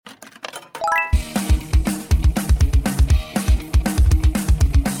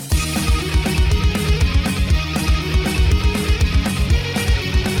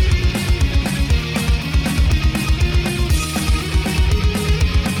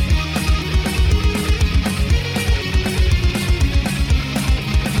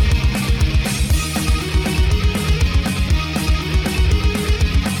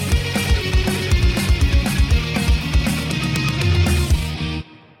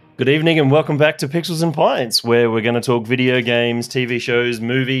Good evening and welcome back to Pixels and Pints, where we're going to talk video games, TV shows,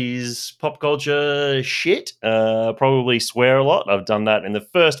 movies, pop culture, shit. Probably swear a lot. I've done that in the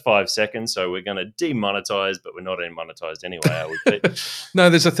first 5 seconds, so we're going to demonetize, but we're not monetized anyway, are we, Pete? No,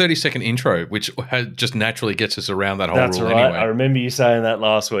 there's a 30-second intro, which just naturally gets us around that whole That's rule right. anyway. I remember you saying that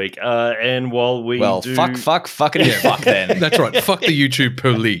last week. And while we fuck then. That's right. Fuck the YouTube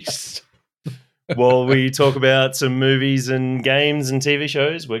police. While we talk about some movies and games and TV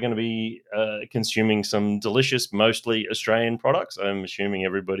shows, we're going to be consuming some delicious, mostly Australian products. I'm assuming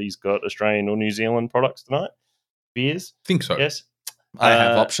everybody's got Australian or New Zealand products tonight. Beers? Think so. Yes. I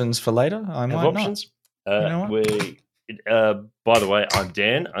have options for later. I might have options. You know what? By the way, I'm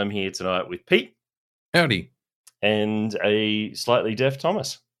Dan. I'm here tonight with Pete. Howdy. And a slightly deaf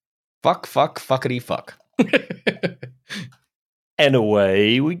Thomas. Fuckity fuck. And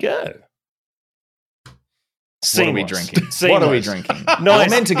away we go. What are we drinking? What are we drinking?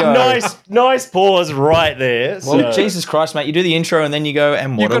 Nice, meant to go. Nice pause right there. Well, Jesus Christ, mate! You do the intro and then you go.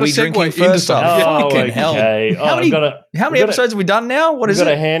 And what are we drinking first? Fucking hell! How many episodes have we done now? What is it? We've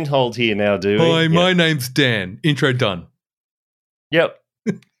got a handhold here now, do we? Hi, my name's Dan. Intro done. Yep.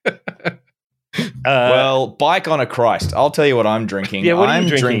 Well, bike on a Christ. I'll tell you what I'm drinking. Yeah, what I'm are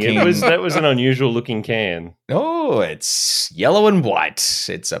you drinking? That was an unusual looking can. Oh, it's yellow and white.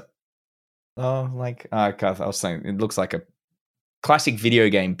 It's a I was saying it looks like a classic video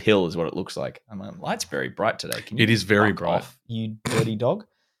game pill is what it looks like. I'm like, light's very bright today. It is very bright. Off, you dirty dog.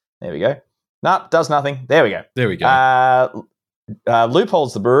 There we go. Nope, does nothing. There we go. There we go.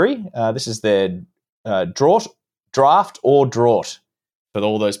 Loophole's the brewery. This is their Draught or Draught. For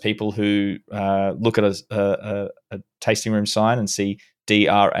all those people who look at a tasting room sign and see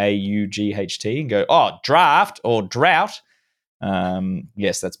Draught and go, oh, draft or drought.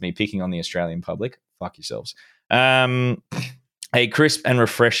 Yes, that's me picking on the Australian public. Fuck yourselves. A crisp and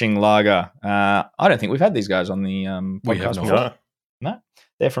refreshing lager. I don't think we've had these guys on the podcast we have not. before. No,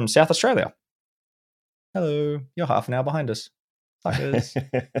 they're from South Australia. Hello, you're half an hour behind us. Fuckers.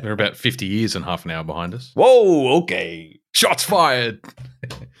 They're about 50 years and half an hour behind us. Whoa, okay. Shots fired.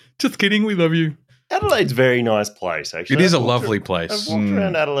 Just kidding, we love you. Adelaide's a very nice place, actually. It is a lovely place. I've walked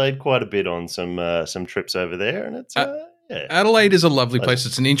around Adelaide quite a bit on some trips over there, and it's yeah. Adelaide is a lovely place.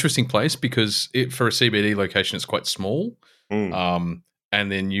 It's an interesting place because for a CBD location, it's quite small. And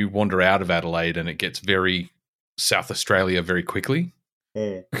then you wander out of Adelaide and it gets very South Australia very quickly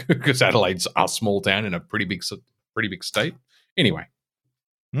because Adelaide's a small town in a pretty big state. Anyway,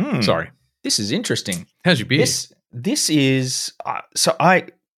 sorry. This is interesting. How's your beer? This is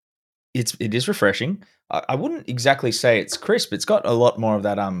it is refreshing. I wouldn't exactly say it's crisp. It's got a lot more of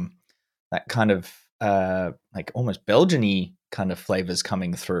that that kind of like almost Belgian-y kind of flavors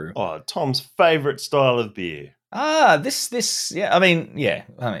coming through. Oh, Tom's favorite style of beer. This yeah. I mean,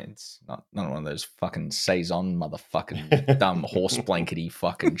 it's not one of those fucking saison motherfucking dumb horse blankety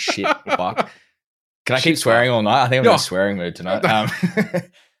fucking shit. Fuck. Can I keep swearing all night? I think I'm in a swearing mood tonight.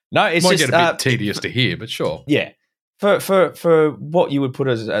 No, it's might just get a bit tedious to hear, but sure. Yeah. For what you would put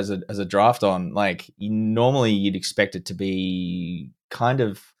as a draft on, like normally you'd expect it to be kind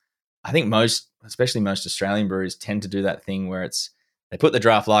of, I think especially most Australian breweries tend to do that thing where they put the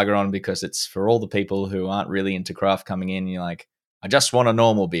draft lager on because it's for all the people who aren't really into craft coming in. And you're like, I just want a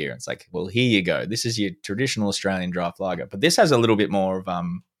normal beer. It's like, well, here you go. This is your traditional Australian draft lager, but this has a little bit more of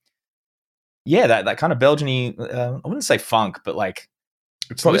that kind of Belgian-y, I wouldn't say funk, but like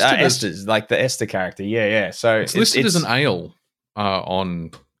it's probably esters, like the ester character. Yeah. So it's listed as an ale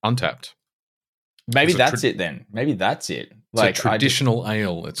on Untapped. Maybe that's it then. Maybe that's it. Like a traditional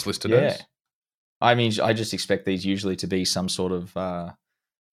ale. It's listed as. I mean, I just expect these usually to be some sort of a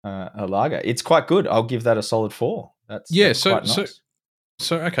lager. It's quite good. I'll give that a solid 4. That's quite nice.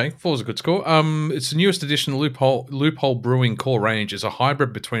 So okay, 4 is a good score. It's the newest edition. Loophole Brewing core range is a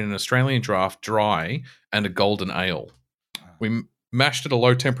hybrid between an Australian draft dry and a golden ale. We mashed at a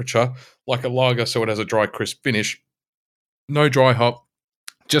low temperature like a lager, so it has a dry, crisp finish. No dry hop,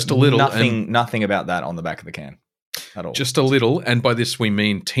 just a little. Nothing about that on the back of the can at all. Just a little, and by this we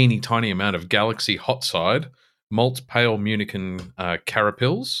mean teeny tiny amount of Galaxy Hot Side, malt pale Munichen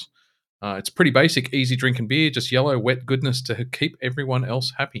carapils. It's pretty basic, easy drinking beer, just yellow, wet goodness to keep everyone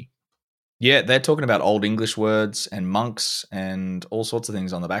else happy. Yeah, they're talking about old English words and monks and all sorts of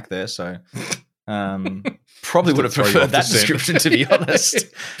things on the back there. So probably would have preferred that description, to be honest.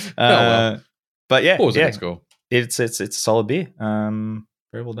 But yeah, Let's go. It's a solid beer.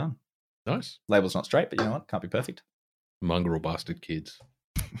 Very well done. Nice. Label's not straight, but you know what? Can't be perfect. Mongrel bastard kids.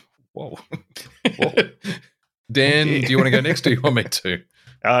 Whoa. Dan, do you want to go next or do you want me to?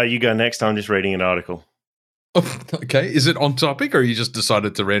 You go next. I'm just reading an article. Oh, okay, is it on topic, or you just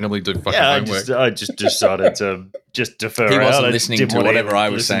decided to randomly do fucking homework? I just decided to just defer He out. wasn't I listening didn't to want whatever I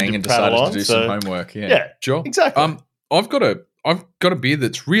was listen saying to and decided prattle to do on, some so- homework. Yeah, Sure. exactly. I've got a beer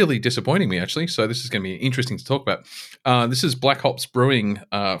that's really disappointing me, actually. So this is going to be interesting to talk about. This is Black Hops Brewing,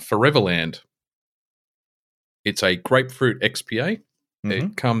 Foreverland. It's a grapefruit XPA.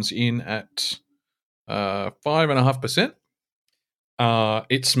 It comes in at 5.5%.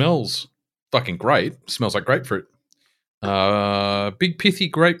 It smells fucking great. Smells like grapefruit. Big pithy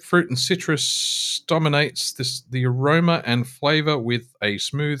grapefruit and citrus dominates the aroma and flavor with a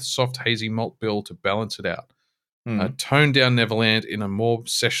smooth, soft, hazy malt bill to balance it out. Toned down Neverland in a more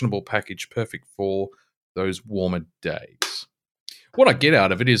sessionable package, perfect for those warmer days. What I get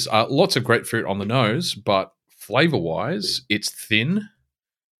out of it is lots of grapefruit on the nose, but flavor-wise, it's thin,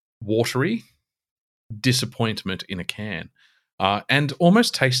 watery, disappointment in a can, and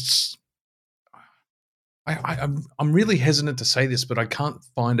almost tastes. I'm really hesitant to say this, but I can't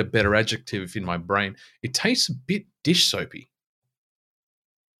find a better adjective in my brain. It tastes a bit dish soapy.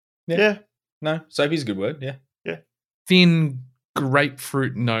 Yeah. No, soapy's a good word. Yeah. Thin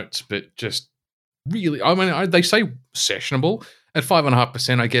grapefruit notes, but just really, I mean, they say sessionable at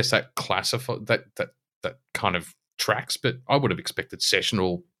 5.5%. I guess that that kind of tracks, but I would have expected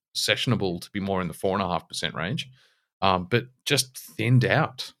sessionable to be more in the 4.5% range, but just thinned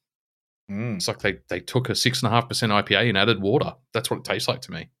out. It's like they took a 6.5% IPA and added water. That's what it tastes like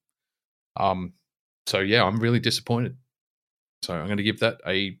to me. So yeah, I'm really disappointed. So I'm going to give that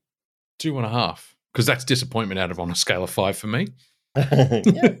a 2.5 because that's disappointment out of on a scale of 5 for me. yeah.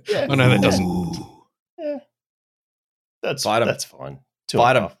 I know that doesn't. Yeah. That's Fight 'em. that's fine.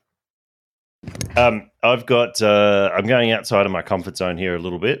 Fight 'em. 2.5. I've got. I'm going outside of my comfort zone here a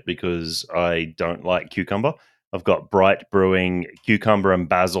little bit because I don't like cucumber. I've got Bright Brewing cucumber and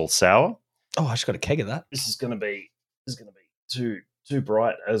basil sour. Oh, I just got a keg of that. This is going to be too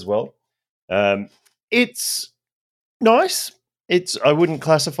bright as well. It's nice. I wouldn't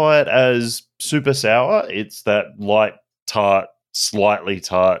classify it as super sour. It's that light tart, slightly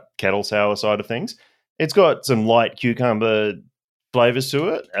tart kettle sour side of things. It's got some light cucumber flavors to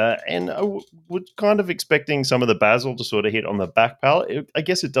it, and I was kind of expecting some of the basil to sort of hit on the back palate. I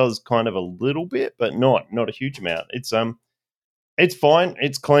guess it does kind of a little bit, but not a huge amount. It's fine.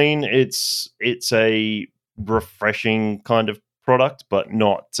 It's clean. It's a refreshing kind of product, but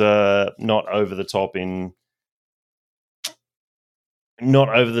not over the top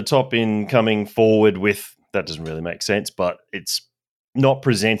in coming forward with. That doesn't really make sense, but it's not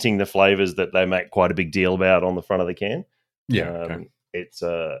presenting the flavors that they make quite a big deal about on the front of the can. Yeah, okay. It's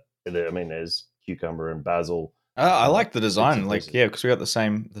there's cucumber and basil. I like the design, because we got the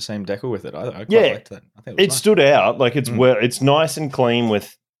same decal with it. I quite liked that. I think it nice. stood out. Like it's it's nice and clean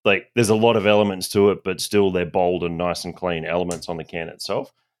with there's a lot of elements to it, but still they're bold and nice and clean elements on the can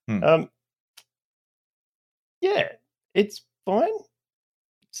itself. Yeah, it's fine.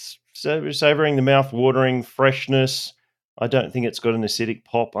 Savoring the mouth-watering freshness. I don't think it's got an acidic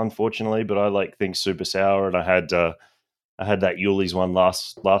pop, unfortunately, but I like things super sour, and I had that Yuli's one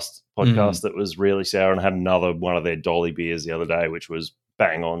last podcast that was really sour, and I had another one of their Dolly beers the other day, which was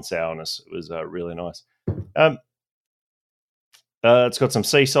bang on sourness. It was really nice. It's got some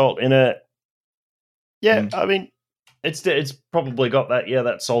sea salt in it. Yeah, I mean, it's probably got that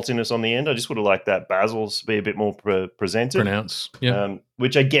saltiness on the end. I just would have liked that basil to be a bit more presented. Pronounce, yeah.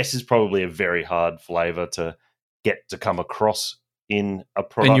 Which I guess is probably a very hard flavor to get to come across in a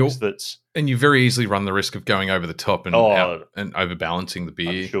product and you very easily run the risk of going over the top and and overbalancing the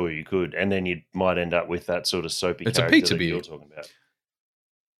beer. I'm sure you could, and then you might end up with that sort of soapy. It's a character pizza that beer. You're talking about.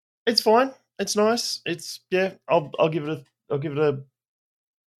 It's fine. It's nice. It's I'll give it a.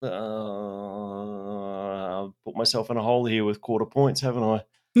 I'll put myself in a hole here with quarter points, haven't I?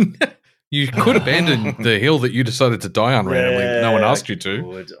 You could abandon the hill that you decided to die on randomly. No one asked you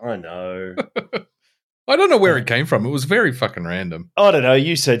to. I know. I don't know where it came from. It was very fucking random. I don't know.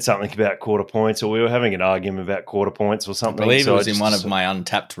 You said something about quarter points, or we were having an argument about quarter points or something. I believe it was in one of my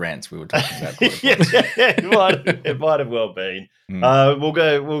untapped rants we were talking about quarter points. it might have well been. We'll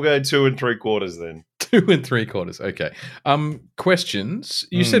go 2 3/4 then. 2 3/4. Okay. Questions.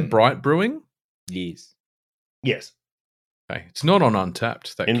 You said Bright Brewing? Yes. Okay. It's not on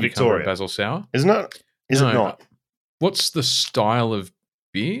Untapped, that in cucumber Victoria. basil sour. Isn't it? Is it not? What's the style of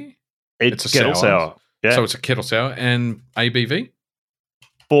beer? It's a kettle sour. Yeah. So it's a kettle sour and ABV?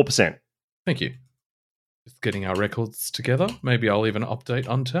 4%. Thank you. Just getting our records together. Maybe I'll even update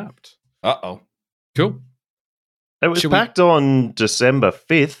Untapped. Uh-oh. Cool. It was packed on December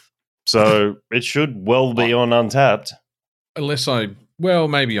 5th, so it should well be on Untapped. Unless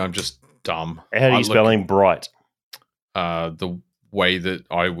maybe I'm just dumb. How are you spelling bright? The way that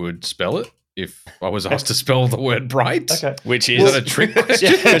I would spell it if I was asked to spell the word bright. Okay. Which Is that a trick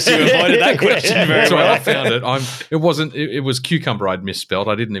question? Because you avoided that question very Sorry, well. I found it. It wasn't. It was cucumber. I'd misspelled.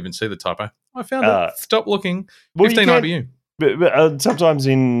 I didn't even see the typo. I found it. Stop looking. 15 IBU. But sometimes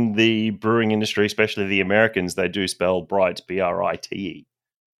in the brewing industry, especially the Americans, they do spell bright BRITE.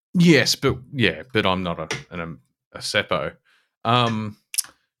 Yes, but I'm not a seppo.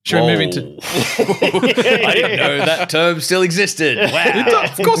 Should we move into? I didn't know that term still existed. Wow.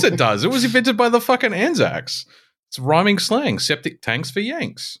 Of course it does. It was invented by the fucking Anzacs. It's rhyming slang. Septic tanks for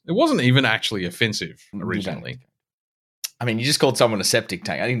Yanks. It wasn't even actually offensive originally. I mean, you just called someone a septic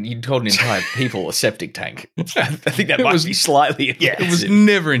tank. I think you called an entire people a septic tank. I think that might be slightly offensive. It was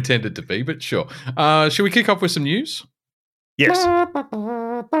never intended to be, but sure. Should we kick off with some news? Yes.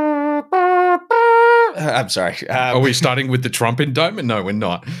 I'm sorry. Are we starting with the Trump indictment? No, we're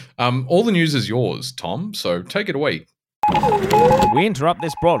not. All the news is yours, Tom, so take it away. We interrupt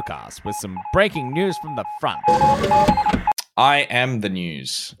this broadcast with some breaking news from the front. I am the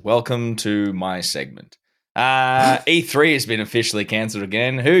news. Welcome to my segment. E3 has been officially cancelled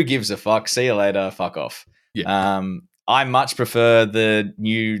again. Who gives a fuck? See you later. Fuck off. Yeah. I much prefer the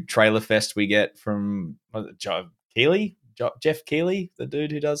new trailer fest we get from Jeff Keighley, the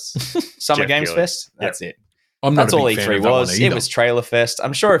dude who does Summer Games Keighley. Fest. That's it. That's all E3 was. It was trailer fest.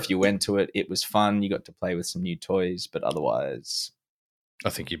 I'm sure if you went to it, it was fun. You got to play with some new toys, but otherwise, I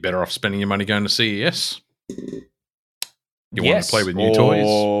think you're better off spending your money going to CES. You want yes, to play with new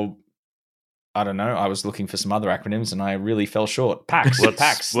toys? I don't know. I was looking for some other acronyms and I really fell short. PAX.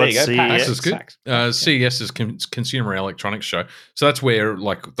 PAX. There you what's go. CES? PAX is good. PAX. CES is Consumer Electronics Show. So that's where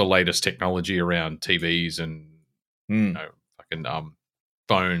like the latest technology around TVs and fucking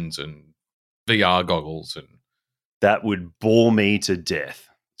phones and VR goggles and That would bore me to death.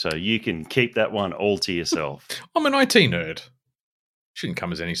 So you can keep that one all to yourself. I'm an IT nerd. Shouldn't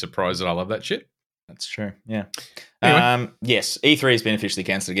come as any surprise that I love that shit. That's true. Yeah. Anyway. Yes, E3 has been officially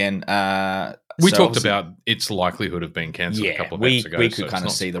cancelled again. We talked about its likelihood of being cancelled a couple of weeks ago. We could kind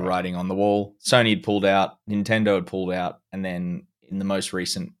of see the writing on the wall. Sony had pulled out, Nintendo had pulled out, and then in the most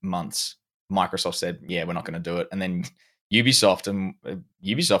recent months, Microsoft said, "Yeah, we're not going to do it." And then Ubisoft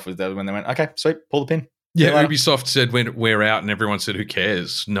was there when they went, "Okay, sweet, pull the pin." Yeah, Ubisoft said we're out, and everyone said, "Who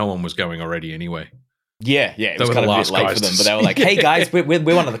cares?" No one was going already anyway. Yeah, it was kind of a bit late for them, but they were like, "Hey guys, we're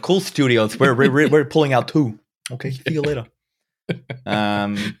one of the cool studios. We're pulling out too. Okay, see you later."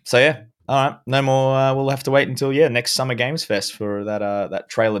 So yeah, all right, no more. We'll have to wait until next Summer Games Fest for that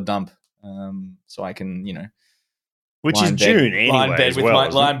trailer dump. So I can Which is June anyway.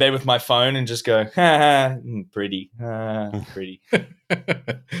 Lie in bed with my phone and just go, pretty.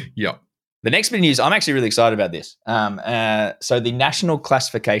 Yeah. The next bit of news, I'm actually really excited about this. So the National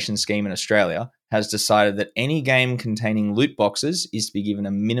Classification Scheme in Australia has decided that any game containing loot boxes is to be given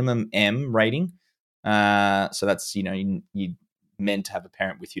a minimum M rating. So that's, you meant to have a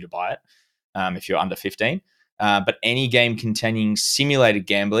parent with you to buy it if you're under 15. But any game containing simulated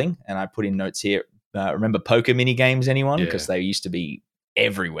gambling, and I put in notes here, remember poker mini games, anyone? Because they used to be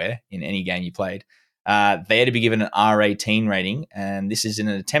everywhere in any game you played. They had to be given an R18 rating, and this is in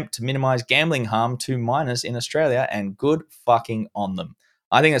an attempt to minimize gambling harm to minors in Australia, and good fucking on them.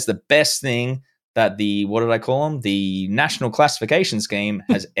 I think that's the best thing that the National Classification Scheme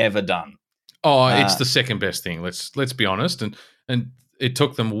has ever done. Oh, it's the second best thing. Let's be honest, and it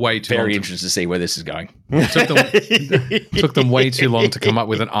took them way too long. Very interested to see where this is going. It took them way too long to come up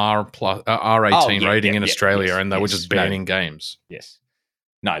with an R18 rating in Australia, and they were just banning games. Yes.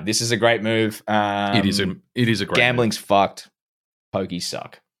 No, this is a great move. It is a great gambling's move. fucked. Pokies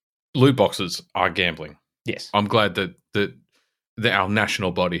suck. Loot boxes are gambling. Yes. I'm glad that our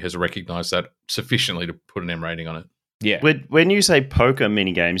national body has recognised that sufficiently to put an M rating on it. Yeah. When you say poker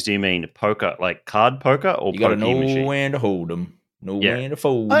mini games, do you mean poker like card poker or you got to poker know machine? when to hold them. Know when to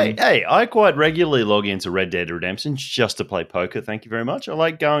fold them. Hey, I quite regularly log into Red Dead Redemption just to play poker. Thank you very much. I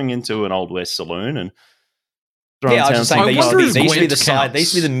like going into an Old West saloon and I was just saying, they used to be Gwent they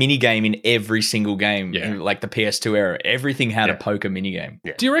used to be the mini game in every single game, Yeah. in like the PS2 era. Everything had a poker mini game.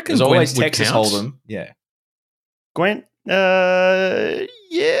 Yeah. Do you reckon There's always Gwent would Texas count? Hold'em. Yeah, Gwent?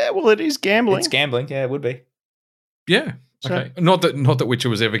 Yeah, well, it is gambling. it's gambling. Yeah, it would be. Yeah. So- Okay. Not that Witcher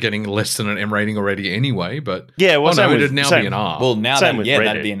was ever getting less than an M rating already anyway, but Yeah, well, no, it'd now be an R. Well, now Same with Red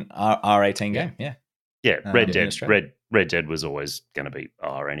that'd Dead. be an R18 game. Yeah. Yeah, Red in Dead. Australia. Red Dead was always going to be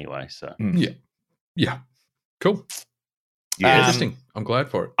R anyway. So yeah. Cool. Yeah. Interesting. I'm glad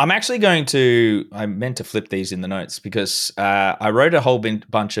for it. I'm actually I meant to flip these in the notes because I wrote a whole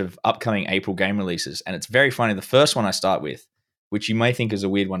bunch of upcoming April game releases, and it's very funny. The first one I start with which you may think is a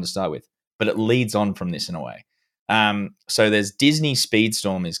weird one to start with, but it leads on from this in a way. So there's Disney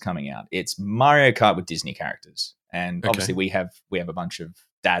Speedstorm is coming out. It's Mario Kart with Disney characters, and obviously we have a bunch of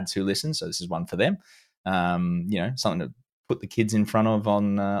dads who listen, so this is one for them. Something to put the kids in front of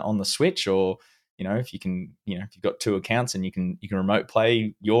on the Switch, or if you can, if you've got 2 accounts and you can remote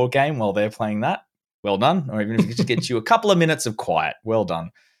play your game while they're playing that, well done. Or even if it just gets you a couple of minutes of quiet, well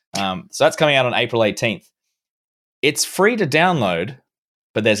done. So that's coming out on April 18th. It's free to download,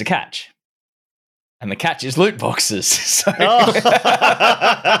 but there's a catch. And the catch is loot boxes. So,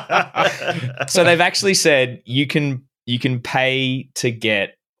 so they've actually said you can pay to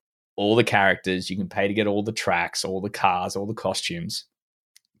get all the characters, you can pay to get all the tracks, all the cars, all the costumes,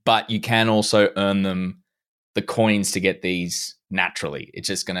 but you can also earn them the coins to get these naturally. It's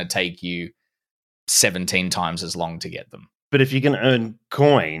just going to take you 17 times as long to get them. But if you can earn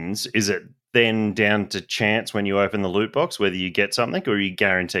coins, is it then down to chance when you open the loot box whether you get something, or are you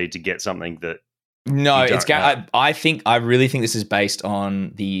guaranteed to get something that? No, it's. I really think this is based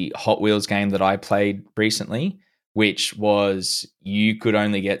on the Hot Wheels game that I played recently, which was you could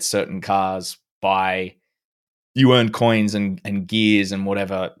only get certain cars by you earned coins and gears and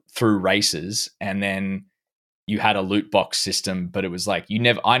whatever through races, and then you had a loot box system, but it was like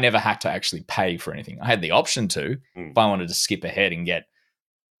I never had to actually pay for anything. I had the option to if I wanted to skip ahead and get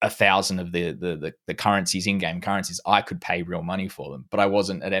 1,000 of the currencies, in-game currencies, I could pay real money for them, but I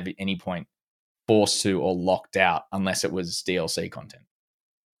wasn't at any point forced to or locked out unless it was DLC content,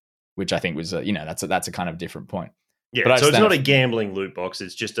 which I think was that's a kind of different point. Yeah, but so it's not a gambling loot box;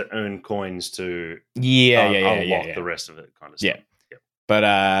 it's just to earn coins to unlock the rest of it, kind of stuff. Yeah.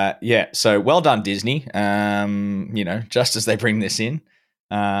 But so well done, Disney. Just as they bring this in,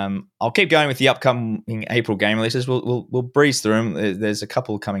 I'll keep going with the upcoming April game releases. We'll breeze through them. There's a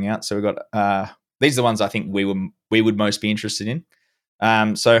couple coming out, so we've got these are the ones I think we would most be interested in.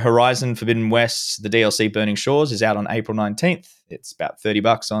 So Horizon Forbidden West, the DLC Burning Shores is out on April 19th. It's about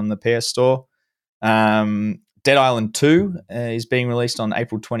 $30 on the PS Store. Dead Island 2 is being released on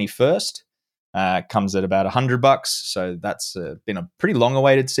April 21st. Comes at about $100. So that's been a pretty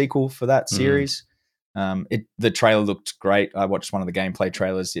long-awaited sequel for that series. The trailer looked great. I watched one of the gameplay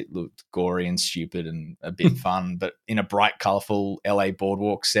trailers. It looked gory and stupid and a bit fun, but in a bright, colorful LA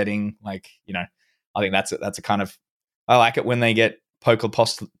boardwalk setting. I think that's a kind of, I like it when they get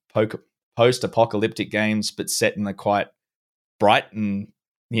post-apocalyptic games, but set in a quite bright and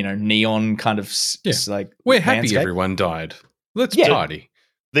neon kind of we're happy landscape. Everyone died. Let's party.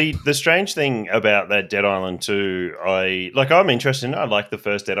 The strange thing about that Dead Island 2, I'm interested in it. I like the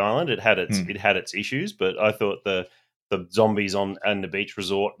first Dead Island. It had its issues, but I thought the zombies and the beach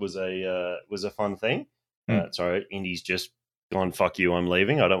resort was a fun thing. Sorry, Indy's just gone, fuck you, I'm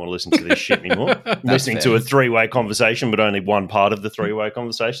leaving. I don't want to listen to this shit anymore. I'm listening to a 3-way conversation, but only one part of the 3-way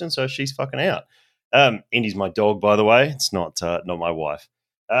conversation, so she's fucking out. Indy's my dog, by the way. It's not my wife.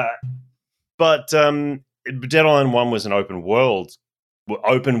 But Dead Island 1 was an open world.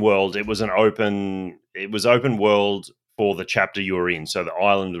 It was open world for the chapter you were in. So the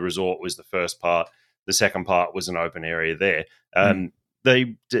island, the resort was the first part. The second part was an open area there. I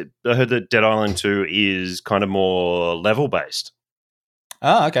heard that Dead Island 2 is kind of more level based.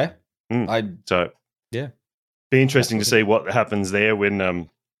 Oh, okay. Be interesting to see what happens there when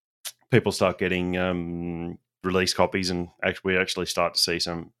people start getting release copies and we actually start to see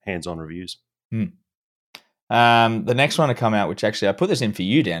some hands-on reviews. The next one to come out, which actually I put this in for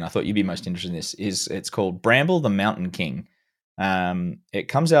you, Dan, I thought you'd be most interested in this, it's called Bramble the Mountain King. It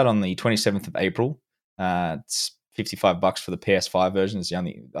comes out on the 27th of April. It's $55 for the PS5 version. It's the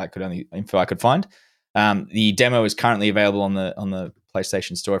only info I could find. The demo is currently available on the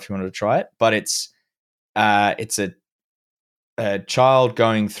PlayStation Store if you wanted to try it. But it's a child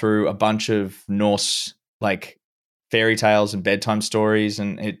going through a bunch of Norse fairy tales and bedtime stories,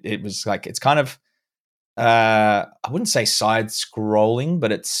 and it was it's kind of I wouldn't say side scrolling,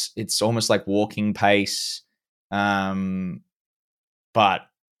 but it's almost like walking pace. But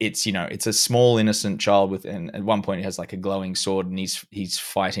it's it's a small innocent child and at one point he has a glowing sword and he's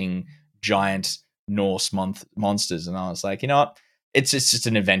fighting giant Norse monsters, and I was like, you know what, it's just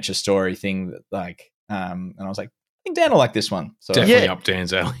an adventure story thing that and I was like, I think Dan will like this one. So definitely up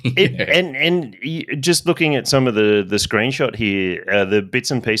Dan's alley. And just looking at some of the screenshot here, the bits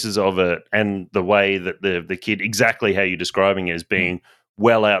and pieces of it, and the way that the kid, exactly how you're describing it as being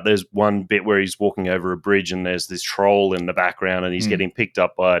well out. There's one bit where he's walking over a bridge and there's this troll in the background and he's getting picked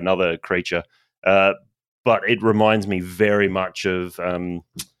up by another creature. But it reminds me very much of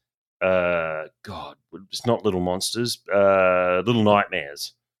it's not Little Monsters, Little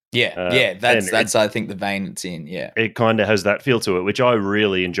Nightmares. That's I think the vein it's in. Yeah, it kind of has that feel to it, which I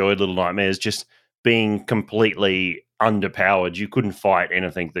really enjoyed. Little Nightmares just being completely underpowered. You couldn't fight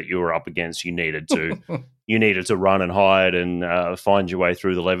anything that you were up against. You needed to run and hide and find your way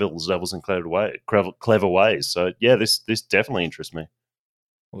through the levels in clever ways. So yeah, this definitely interests me.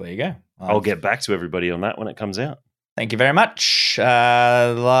 Well, there you go. I'll get back to everybody on that when it comes out. Thank you very much.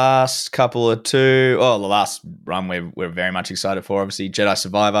 Last couple of the last run we're very much excited for. Obviously, Jedi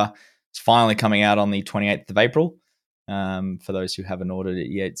Survivor is finally coming out on the 28th of April. For those who haven't ordered it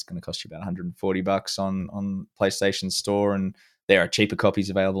yet, it's going to cost you about $140 on PlayStation Store, and there are cheaper copies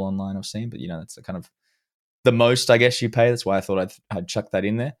available online. I've seen, but that's the kind of the most I guess you pay. That's why I thought I'd chuck that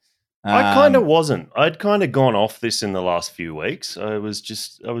in there. I kind of wasn't. I'd kind of gone off this in the last few weeks. I was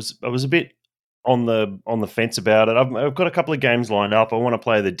a bit on the fence about it. I've got a couple of games lined up. I want to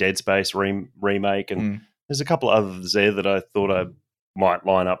play the Dead Space remake, and there's a couple of others there that I thought I might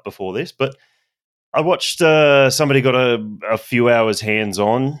line up before this. But I watched somebody got a few hours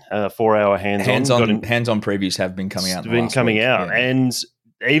hands-on, 4-hour hands-on. Hands-on previews have been coming out. And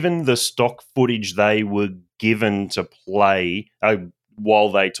even the stock footage they were given to play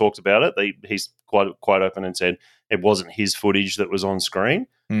while they talked about it, he's quite open and said it wasn't his footage that was on screen.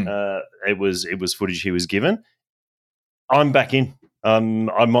 It was footage he was given. I'm back in. I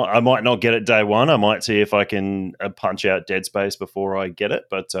might not get it day one. I might see if I can punch out Dead Space before I get it,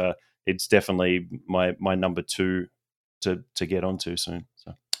 but it's definitely my number 2 to get onto soon.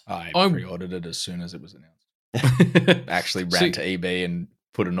 So I pre-ordered it as soon as it was announced. Actually ran to eBay and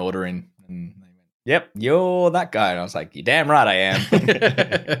put an order in, and they went, "Yep, you're that guy." And I was like, "You're damn right I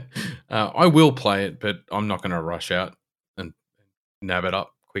am." I will play it, but I'm not going to rush out and nab it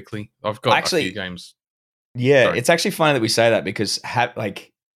up quickly. I've got a few games. Yeah, sorry. It's actually funny that we say that because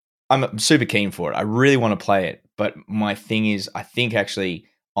I'm super keen for it. I really want to play it, but my thing is, I think actually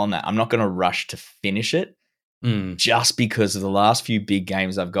on that, I'm not going to rush to finish it just because of the last few big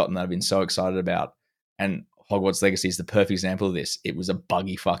games I've gotten that I've been so excited about. And Hogwarts Legacy is the perfect example of this. It was a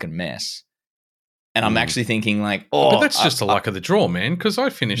buggy fucking mess. And I'm actually thinking but that's just the luck of the draw, man, because I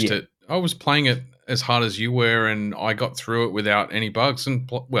finished it. I was playing it as hard as you were, and I got through it without any bugs, and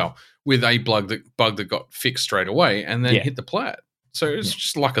with a bug that got fixed straight away, and then hit the plat. So it's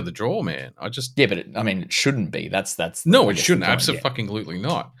just luck of the draw, man. But it shouldn't be. That's no, it shouldn't. Absolutely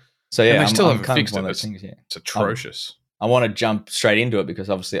not. So yeah, and they still haven't kind fixed of it. It's atrocious. I want to jump straight into it because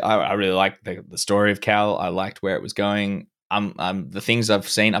obviously I really like the story of Cal. I liked where it was going. The things I've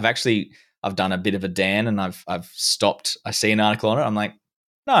seen. I've done a bit of a Dan, and I've stopped. I see an article on it. I'm like,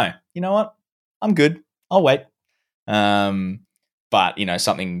 no, you know what? I'm good. I'll wait. But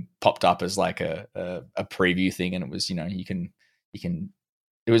something popped up as like a preview thing, and it was you can.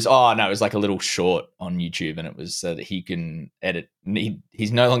 It was it was like a little short on YouTube, and it was that he can edit.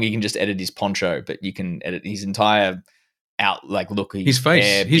 He's no longer can just edit his poncho, but you can edit his entire look. His face,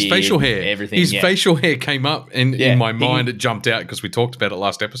 hair, his beard, facial hair, everything. His facial hair came up in my mind. It jumped out because we talked about it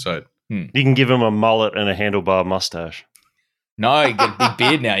last episode. You can give him a mullet and a handlebar mustache. No, you get a big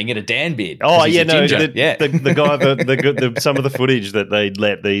beard now. You can get a Dan beard. Oh yeah, no, the guy, some of the footage that they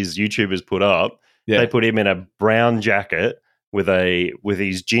let these YouTubers put up, they put him in a brown jacket with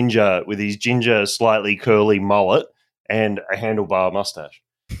his ginger slightly curly mullet and a handlebar mustache.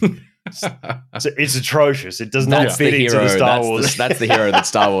 It's atrocious. It does not fit into the Star Wars. That's the hero that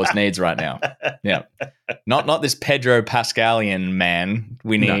Star Wars needs right now. Yeah, not this Pedro Pascalian man.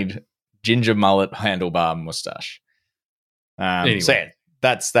 We need ginger mullet, handlebar mustache. Anyway. So yeah,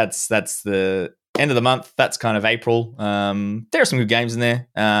 that's the end of the month. That's kind of April. There are some good games in there.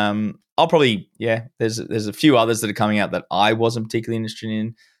 I'll probably there's a few others that are coming out that I wasn't particularly interested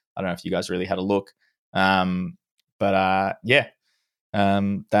in. I don't know if you guys really had a look. But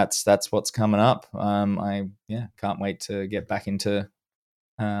that's what's coming up. I can't wait to get back into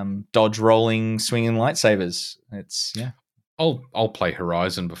dodge rolling, swinging lightsabers. It's I'll play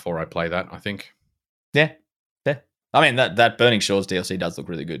Horizon before I play that, I think. Yeah. I mean that Burning Shores DLC does look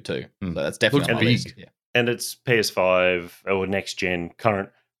really good too. So that's definitely on my list. Yeah. And it's PS5 or next gen, current.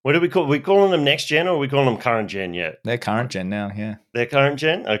 What do we call? Are we calling them next gen or are we calling them current gen yet? They're current gen now. Yeah. They're current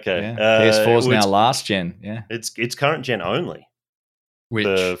gen. Okay. Yeah. PS4's now last gen. Yeah. It's current gen only. Which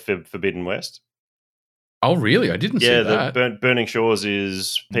the Forbidden West. Oh really? I didn't see that. The Burning Shores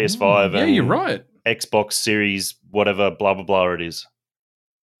is PS5. Yeah, you're right. Xbox Series, whatever, blah blah blah. It is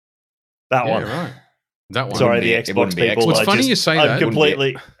that one. Right. That one. Sorry, the Xbox people. Well, it's funny you say that. I'm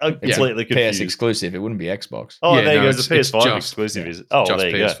completely confused. PS exclusive. It wouldn't be Xbox. Oh, there you go. The PS5 exclusive is. Oh, just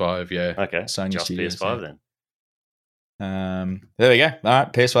there you PS5. go. Yeah. Okay. Sony just Studios, PS5 then. There we go. All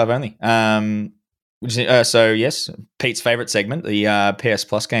right, PS5 only. So yes, Pete's favorite segment, the PS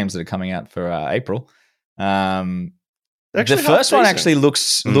Plus games that are coming out for April. The first one actually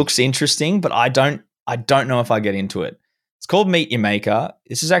looks interesting, but I don't know if I get into it. It's called Meet Your Maker.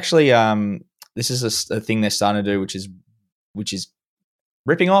 This is actually this is a thing they're starting to do, which is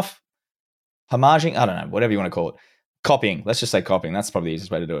ripping off, homaging. I don't know, whatever you want to call it. Copying. Let's just say copying. That's probably the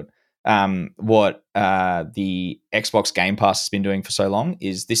easiest way to do it. What the Xbox Game Pass has been doing for so long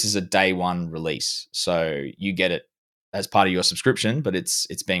is this is a day one release, so you get it as part of your subscription, but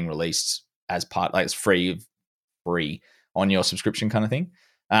it's being released as part, like it's free on your subscription kind of thing.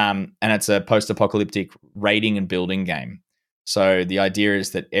 And it's a post-apocalyptic raiding and building game. So the idea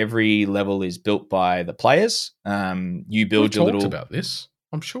is that every level is built by the players. You build your little. About this,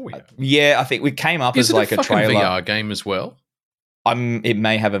 I'm sure we have. Yeah, I think we came up as like a trailer. VR game as well. It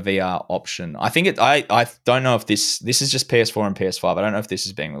may have a VR option. I think I don't know if this is just PS4 and PS5. I don't know if this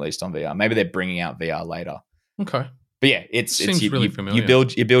is being released on VR. Maybe they're bringing out VR later. Okay, but yeah, it's really familiar. You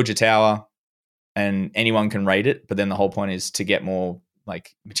build your tower, and anyone can raid it. But then the whole point is to get more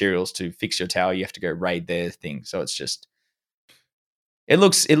like materials to fix your tower. You have to go raid their thing. So it's just it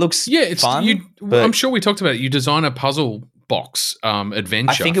looks it's fun. I'm sure we talked about it. You design a puzzle box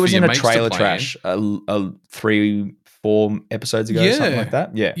adventure. I think it was in a trailer trash 3-4 episodes ago, something like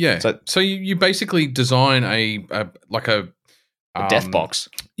that. Yeah. So you basically design a death box.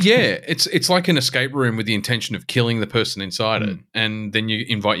 Yeah, it's like an escape room with the intention of killing the person inside it, and then you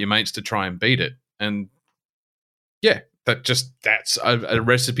invite your mates to try and beat it. And yeah, that's a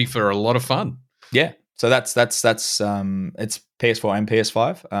recipe for a lot of fun. Yeah. So that's it's PS4 and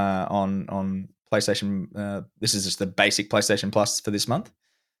PS5 on PlayStation. This is just the basic PlayStation Plus for this month.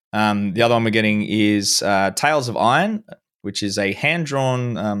 The other one we're getting is Tales of Iron, which is a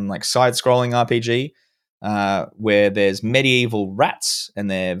hand-drawn like side-scrolling RPG where there's medieval rats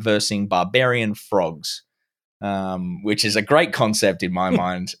and they're versing barbarian frogs, which is a great concept in my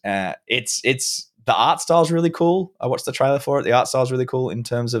mind. It's the art style's really cool. I watched the trailer for it. The art style's really cool in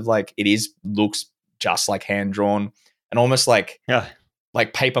terms of like looks just like hand-drawn and almost like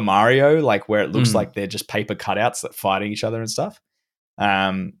Paper Mario, like where it looks like they're just paper cutouts that fighting each other and stuff.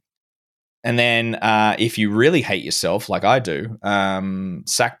 And then if you really hate yourself, like I do,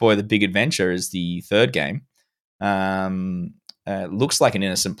 Sackboy: The Big Adventure is the third game. Looks like an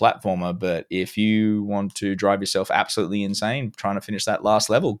innocent platformer, but if you want to drive yourself absolutely insane trying to finish that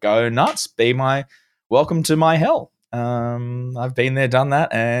last level, go nuts. Welcome to my hell. I've been there, done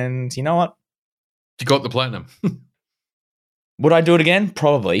that, and you know what? You got the platinum. Would I do it again?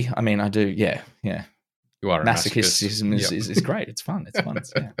 Probably. I mean, I do. Yeah. You are a masochism is great. It's fun.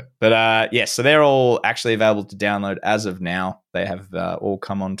 But yes, so they're all actually available to download as of now. They have all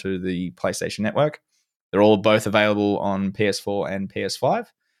come onto the PlayStation Network. They're all both available on PS4 and PS5,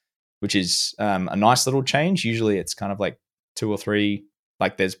 which is a nice little change. Usually it's kind of like 2 or 3.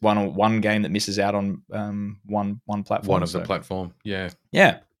 Like there's one game that misses out on one platform. One of the platform. Yeah.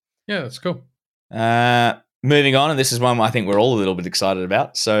 Yeah, that's cool. Moving on, and this is one I think we're all a little bit excited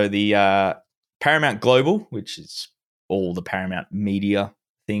about. So the Paramount Global, which is all the Paramount media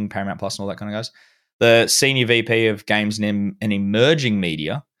thing, Paramount Plus and all that kind of guys. The Senior VP of Games and Emerging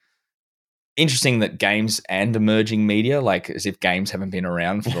Media. Interesting that games and emerging media, like as if games haven't been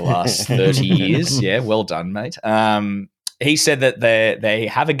around for the last 30 years. Yeah, well done, mate. He said that they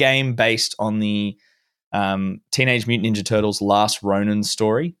have a game based on the Teenage Mutant Ninja Turtles' Last Ronin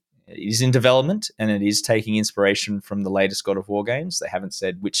story. It is in development, and it is taking inspiration from the latest God of War games. They haven't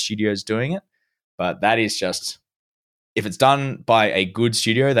said which studio is doing it, but that is just, if it's done by a good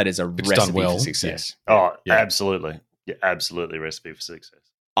studio, that is a recipe for success. Yeah. Oh, yeah. Absolutely. Yeah, absolutely recipe for success.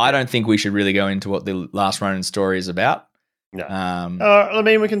 I don't think we should really go into what the Last Ronin story is about. No. I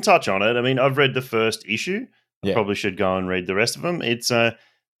mean, we can touch on it. I mean, I've read the first issue. I probably should go and read the rest of them. It's the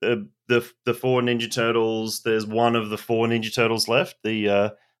 4 Ninja Turtles. There's one of the 4 Ninja Turtles left.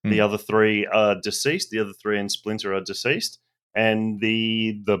 The other 3 are deceased. The other 3 and Splinter are deceased. And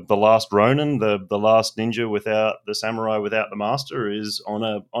the last Ronin, the last ninja without the samurai without the master, is on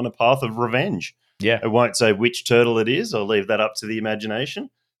a path of revenge. Yeah, I won't say which turtle it is. I'll leave that up to the imagination.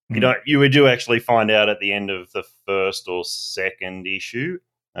 You do actually find out at the end of the first or second issue.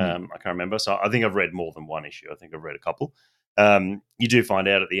 I can't remember. So I think I've read more than one issue. I think I've read a couple. You do find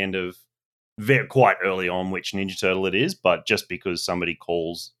out at the end of quite early on which Ninja Turtle it is, but just because somebody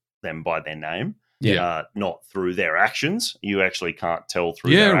calls them by their name, not through their actions, you actually can't tell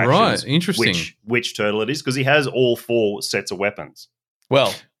through their actions. Right. Interesting. Which turtle it is, because he has all 4 sets of weapons.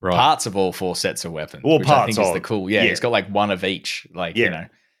 Well, parts of all 4 sets of weapons. Which I think is the cool. Yeah, he's got like one of each. Like, you know.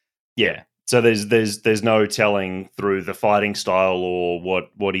 Yeah. So there's no telling through the fighting style or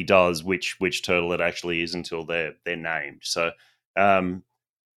what he does which turtle it actually is until they're named. So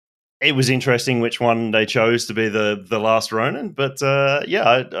it was interesting which one they chose to be the last Ronin, but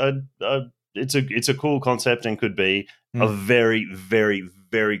it's a cool concept and could be a very, very,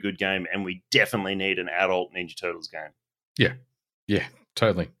 very good game, and we definitely need an adult Ninja Turtles game. Yeah,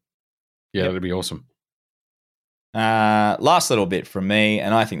 totally. Yeah, that'd be awesome. Last little bit from me,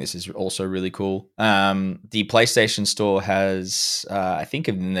 and I think this is also really cool. The PlayStation Store has, I think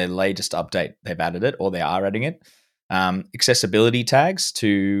in their latest update, they've added it, or they are adding it. Accessibility tags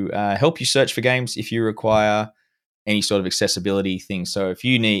to help you search for games if you require any sort of accessibility thing. So if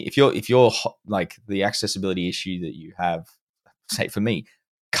you're like the accessibility issue that you have, say for me,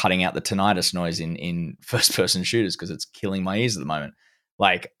 cutting out the tinnitus noise in first person shooters because it's killing my ears at the moment.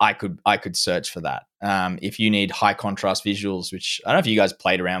 Like I could search for that. If you need high contrast visuals, which I don't know if you guys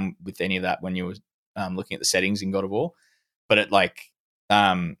played around with any of that when you were looking at the settings in God of War, but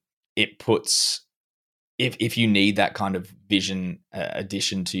it puts if you need that kind of vision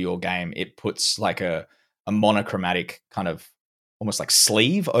addition to your game, it puts like a monochromatic kind of almost like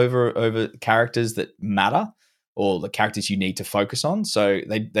sleeve over characters that matter or the characters you need to focus on. So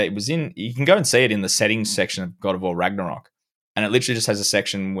you can go and see it in the settings section of God of War Ragnarok. And it literally just has a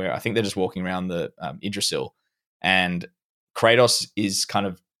section where I think they're just walking around the Yggdrasil, and Kratos is kind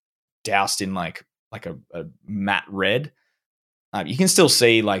of doused in like a matte red. You can still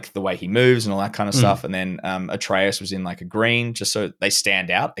see like the way he moves and all that kind of stuff. And then Atreus was in like a green, just so they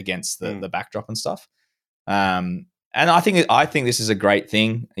stand out against the backdrop and stuff. And I think this is a great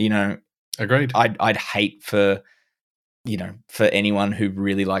thing. Agreed. I'd hate for anyone who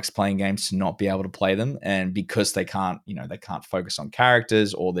really likes playing games to not be able to play them. And because they can't focus on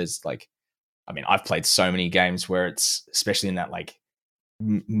characters, or there's like, I mean, I've played so many games where it's, especially in that like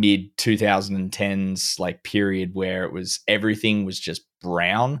mid 2010s like period where everything was just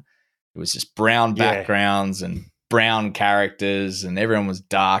brown. It was just brown backgrounds and brown characters, and everyone was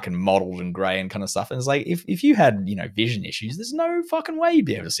dark and mottled and gray and kind of stuff. And it's like, if you had, vision issues, there's no fucking way you'd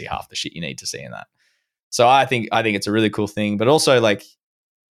be able to see half the shit you need to see in that. So I think it's a really cool thing, but also like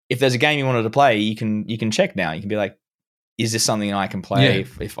if there's a game you wanted to play, you can check now. You can be like, is this something I can play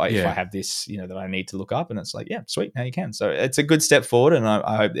if I have this, that I need to look up? And it's like, yeah, sweet, now you can. So it's a good step forward, and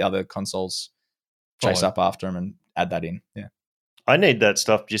I hope the other consoles chase up after them and add that in. Yeah, I need that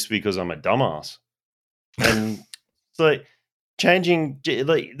stuff just because I'm a dumbass, and it's like changing.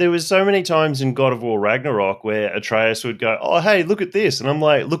 Like there was so many times in God of War Ragnarok where Atreus would go, "Oh, hey, look at this," and I'm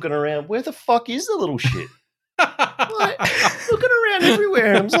like looking around, where the fuck is the little shit? Like, looking around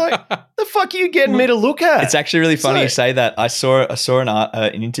everywhere, and I was like, "The fuck are you getting me to look at?" It's actually really funny you say that. I saw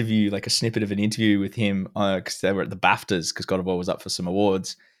an interview, like a snippet of an interview with him because they were at the BAFTAs because God of War was up for some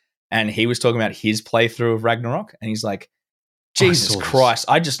awards, and he was talking about his playthrough of Ragnarok, and he's like, Jesus Christ,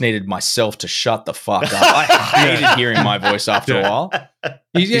 I just needed myself to shut the fuck up. I hated hearing my voice after a while.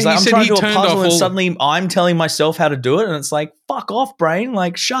 He's like, I'm trying to do a puzzle and suddenly I'm telling myself how to do it, and it's like, fuck off, brain.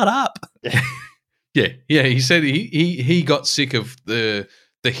 Like, shut up. Yeah. He said he got sick of the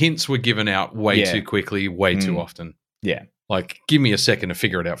hints were given out way too quickly, way too often. Yeah. Like, give me a second to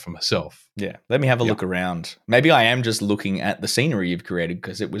figure it out for myself. Yeah. Let me have a look around. Maybe I am just looking at the scenery you've created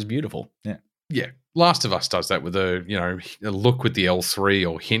because it was beautiful. Yeah. Yeah. Last of Us does that with a look with the L3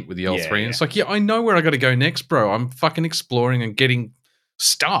 or hint with the L3. And it's like, I know where I got to go next, bro. I'm fucking exploring and getting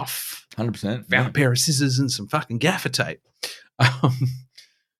stuff. 100%. Found a pair of scissors and some fucking gaffer tape. The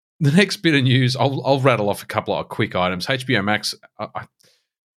next bit of news, I'll rattle off a couple of quick items. HBO Max,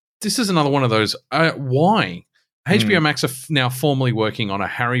 this is another one of those. Why? HBO Max are now formally working on a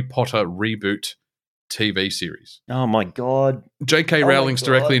Harry Potter reboot TV series. Oh, my God. J.K. Rowling's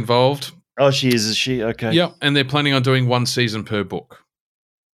directly involved. Oh, she is. Is she? Okay. Yep, and they're planning on doing one season per book.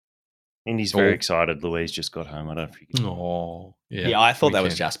 And he's very excited. Louise just got home. I don't forget. Oh, yeah. Yeah, I thought that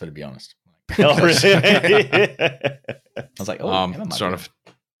was Jasper, to be honest. Oh, really? I was like, sort of.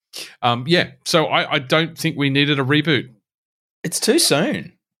 So I don't think we needed a reboot. It's too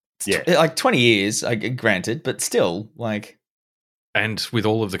soon. Yeah. Like 20 years, granted, but still, like. And with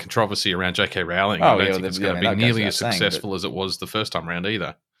all of the controversy around J.K. Rowling, I don't think it's going to be nearly as successful as it was the first time around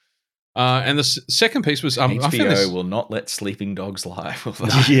either. And the second piece was HBO will not let sleeping dogs lie.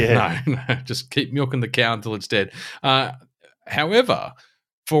 No, just keep milking the cow until it's dead. However,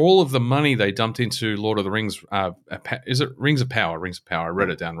 for all of the money they dumped into Lord of the Rings, is it Rings of Power? Rings of Power. I read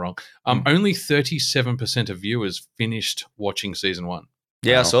it down wrong. Only 37% of viewers finished watching season 1.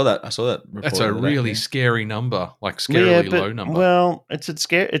 Yeah, I saw that. That's a really scary number, like scarily low number. Well,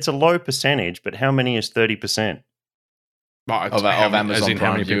 it's a low percentage, but how many is 30%? of Amazon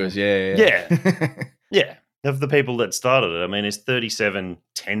Prime viewers. Yeah. Yeah. Of the people that started it, I mean, is 37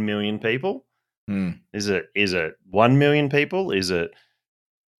 10 million people? Is it 1 million people? Is it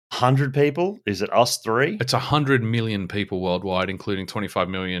 100 people? Is it us three? It's 100 million people worldwide, including 25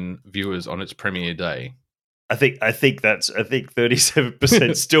 million viewers on its premiere day. I think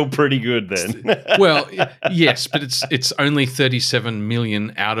 37% still pretty good then. Well, yes, but it's only 37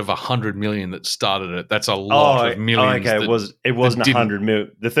 million out of 100 million that started it. That's a lot of millions. Okay, it wasn't 100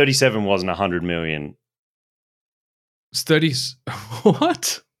 million. The 37 wasn't 100 million. It's 30.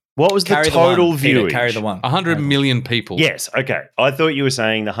 What? What was the total viewing? Carry the one. 100 million people. Yes. Okay. I thought you were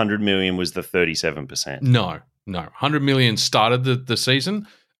saying the 100 million was the 37%. No. 100 million started the season.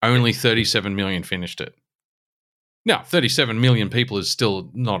 Only 37 million finished it. Now, 37 million people is still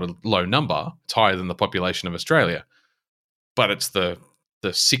not a low number. It's higher than the population of Australia. But it's the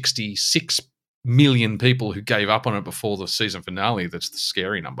 66 million people who gave up on it before the season finale that's the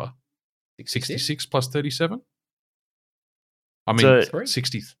scary number. 66 plus 37? I mean,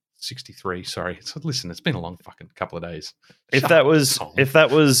 63, sorry. Listen, it's been a long fucking couple of days. If that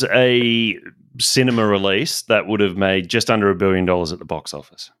was a cinema release, that would have made just under $1 billion at the box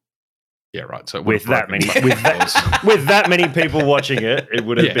office. Yeah, right. So with that many people watching it, it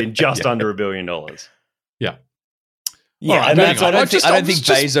would have been just under $1 billion. Yeah. Yeah, right, I don't think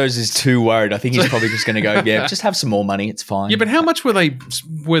Bezos is too worried. I think he's probably just going to go, just have some more money. It's fine. Yeah, but how much were they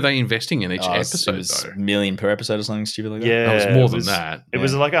investing in each episode? It was $1 million per episode or something stupid like that. Yeah, it was more than that. It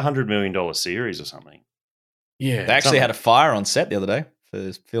was like $100 million series or something. Yeah, they actually had a fire on set the other day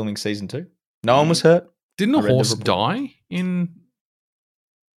for filming season 2. No one was hurt. Didn't a horse die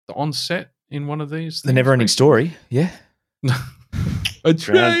on set in one of these? The never-ending story. Yeah,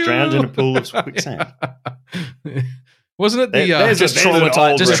 drowned in a pool of quicksand. Wasn't it the just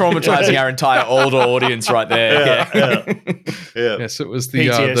traumatizing our entire older audience right there? Yeah. Yes, it was the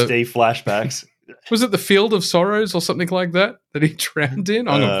PTSD flashbacks. Was it the Field of Sorrows or something like that he drowned in?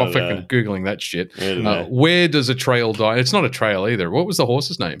 I'm fucking googling that shit. Where does a trail die? It's not a trail either. What was the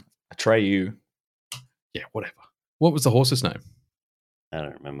horse's name? Atreyu. Yeah, whatever. What was the horse's name? I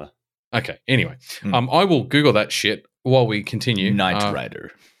don't remember. Okay. Anyway, I will Google that shit while we continue. Knight Rider.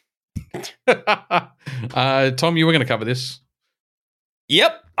 Tom, you were going to cover this.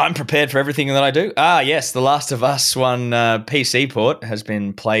 Yep, I'm prepared for everything that I do. Yes, The Last of Us one PC port has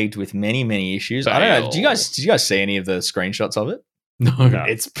been plagued with many, many issues. I don't know. Did you guys see any of the screenshots of it? No.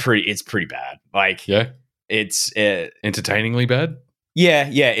 It's pretty bad. Like, it's entertainingly bad. Yeah,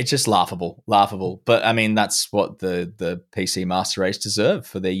 it's just laughable. But I mean, that's what the PC master race deserve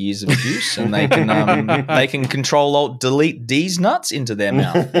for their years of abuse, and they can Control Alt Delete D's nuts into their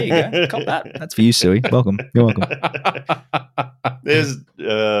mouth. There you go, cop that. That's for you, Suey. Welcome. You're welcome.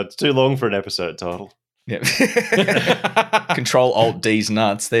 It's too long for an episode title. Yeah. Control Alt D's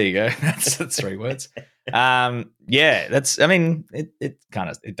nuts. There you go. That's 3 words. Yeah, that's. I mean, it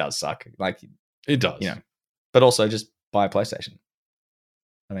does suck. Like it does. But also just buy a PlayStation.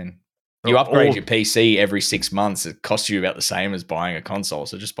 I mean, you upgrade your PC every 6 months. It costs you about the same as buying a console.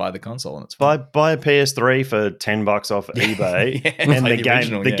 So just buy the console and it's fine. Buy a PS3 for $10 off eBay and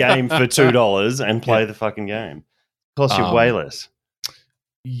the game for $2 and play the fucking game. Costs you way less.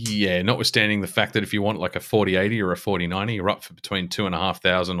 Yeah, notwithstanding the fact that if you want like a 4080 or a 4090, you're up for between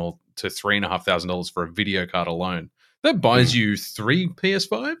 $2,500 to $3,500 for a video card alone. That buys you 3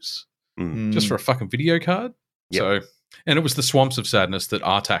 PS5s just for a fucking video card. Yep. So. And it was the swamps of sadness that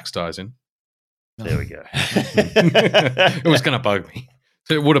Artax dies in. There we go. It was going to bug me.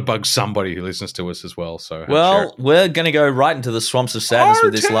 So it would have bugged somebody who listens to us as well. So we're going to go right into the swamps of sadness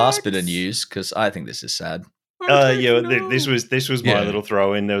with this last bit of news because I think this is sad. This was my little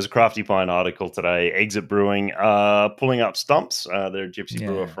throw in. There was a Crafty Pine article today. Exit Brewing pulling up stumps. They're a gypsy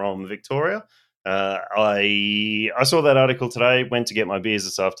brewer from Victoria. I saw that article today. Went to get my beers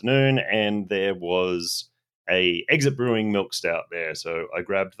this afternoon, and there was a Exit Brewing milk stout there, so I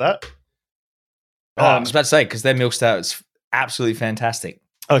grabbed that. I was about to say, because their milk stout is absolutely fantastic.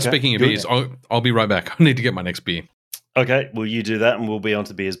 Okay, speaking of beers, I'll be right back. I need to get my next beer. Okay, well, you do that, and we'll be on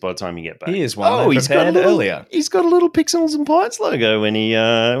to beers by the time you get back. Here's one he's had earlier. He's got a little Pixels and Pints logo when he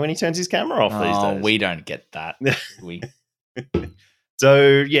turns his camera off these days. We don't get that.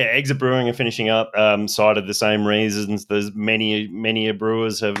 So, Exit Brewing are finishing up, cited the same reasons. There's many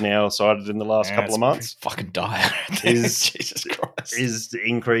brewers have now cited in the last couple of months. Fucking dire. Jesus Christ. Is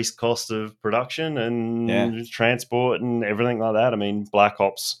increased cost of production and transport and everything like that. I mean, Black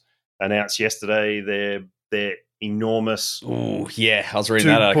Hops announced yesterday they're enormous. Oh yeah, I was reading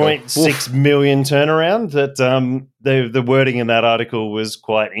that article. 2.6 million turnaround. That the wording in that article was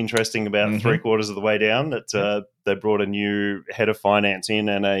quite interesting. About 3/4 of the way down, that they brought a new head of finance in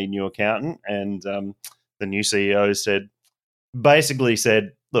and a new accountant, and the new CEO basically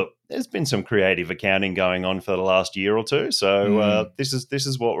said, "Look, there's been some creative accounting going on for the last year or two, so this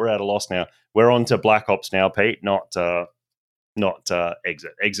is what we're at a loss now. We're on to Black Hops now, Pete, not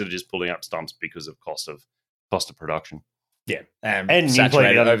Exit. Exit are just pulling up stumps because of cost of production." Yeah, and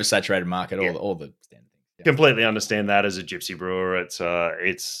oversaturated market, all the standard things. Yeah. Completely understand that as a gypsy brewer. It's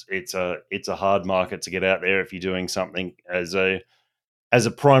a hard market to get out there if you're doing something as a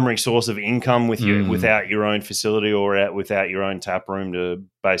primary source of income without your own facility or without your own tap room to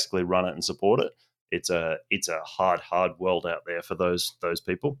basically run it and support it. It's a hard world out there for those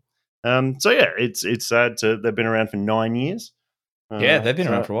people. So yeah, it's sad they've been around for 9 years. Yeah, they've been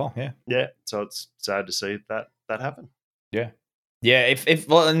around for a while. Yeah. So it's sad to see that happen. Yeah.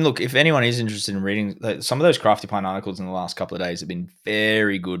 If anyone is interested in reading some of those Crafty Pint articles in the last couple of days, have been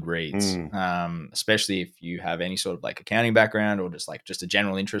very good reads. Especially if you have any sort of like accounting background or just a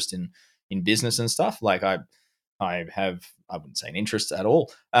general interest in business and stuff. Like I wouldn't say an interest at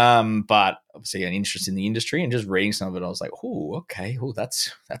all, but obviously an interest in the industry, and just reading some of it, I was like, oh, okay, oh,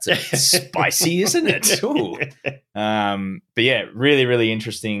 that's a bit spicy, isn't it? Ooh. But yeah, really, really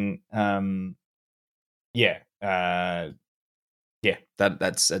interesting.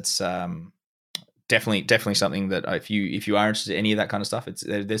 That's definitely something that if you are interested in any of that kind of stuff,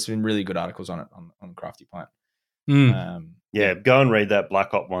 there's been really good articles on it on Crafty Pint. Go and read that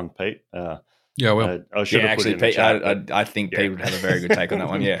Black Hop one, Pete. Yeah, well, I should have put it in Pete, the chat. I think Pete would have a very good take on that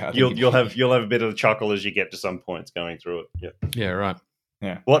one. Yeah, you'll have a bit of a chuckle as you get to some points going through it. Yeah, right.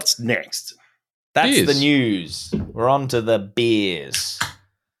 Yeah. What's next? That's beers. The news. We're on to the beers.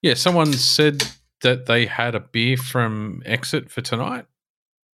 Yeah, someone said that they had a beer from Exit for tonight.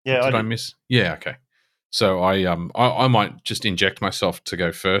 Yeah, did I miss? Yeah, okay. So I might just inject myself to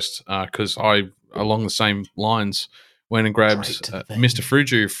go first because I, along the same lines, went and grabbed Mr.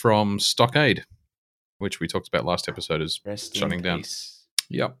 Fruju from Stockade, which we talked about last episode, is shutting down.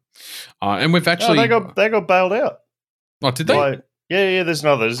 Yep. And we've actually they got bailed out. Oh, did they? Yeah. There's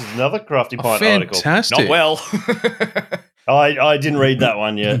another Crafty Pint article. Fantastic. Not well. I didn't read that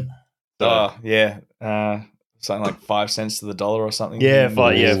one yet. So. Oh yeah. Something like 5 cents to the dollar or something. Yeah,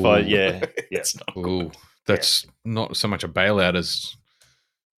 five. Yeah. Ooh, that's not so much a bailout as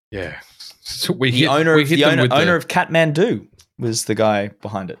So the owner of Kathmandu was the guy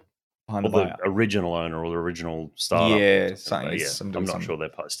behind it. The original owner or the original startup. Yeah, I'm not sure they're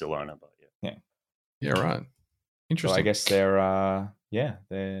still owner, but yeah. Yeah, right. Interesting. So I guess they're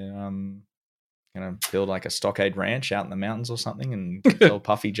gonna build like a Stockade ranch out in the mountains or something and sell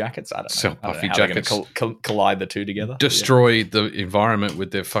puffy jackets. I don't know. Sell puffy jackets. They're gonna collide the two together. Destroy the environment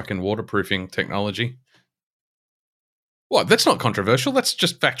with their fucking waterproofing technology. What? That's not controversial. That's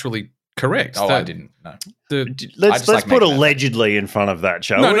just factually correct. Oh, I didn't know. Let's put allegedly in front of that,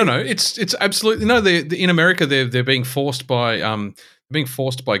 shall we? No. It's absolutely no. In America, they're being forced by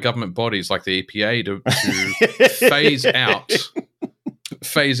government bodies like the EPA to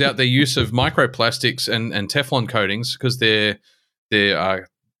phase out their use of microplastics and Teflon coatings because their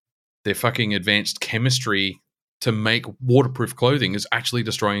fucking advanced chemistry to make waterproof clothing is actually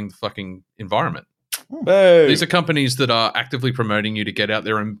destroying the fucking environment. Boom. These are companies that are actively promoting you to get out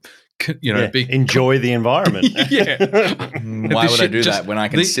there and enjoy the environment. Yeah. Why would I do that when I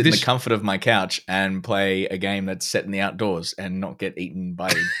can sit in the comfort of my couch and play a game that's set in the outdoors and not get eaten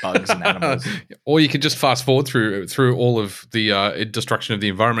by bugs and animals? Or you could just fast forward through all of the destruction of the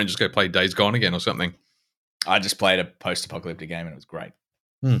environment and just go play Days Gone again or something. I just played a post-apocalyptic game and it was great.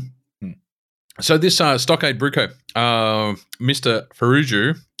 So this Stockade Brew Co, Mr.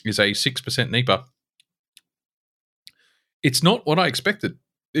 Fruju is a 6% NEIPA. It's not what I expected.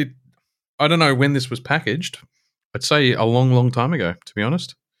 I don't know when this was packaged. I'd say a long, long time ago, to be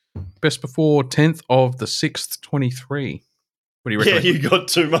honest. Best before 10th of the 6th, 23. What do you reckon? Yeah, you got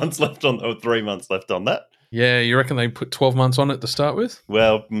 2 months left or 3 months left on that. Yeah, you reckon they put 12 months on it to start with?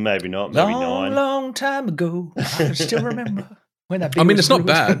 Well, maybe not. Maybe 9. Long time ago. I still remember when that. I mean, it's not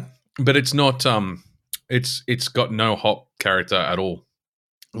bad, but it's not. It's got no hop character at all.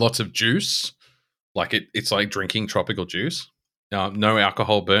 Lots of juice. Like it's like drinking tropical juice. No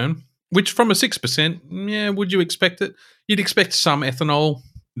alcohol burn, which from a 6%, yeah, would you expect it? You'd expect some ethanol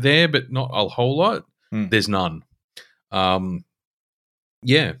there, but not a whole lot. There's none.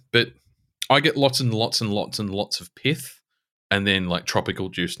 Yeah, but I get lots and lots and lots and lots of pith and then like tropical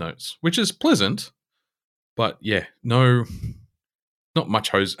juice notes, which is pleasant. But yeah, not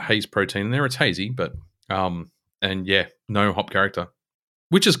much haze protein in there. It's hazy, but and yeah, no hop character,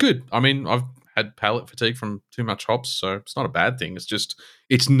 which is good. I mean, I've had palate fatigue from too much hops, so it's not a bad thing. It's just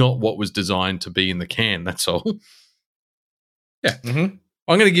it's not what was designed to be in the can. That's all. Yeah, I'm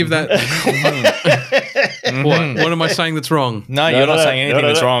going to give that. What am I saying that's wrong? No, you're not saying anything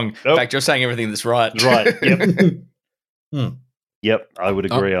that's wrong. In fact, you're saying everything that's right. Right. Yep. Yep. I would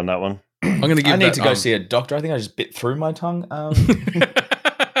agree on that one. I'm going to give. I need to go see a doctor. I think I just bit through my tongue.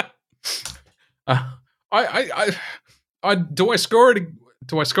 Do I score it?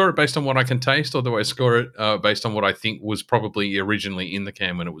 Do I score it based on what I can taste, or do I score it based on what I think was probably originally in the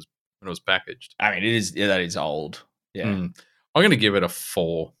can when it was packaged? I mean, that is old. Yeah, I'm going to give it a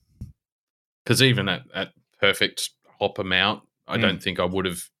 4 because even at perfect hop amount, I don't think I would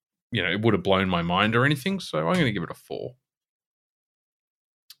have, it would have blown my mind or anything. So I'm going to give it a 4.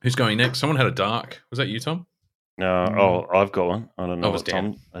 Who's going next? Someone had a dark. Was that you, Tom? No. I've got one. I don't know what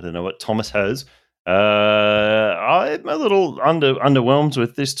Dan. I don't know what Thomas has. I'm a little underwhelmed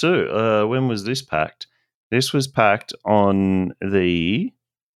with this too. When was this packed? This was packed on the.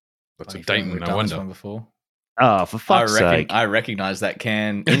 That's a date. No wonder. One before. For fuck's sake! I recognize that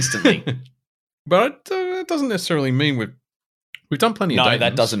can instantly. But it doesn't necessarily mean we've done plenty of. No, Daytons.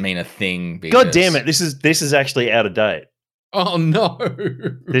 that doesn't mean a thing. Because... God damn it! This is actually out of date. Oh no!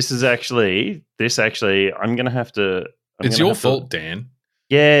 This actually. I'm gonna have to. It's your fault, Dan.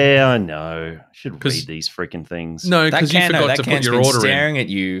 Yeah, I know. I should read these freaking things. No, because you forgot to put your order in. Staring at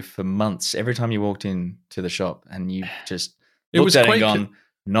you for months every time you walked into the shop, and you just looked at it and gone,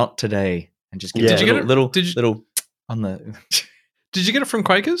 "Not today," and just give it a little on the. Did you get it from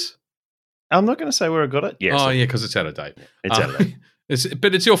Quakers? I'm not going to say where I got it. Yes. Oh yeah, because it's out of date. It's out of date.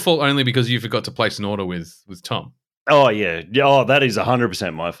 But it's your fault only because you forgot to place an order with Tom. Oh yeah. Oh, that is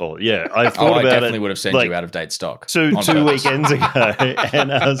 100% my fault. Yeah, I thought about it. I definitely would have sent you out of date stock two weekends ago,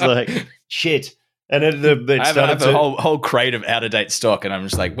 and I was like, shit. And it I have a whole crate of out of date stock, and I'm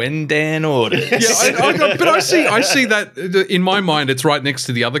just like, when Dan orders. But I see that in my mind, it's right next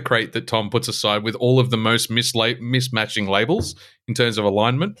to the other crate that Tom puts aside with all of the most mismatching labels in terms of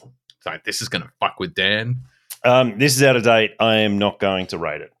alignment. It's like, this is going to fuck with Dan. This is out of date. I am not going to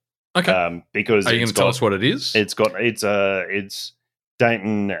rate it. Okay. Because are you going to tell us what it is? It's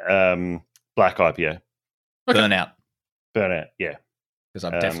Dayton Black IPA. Okay. Burnout. Yeah. Because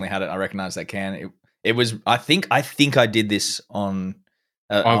I've definitely had it. I recognize that can. It was. I think I did this on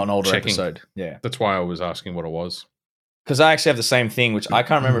an older episode. Yeah. That's why I was asking what it was. Because I actually have the same thing, which I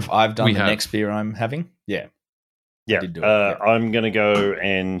can't remember if I've done next beer I'm having. Yeah. Yeah. I did do it. I'm going to go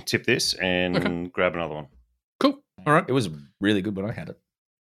and tip this and grab another one. Cool. All right. It was really good when I had it.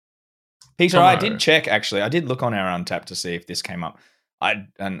 Peter, I did check actually. I did look on our Untappd to see if this came up. I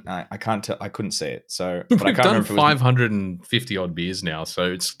can't tell. I couldn't see it. So, but I can't remember. We've done 550 odd beers now,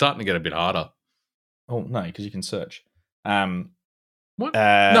 so it's starting to get a bit harder. Oh no, because you can search. What?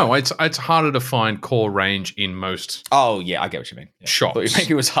 No, it's harder to find core range in most. Oh yeah, I get what you mean. Yeah. Shops. But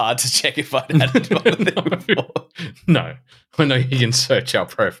maybe it was hard to check if I'd had it before. No, I know you can search our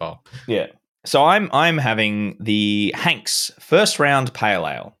profile. Yeah. So I'm having the Hank's first round pale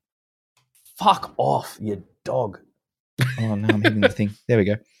ale. Fuck off, you dog. Oh, no, I'm hitting the thing. There we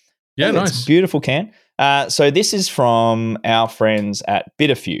go. Yeah, nice. It's a beautiful can. So this is from our friends at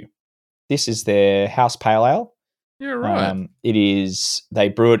Bitterfew. This is their house pale ale. Yeah, right. They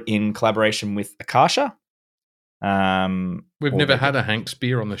brew it in collaboration with Akasha. We've never had a Hank's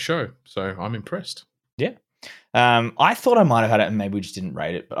beer on the show, so I'm impressed. Yeah. I thought I might have had it and maybe we just didn't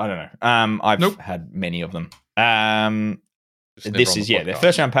rate it, but I don't know. I've had many of them. This is their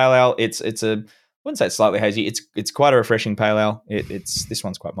first round pale ale. It's a, I wouldn't say it's slightly hazy. It's quite a refreshing pale ale. This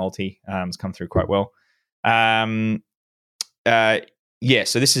one's quite malty. It's come through quite well. So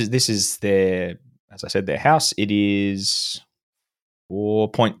this is their, as I said, their house. It is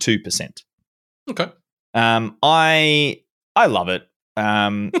 4.2%. Okay. I love it.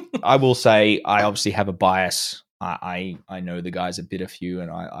 I will say I obviously have a bias. I know the guys at Bitterfew,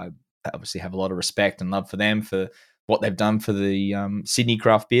 and I obviously have a lot of respect and love for them for what they've done for the Sydney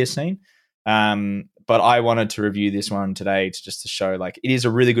craft beer scene. But I wanted to review this one today to show like it is a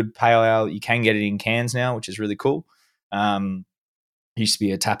really good pale ale. You can get it in cans now, which is really cool. Used to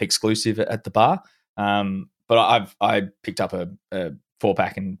be a tap exclusive at the bar. But I picked up a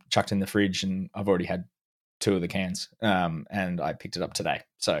 4-pack and chucked in the fridge, and I've already had 2 of the cans. And I picked it up today.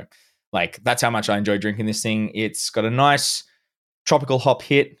 So like that's how much I enjoy drinking this thing. It's got a nice tropical hop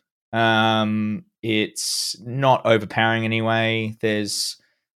hit. It's not overpowering anyway. There's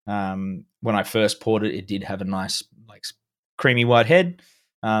when I first poured it, it did have a nice like creamy white head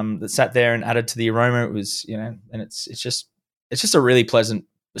that sat there and added to the aroma. It was, and it's just a really pleasant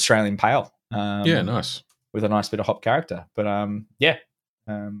Australian pale. Yeah, nice. with a nice bit of hop character. But down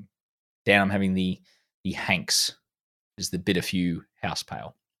I'm having the Hanks, is the Bitterfew house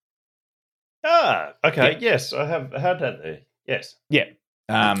pale. Ah, okay. Yeah. Yes, I have had that there. Yes. Yeah.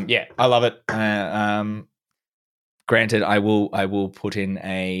 I love it. Granted, I will put in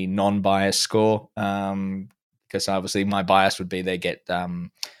a non-bias score because obviously my bias would be they get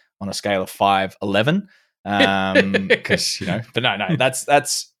on a scale of 5, 11. Because but no,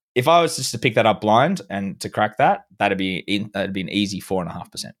 that's if I was just to pick that up blind and to crack that'd be an easy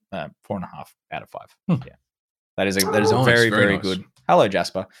 4.5%, 4.5 out of 5. Yeah, that is a Nice, very very nice. good. Hello,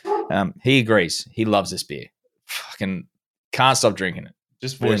 Jasper. He agrees. He loves this beer. Fucking can't stop drinking it.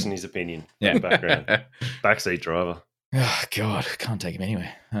 Just voicing his opinion in the background. Backseat driver. Oh God, can't take him anyway.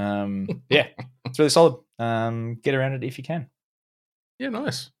 Yeah, it's really solid. Get around it if you can. Yeah,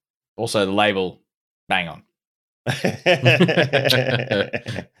 nice. Also, the label, bang on.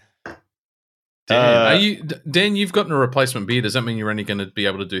 Dan, you've gotten a replacement beer. Does that mean you're only going to be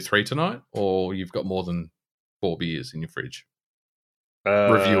able to do 3 tonight, or you've got more than 4 beers in your fridge?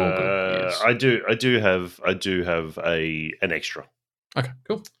 Reviewable beers. I do have an extra. Okay,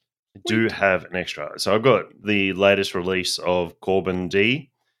 cool. I do have an extra. So I've got the latest release of Korben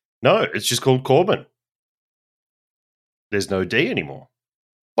D. No, it's just called Korben. There's no D anymore.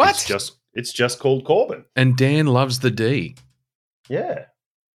 What? It's just called Korben. And Dan loves the D. Yeah.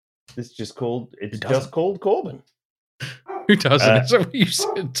 It's just called Korben. Who doesn't? Is that what you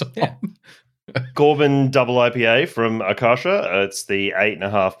said, Tom? Yeah. Korben double IPA from Akasha. It's the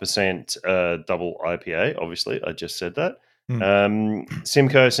 8.5% double IPA. Obviously, I just said that.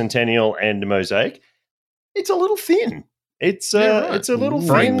 Simcoe Centennial and Mosaic. It's a little thin. It's it's a little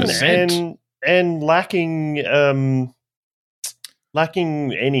thin 3%. and lacking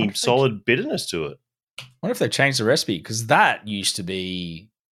any solid bitterness to it. I wonder if they changed the recipe, because it used to be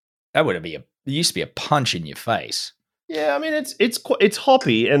a punch in your face. Yeah, I mean it's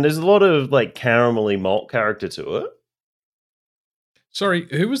hoppy and there's a lot of like caramelly malt character to it. Sorry,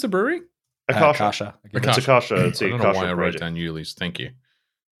 who was the brewery? Akasha. It's Akasha. It's I the don't know Akasha why I wrote project. down Yuli's. Thank you.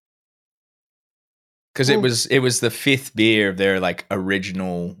 Because it was the 5th beer of their like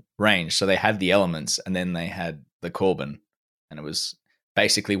original range. So they had the elements, and then they had the Korben, and it was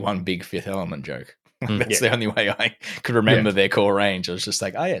basically one big 5th element joke. That's the only way I could remember their core range. I was just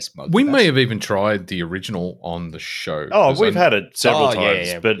like, oh yes, we may have even tried the original on the show. Oh, we've had it several times,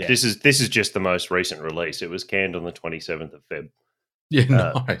 yeah, but this is just the most recent release. It was canned on the 27th of Feb. Yeah,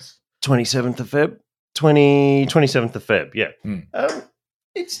 nice. 27th of Feb? 27th of Feb, yeah. Mm.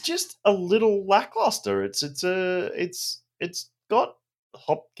 It's just a little lackluster. It's got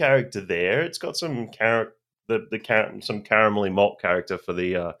hop character there. It's got some some caramelly malt character for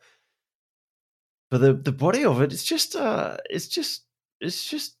the body of it. It's just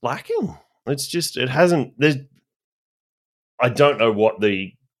lacking. It hasn't. I don't know what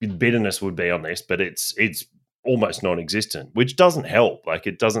the bitterness would be on this, but it's almost non-existent, which doesn't help. Like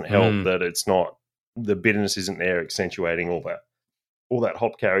it doesn't help that it's not, the bitterness isn't there, accentuating all that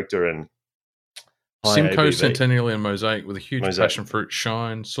hop character and Simcoe, ABV. Centennial, and Mosaic with a huge passion fruit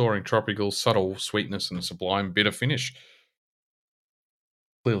shine, soaring tropical, subtle sweetness, and a sublime bitter finish.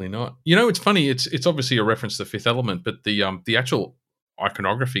 Clearly not. It's funny. It's obviously a reference to Fifth Element, but the actual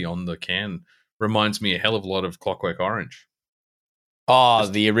iconography on the can reminds me a hell of a lot of Clockwork Orange. Oh,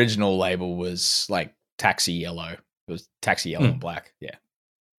 the original label was like taxi yellow. It was taxi yellow and black. Yeah.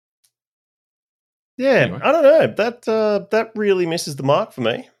 Yeah, Anyway. I don't know. That really misses the mark for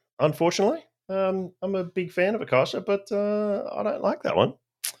me, unfortunately. I'm a big fan of Akasha, but I don't like that one.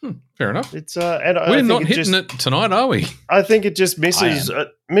 Fair enough. It's and I We're think not hitting it tonight, are we? I think it just misses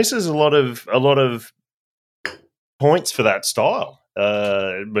a lot of points for that style,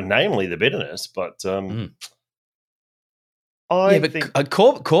 but namely the bitterness. But The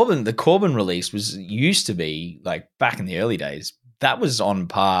Korben release used to be like back in the early days. That was on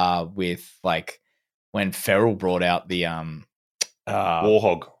par with like when Feral brought out the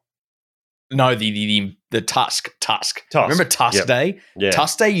Warhog. No, the Tusk. Remember Tusk Day? Yeah.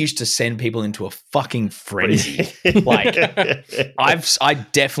 Tusk Day used to send people into a fucking frenzy. Like, I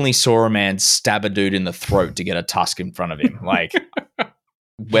definitely saw a man stab a dude in the throat to get a Tusk in front of him. Like,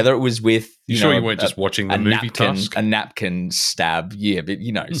 whether it was with You sure you weren't just watching the movie Tusk? A napkin stab, yeah, but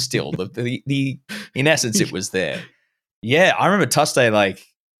still, the in essence, it was there. Yeah, I remember Tusk Day. Like,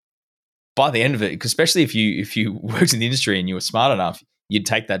 by the end of it, especially if you worked in the industry and you were smart enough, you'd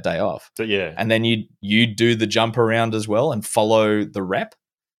take that day off. So, yeah. And then you'd do the jump around as well and follow the rep.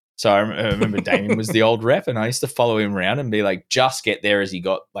 So I remember Damien was the old rep, and I used to follow him around and be like, just get there as he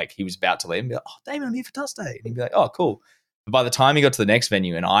got, like, he was about to leave and be like, oh, Damien, I'm here for Tusk Day. And he'd be like, oh, cool. By the time he got to the next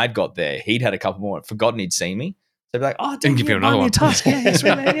venue and I'd got there, he'd had a couple more, forgotten he'd seen me. So he'd be like, "Oh, Didn't give you another one." Tusk. Yeah,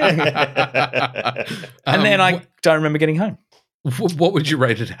 sweet, man, yeah. And then I don't remember getting home. What would you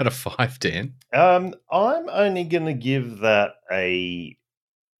rate it out of 5, Dan? I'm only going to give that a.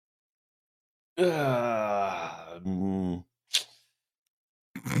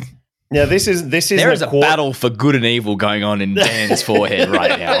 Now this is there is a battle for good and evil going on in Dan's forehead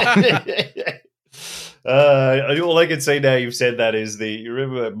right now. All I can see now you've said that is you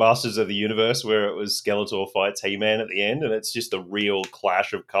remember Masters of the Universe where it was Skeletor fights He-Man at the end, and it's just a real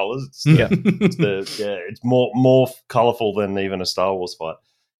clash of colors. It's more colorful than even a Star Wars fight.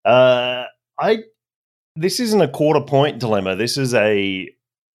 This isn't a quarter point dilemma. This is a.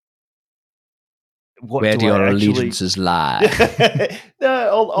 Where do your allegiances lie?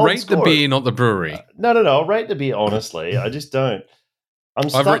 No, I'll rate the beer, not the brewery. No. I'll rate the beer honestly. I just don't.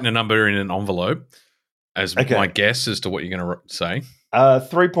 I've written a number in an envelope as my guess as to what you're going to say.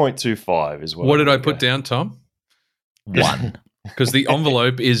 3.25 is what did I put down, Tom? 1. Because the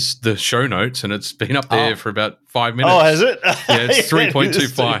envelope is the show notes, and it's been up there for about 5 minutes. Oh, has it? Yeah, it's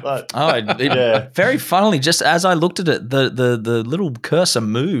 3.25. Very funnily, just as I looked at it, the little cursor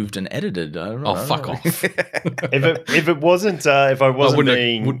moved and edited. Fuck off! If I wasn't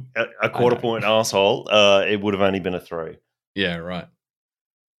being a quarter point asshole, it would have only been a 3. Yeah, right.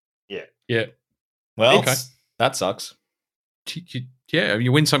 Yeah. Well, that sucks. Yeah,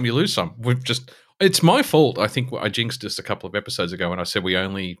 you win some, you lose some. It's my fault. I think I jinxed us a couple of episodes ago when I said we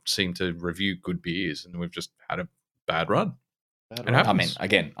only seem to review good beers, and we've just had a bad run. I mean,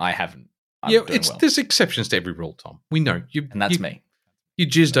 again, I haven't. There's exceptions to every rule, Tom. We know you, and that's me. You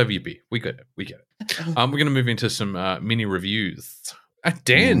jizzed over your beer. We get it. We're going to move into some mini reviews.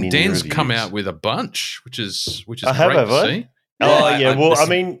 Dan's come out with a bunch, which is great to see. Oh yeah. Well, I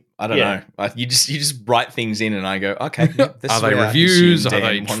mean, I don't know. You just write things in, and I go, okay. Are they reviews? Are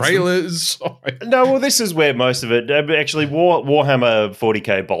they trailers? No. Well, this is where most of it. Actually, Warhammer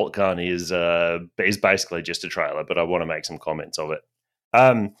 40k Bolt Gun is basically just a trailer, but I want to make some comments of it.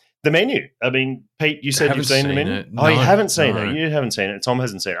 The menu. I mean, Pete, you said you've seen the menu. No, you haven't seen it. You haven't seen it. Tom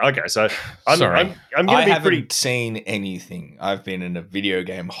hasn't seen it. Okay, so I'm going to be haven't seen anything. I've been in a video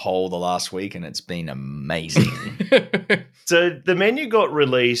game hole the last week, and it's been amazing. So the menu got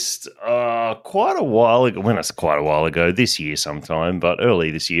released quite a while ago. When it's quite a while ago, this year sometime, but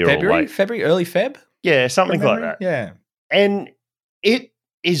early this year February, or late. February, early Feb. Yeah, something like that. Yeah, and it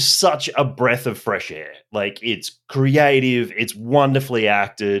is such a breath of fresh air. Like, it's creative, it's wonderfully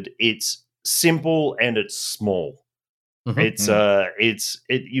acted, it's simple, and it's small. Mm-hmm.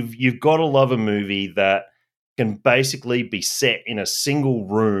 You've got to love a movie that can basically be set in a single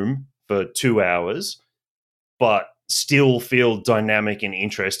room for 2 hours, but still feel dynamic and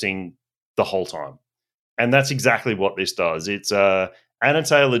interesting the whole time. And that's exactly what this does. It's Anna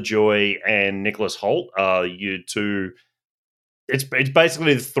Taylor-Joy and Nicholas Hoult are you two. It's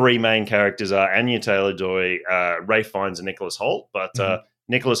basically the 3 main characters are Anya Taylor-Joy, Ralph Fiennes, and Nicholas Hoult. But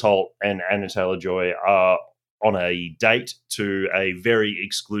Nicholas Hoult and Anya Taylor-Joy are on a date to a very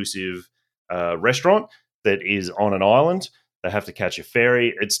exclusive restaurant that is on an island. They have to catch a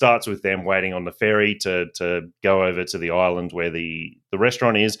ferry. It starts with them waiting on the ferry to go over to the island where the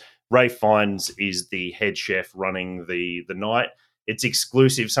restaurant is. Ralph Fiennes is the head chef running the night. It's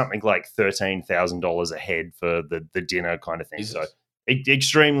exclusive, something like $13,000 a head for the dinner kind of thing. Jesus. So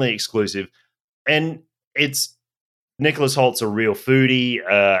extremely exclusive. And it's Nicholas Holt's a real foodie.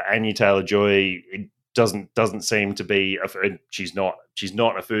 Anya Taylor-Joy doesn't seem to be she's not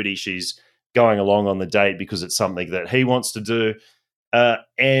a foodie. She's going along on the date because it's something that he wants to do.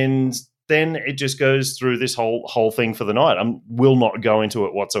 And then it just goes through this whole thing for the night. I will not go into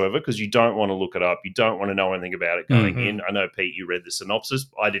it whatsoever because you don't want to look it up. You don't want to know anything about it going in. I know, Pete, you read the synopsis.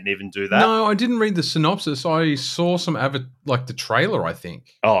 I didn't even do that. No, I didn't read the synopsis. I saw some the trailer, I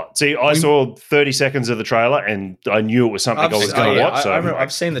think. Oh, see, I saw 30 seconds of the trailer and I knew it was something I was going to watch.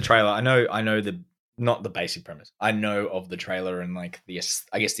 I've seen the trailer. I know not the basic premise. I know of the trailer and like the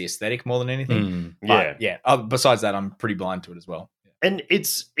aesthetic more than anything. Yeah. Besides that, I'm pretty blind to it as well. And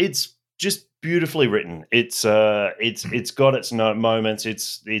it's just beautifully written. It's got its moments.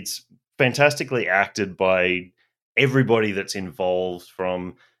 It's fantastically acted by everybody that's involved.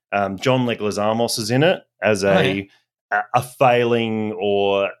 From John Leguizamo is in it as a failing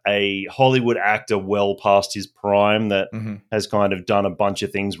or a Hollywood actor well past his prime that has kind of done a bunch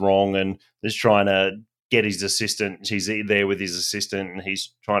of things wrong and is trying to get his assistant. She's there with his assistant and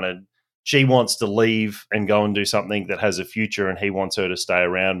she wants to leave and go and do something that has a future, and he wants her to stay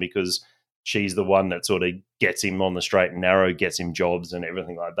around because she's the one that sort of gets him on the straight and narrow, gets him jobs and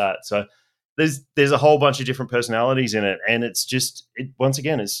everything like that. So there's a whole bunch of different personalities in it, and it's just once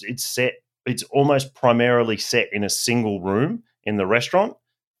again it's set. It's almost primarily set in a single room in the restaurant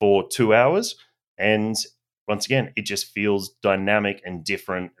for 2 hours, and once again, it just feels dynamic and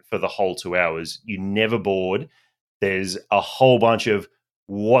different for the whole 2 hours. You're never bored. There's a whole bunch of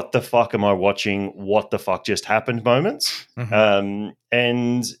what the fuck am I watching? What the fuck just happened moments.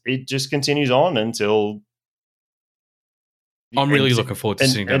 And it just continues on until... I'm really looking forward to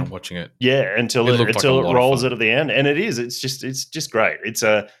sitting down and watching it. Yeah, until it rolls it at the end. And it is. It's just great.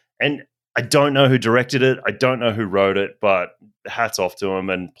 And I don't know who directed it. I don't know who wrote it, but hats off to him,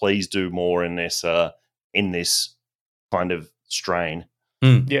 and please do more in this kind of strain.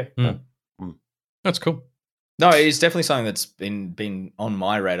 That's cool. No, it's definitely something that's been on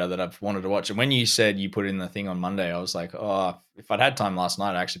my radar that I've wanted to watch. And when you said you put in the thing on Monday, I was like, oh, if I'd had time last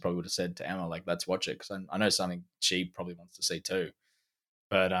night, I actually probably would have said to Emma, like, let's watch it, because I know something she probably wants to see too.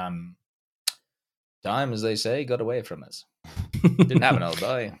 But time, as they say, got away from us. Didn't happen, old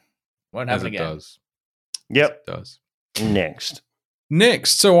boy. Won't happen again. Does. Yep. It does. Next.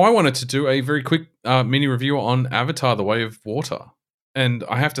 So I wanted to do a very quick mini review on Avatar: The Way of Water. And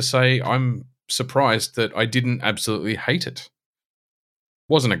I have to say, I'm surprised that I didn't absolutely hate it.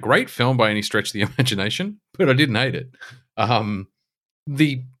 Wasn't a great film by any stretch of the imagination, but I didn't hate it.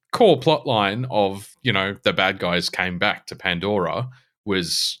 The core plot line of, the bad guys came back to Pandora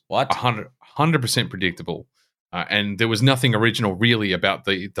was 100% predictable. And there was nothing original really about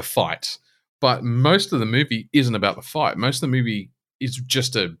the fight. But most of the movie isn't about the fight. Most of the movie is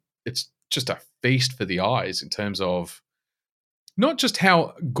just a feast for the eyes in terms of not just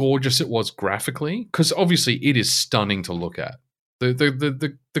how gorgeous it was graphically, because obviously it is stunning to look at.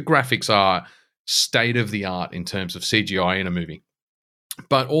 The graphics are state of the art in terms of CGI in a movie,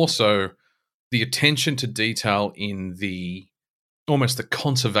 but also the attention to detail in almost the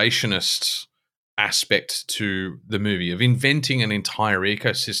conservationist aspect to the movie of inventing an entire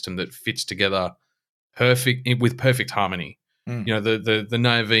ecosystem that fits together with perfect harmony. The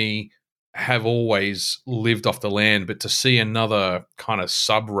Na'vi have always lived off the land, but to see another kind of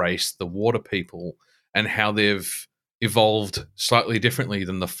sub-race, the water people, and how they've evolved slightly differently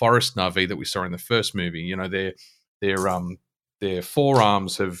than the forest Na'vi that we saw in the first movie. Their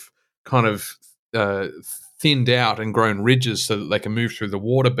forearms have kind of thinned out and grown ridges so that they can move through the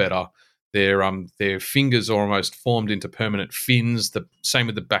water better. Their fingers are almost formed into permanent fins. The same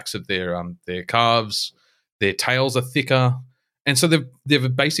with the backs of their calves. Their tails are thicker. And so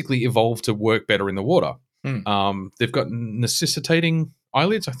they've basically evolved to work better in the water. They've got necessitating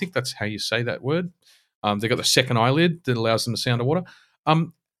eyelids. I think that's how you say that word. They've got the second eyelid that allows them to see underwater.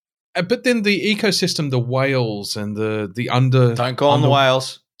 But then the ecosystem, the whales and the under... Don't call them the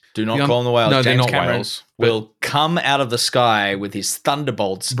whales. Do not call them the whales. No, James they're not Cameron whales. Will come out of the sky with his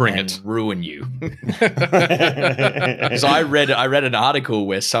thunderbolts and ruin you. Because I read an article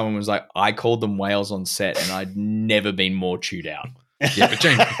where someone was like, I called them whales on set and I'd never been more chewed out. Yeah, but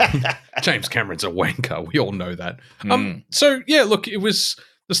James Cameron's a wanker. We all know that. So yeah, look, the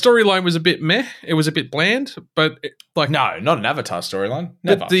storyline was a bit meh. It was a bit bland, but no, not an Avatar storyline.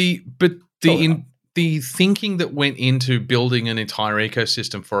 Never. But the thinking that went into building an entire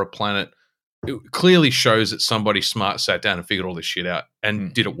ecosystem for a planet, it clearly shows that somebody smart sat down and figured all this shit out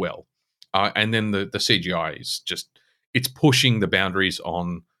and did it well. And then the CGI is it's pushing the boundaries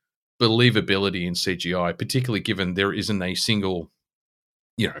on believability in CGI, particularly given there isn't a single,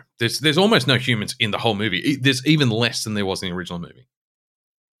 there's almost no humans in the whole movie. There's even less than there was in the original movie.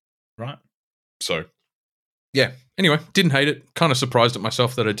 Right. So, yeah. Anyway, didn't hate it. Kind of surprised at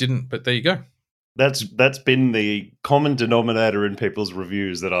myself that I didn't, but there you go. That's been the common denominator in people's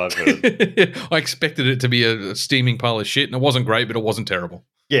reviews that I've heard. I expected it to be a steaming pile of shit, and it wasn't great, but it wasn't terrible.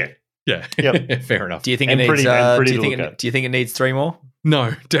 Yeah. Yep. Fair enough. Do you think it needs? Do you think it needs 3 more?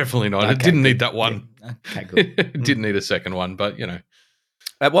 No, definitely not. Okay, it didn't need that one. Yeah. Okay, good. It didn't need a second one, but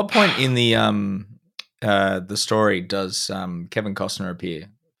At what point in the story does Kevin Costner appear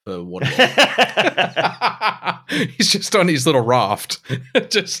for Waterworld? He's just on his little raft.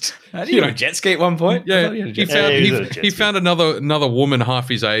 Just a jet ski at one point. Yeah, he found another woman half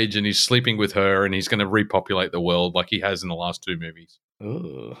his age, and he's sleeping with her, and he's going to repopulate the world like he has in the last 2 movies.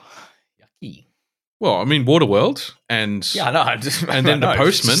 Oh, yucky. Well, I mean, Waterworld, and the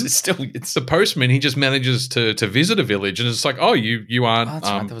postman. The postman. He just manages to visit a village, and it's like, oh, you aren't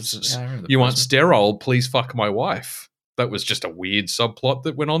aren't sterile. Please fuck my wife. That was just a weird subplot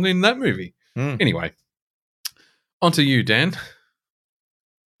that went on in that movie. Anyway, on to you, Dan.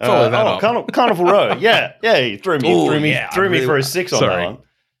 Follow that up. Carnival Row. Yeah, he threw me for a 6 on that one.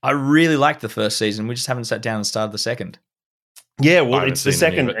 I really liked the first season. We just haven't sat down and started the second. Yeah, well, haven't it's the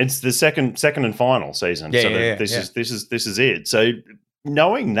seen any of second. it. It's the second and final season. Yeah, so yeah, this yeah. is it. So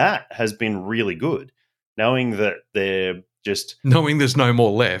knowing that has been really good. Knowing that they're just Knowing there's no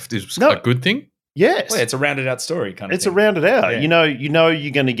more left is No. a good thing. yes, Well, it's a rounded out story kind of it's thing. a rounded out. Yeah. You know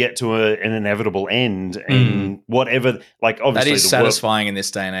you're going to get to an inevitable end in whatever. Like That obviously is the world, satisfying in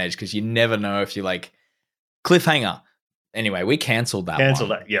this day and age because you never know if you like cliffhanger. Anyway, we cancelled that. cancel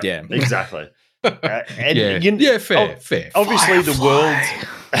one. that. Yeah, Yeah. exactly. And fair. Obviously, the world.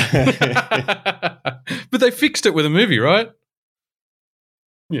 But they fixed it with a movie, right?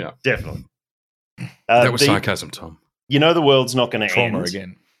 Yeah. Definitely. That was sarcasm, Tom. You know the world's not going to Trauma end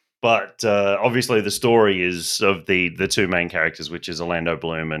again. but obviously the story is of the two main characters, which is Orlando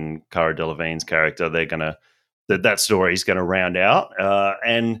Bloom and Cara Delevingne's character. They're gonna that story is going to round out,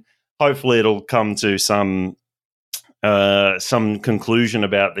 and hopefully it'll come to some conclusion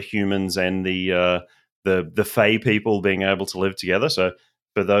about the humans and the Fae people being able to live together. So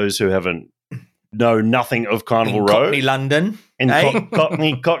for those who know nothing of Carnival In Row, Cockney London, in eh?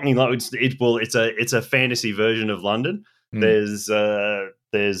 Cockney, it's a fantasy version of London. There's the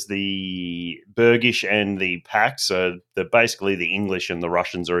Burgish and the Pact, so basically the English and the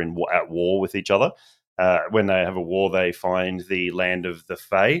Russians are at war with each other. When they have a war, they find the land of the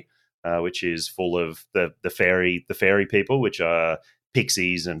Fae, which is full of the fairy people, which are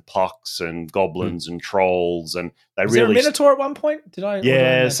pixies and pucks and goblins and trolls, and Was there a Minotaur at one point? Did I?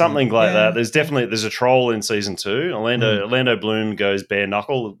 Yeah, something like that. There's Yeah. definitely a troll in season 2. Orlando Bloom goes bare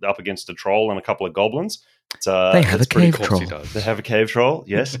knuckle up against a troll and a couple of goblins. They have a cave troll. They have a cave troll.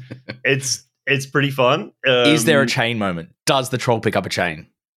 Yes, it's pretty fun. Is there a chain moment? Does the troll pick up a chain?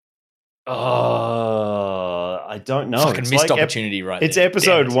 I don't know. Fucking It's missed like opportunity right It's there.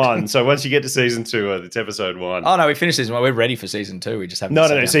 episode Damn it. 1. So once you get to season 2, it's episode 1. Oh no, we finished season 1. We're ready for season 2. We just haven't. No,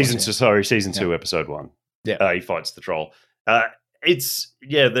 sat down season once 2. yet. Sorry, season 2, episode 1. Yeah, he fights the troll. It's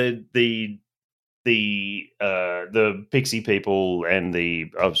the pixie people and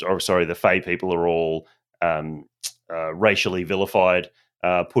the Fae people are all racially vilified,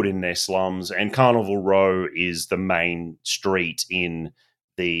 put in their slums, and Carnival Row is the main street in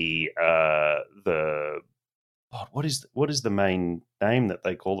what is the main name that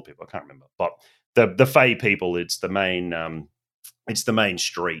they call the people? I can't remember, but the Fae people. It's the main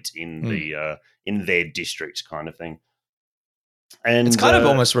street in in their district, kind of thing. And it's kind of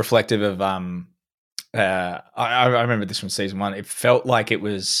almost reflective of. I remember this from season 1. It felt like it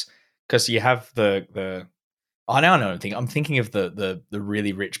was because you have the. Oh, now I know. I'm thinking of the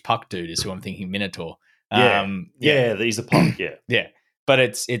really rich puck dude is who I'm thinking Minotaur. He's a punk. Yeah, yeah. But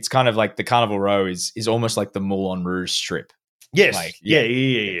it's kind of like the Carnival Row is almost like the Moulin Rouge strip. Yes. Like,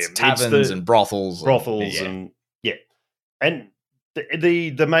 It's taverns and brothels. And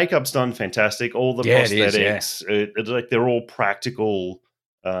the makeup's done fantastic. All the prosthetics, it's like they're all practical.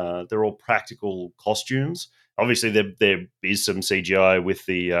 They're all practical costumes. Obviously, there is some CGI with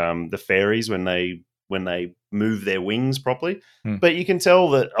the fairies when they move their wings properly, but you can tell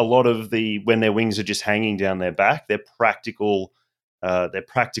that a lot of when their wings are just hanging down their back, they're practical. They're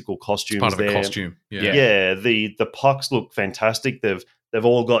practical costumes. It's part of a costume. Yeah. The pucks look fantastic. They've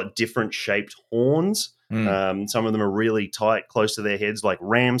all got different shaped horns. Some of them are really tight, close to their heads, like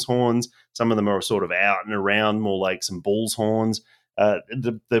ram's horns. Some of them are sort of out and around, more like some bull's horns.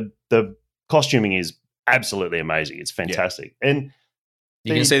 The costuming is absolutely amazing. It's fantastic, and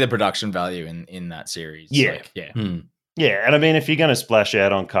you can see the production value in that series. Yeah. Yeah, and I mean, if you're going to splash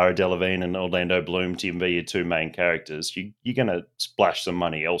out on Cara Delevingne and Orlando Bloom to be your two main characters, you're going to splash some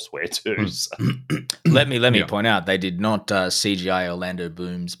money elsewhere too. So. Let me point out, they did not CGI Orlando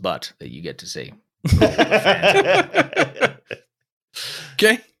Bloom's butt that you get to see.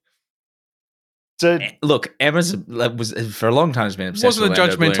 Okay. So look, Emma's was for a long time has been obsessed. Wasn't with a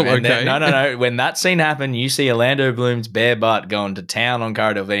judgmental Bloom. okay? No. When that scene happened, you see Orlando Bloom's bare butt going to town on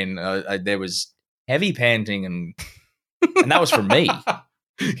Cara Delevingne. There was heavy panting and that was from me.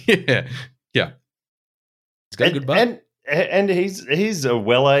 Yeah. He's got a good butt. And he's a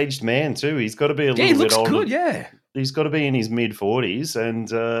well-aged man too. He's got to be a little bit older. Good, yeah. He's got to be in his mid-40s, and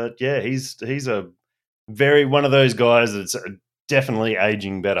he's a very one of those guys that's definitely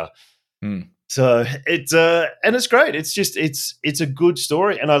aging better. So it's great. It's just it's a good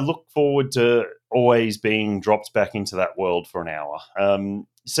story, and I look forward to always being dropped back into that world for an hour.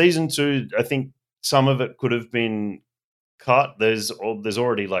 Season 2, I think some of it could have been cut. There's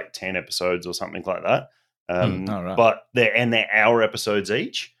already like 10 episodes or something like that. Right. But they're hour episodes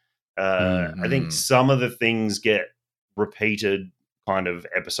each. I think some of the things get repeated kind of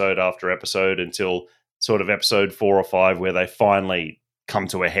episode after episode until sort of episode 4 or 5 where they finally come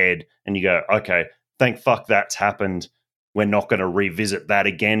to a head and you go, okay, thank fuck that's happened. we're not going to revisit that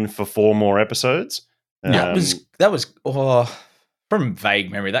again for 4 more episodes. That was from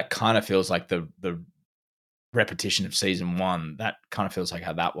vague memory. That kind of feels like the repetition of season 1. That kind of feels like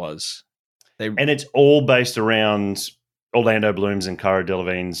how that was. And it's all based around Orlando Bloom's and Cara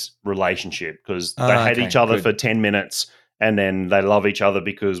Delevingne's relationship, because they had each other for 10 minutes and then they love each other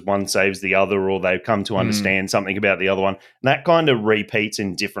because one saves the other, or they've come to understand something about the other one. And that kind of repeats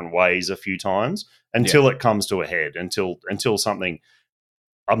in different ways a few times until it comes to a head, until something,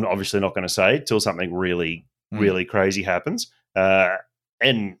 I'm obviously not going to say, till something really, really crazy happens.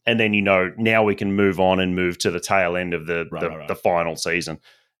 And then, now we can move on and move to the tail end of the final season.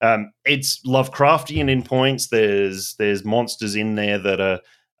 It's Lovecraftian in points. There's monsters in there that are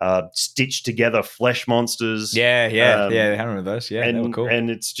stitched together, flesh monsters. Yeah, I remember those. Yeah, and, they were cool. And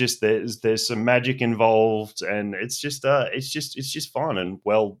it's just there's some magic involved, and it's just fun and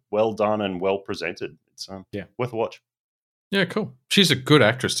well done and well presented. It's worth a watch. Yeah, cool. She's a good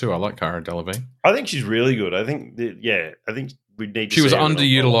actress too. I like Cara Delevingne. I think she's really good. I think we need to. She was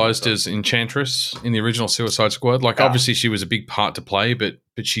underutilized as Enchantress in the original Suicide Squad. Like, obviously, she was a big part to play, but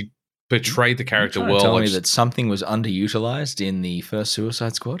she portrayed the character well. Tell me that something was underutilized in the first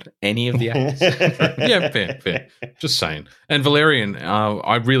Suicide Squad. Any of the actors? Yeah, fair. Just saying. And Valerian,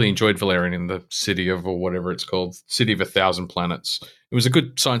 I really enjoyed Valerian in the City of, or whatever it's called, City of 1,000 Planets. It was a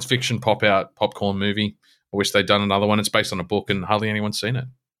good science fiction popcorn movie. I wish they'd done another one. It's based on a book, and hardly anyone's seen it,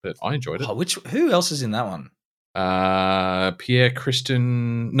 but I enjoyed it. Who else is in that one? Pierre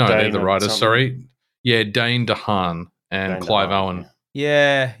Christian. No, they're the writers. Sorry. Yeah, Dane DeHaan and Clive Owen.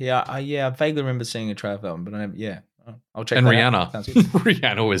 Yeah. I vaguely remember seeing a trailer for them, but I'll check. And that Rihanna. out. Sounds good.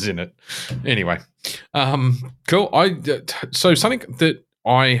 Rihanna was in it. Anyway, cool. So something that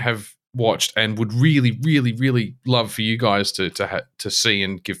I have watched and would really, really, really love for you guys to see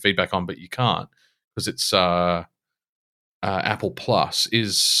and give feedback on, but you can't because it's Apple Plus,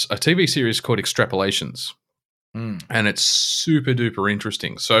 is a TV series called Extrapolations. And it's super duper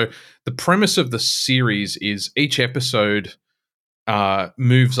interesting. So the premise of the series is each episode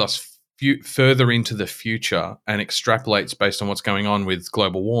moves us further into the future and extrapolates based on what's going on with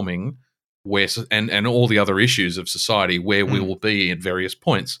global warming, and all the other issues of society, where we will be at various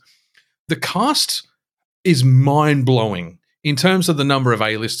points. The cast is mind blowing in terms of the number of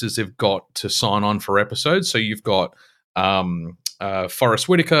A-listers they've got to sign on for episodes. So you've got Forrest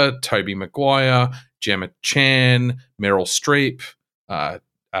Whitaker, Tobey Maguire, Gemma Chan, Meryl Streep,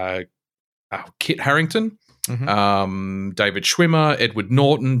 Kit Harington, David Schwimmer, Edward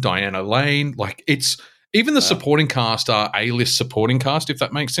Norton, Diana Lane. Like, it's even the supporting cast are A-list supporting cast, if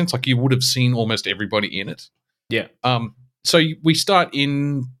that makes sense. Like, you would have seen almost everybody in it. Yeah. So we start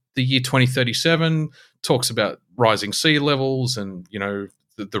in the year 2037, talks about rising sea levels and,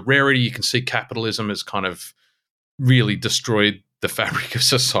 the rarity. You can see capitalism has kind of really destroyed the fabric of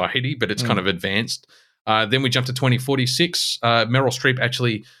society, but it's kind of advanced. Then we jump to 2046. Meryl Streep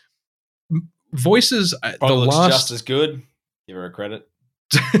actually voices probably looks just as good. Give her a credit.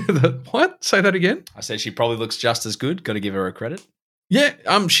 What? Say that again? I said she probably looks just as good. Got to give her a credit. Yeah,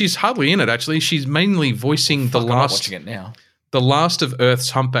 she's hardly in it, actually. She's mainly voicing I'm watching it now. The last of Earth's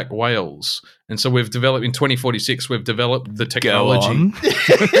humpback whales. And so we've developed, in 2046, we've developed the technology.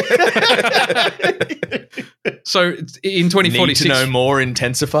 So in 2046... Need to know more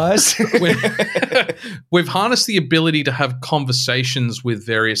intensifies? We've harnessed the ability to have conversations with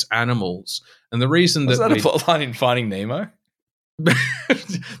various animals. And the reason Was that a plotline in Finding Nemo?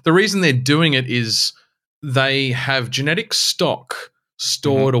 The reason they're doing it is they have genetic stock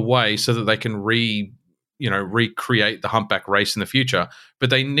stored away so that they can recreate the humpback race in the future, but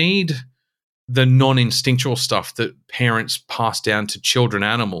they need the non-instinctual stuff that parents pass down to children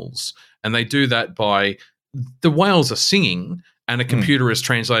animals, and they do that by the whales are singing and a computer is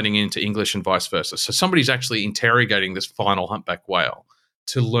translating into English and vice versa. So somebody's actually interrogating this final humpback whale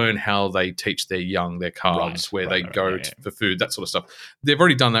to learn how they teach their young, their calves, where they go for food, that sort of stuff. They've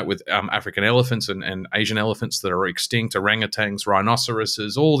already done that with African elephants and Asian elephants that are extinct, orangutans,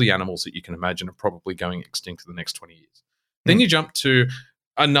 rhinoceroses, all the animals that you can imagine are probably going extinct in the next 20 years. Then you jump to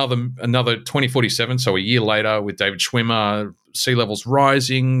another 2047, so a year later, with David Schwimmer, sea levels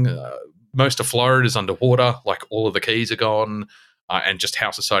rising, most of Florida is underwater, like all of the Keys are gone, and just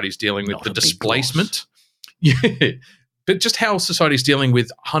how society's dealing with the displacement. Yeah. But just how society's dealing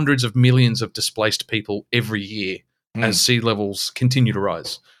with hundreds of millions of displaced people every year as sea levels continue to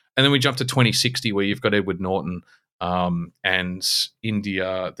rise. And then we jump to 2060, where you've got Edward Norton and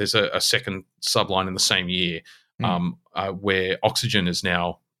India. There's a second subline in the same year where oxygen is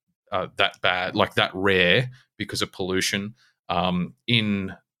now that bad, like that rare because of pollution.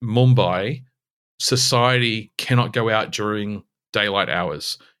 In Mumbai, society cannot go out during daylight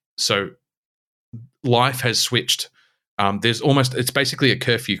hours. So life has switched. It's basically a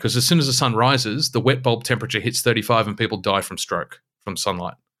curfew because as soon as the sun rises, the wet bulb temperature hits 35 and people die from stroke from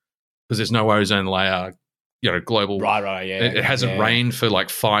sunlight because there's no ozone layer, global. Right, yeah. It hasn't rained for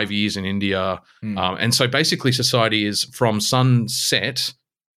like 5 years in India. And so basically society is from sunset,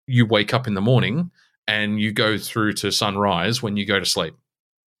 you wake up in the morning and you go through to sunrise when you go to sleep.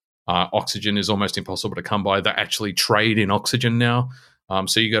 Oxygen is almost impossible to come by. They actually trade in oxygen now.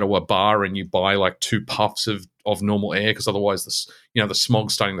 So you go to a bar and you buy like 2 puffs of normal air because otherwise the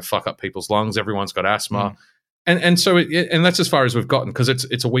smog's starting to fuck up people's lungs. Everyone's got asthma. And so and that's as far as we've gotten because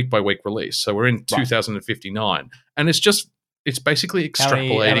it's a week by week release. So we're in 2059 and it's basically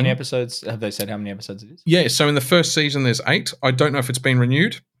extrapolating. How many episodes have they said? How many episodes it is? Yeah. So in the first season, there's 8. I don't know if it's been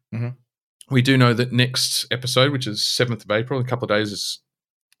renewed. Mm-hmm. We do know that next episode, which is 7th of April, in a couple of days, is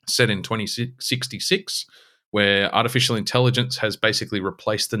set in 2066, where artificial intelligence has basically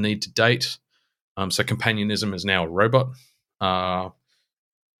replaced the need to date. So companionism is now a robot.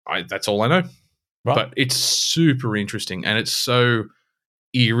 That's all I know. Right. But it's super interesting, and it's so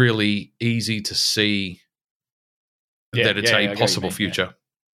eerily easy to see that it's a possible future. Yeah.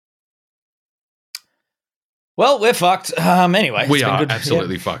 Well, we're fucked. Anyway, we are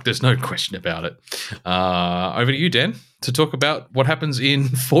absolutely fucked. There's no question about it. Over to you, Dan, to talk about what happens in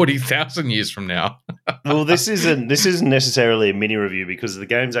 40,000 years from now. Well, this isn't necessarily a mini review because the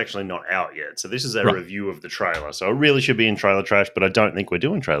game's actually not out yet. So this is a review of the trailer. So it really should be in trailer trash, but I don't think we're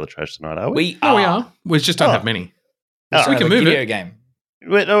doing trailer trash tonight, are we? We are. We just don't have many. So we can move it. Game.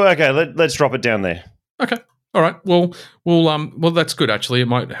 Wait, okay, let's drop it down there. Okay. All right. Well, that's good, actually. It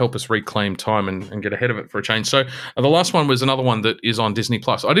might help us reclaim time and get ahead of it for a change. So the last one was another one that is on Disney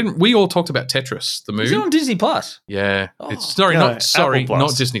Plus. We all talked about Tetris, the movie. Is it on Disney Plus? Yeah.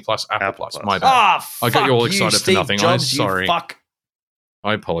 Not Disney Plus, Apple Plus. My bad. I got you all excited for nothing. I'm sorry. Fuck.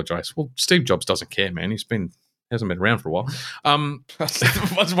 I apologize. Well, Steve Jobs doesn't care, man. Hasn't been around for a while. I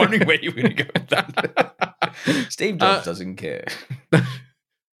was wondering where you were going to go with that. Steve Jobs doesn't care.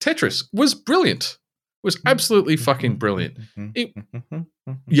 Tetris was brilliant. Was absolutely fucking brilliant.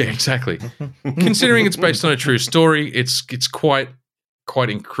 Yeah, exactly. Considering it's based on a true story, it's quite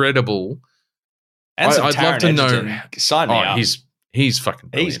incredible. And I'd love to know. Sign me up. He's fucking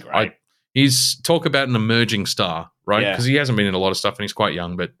brilliant. He's great. He's talk about an emerging star, right? Because he hasn't been in a lot of stuff and he's quite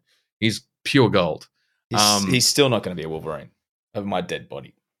young, but he's pure gold. He's still not going to be a Wolverine of my dead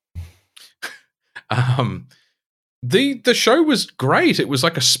body. The show was great. It was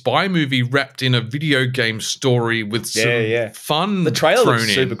like a spy movie wrapped in a video game story with some fun. The trailer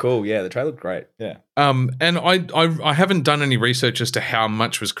was super cool. Yeah, the trailer looked great. Yeah. And I haven't done any research as to how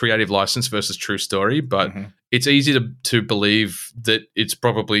much was creative license versus true story, but it's easy to believe that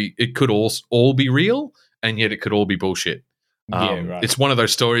it could all be real, and yet it could all be bullshit. Right. It's one of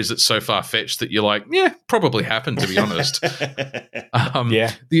those stories that's so far-fetched that you're like, yeah, probably happened, to be honest. The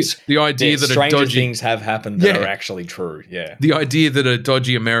idea that stranger dodgy things have happened that are actually true. Yeah. The idea that a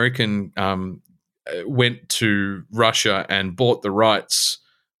dodgy American went to Russia and bought the rights,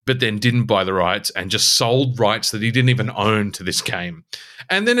 but then didn't buy the rights and just sold rights that he didn't even own to this game.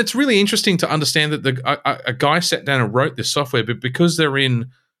 And then it's really interesting to understand that a guy sat down and wrote this software, but because they're in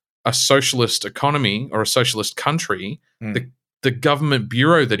a socialist economy or a socialist country, the government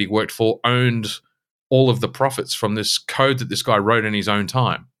bureau that he worked for owned all of the profits from this code that this guy wrote in his own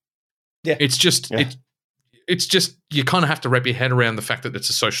time. Yeah. It's just you kind of have to wrap your head around the fact that it's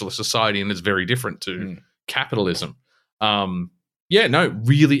a socialist society and it's very different to capitalism. Really.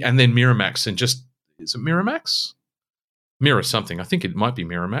 And then Miramax is it Miramax? Mirror something. I think it might be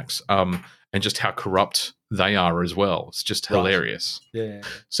Miramax. And just how corrupt they are as well. It's just hilarious. Yeah.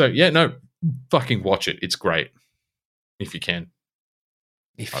 So fucking watch it. It's great. If you can.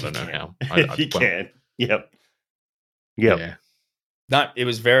 I don't know how. If you can. Yep. Yeah. No, it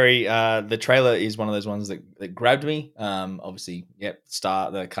was very the trailer is one of those ones that grabbed me. Obviously,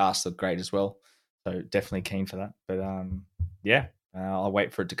 the cast looked great as well. So definitely keen for that. But I'll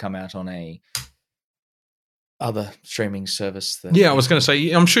wait for it to come out on a other streaming service. I was going to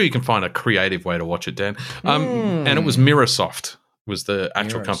say, I'm sure you can find a creative way to watch it, Dan. And it was Mirrorsoft was the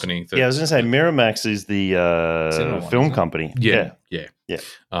actual company. I was going to say Miramax is the film company. Yeah.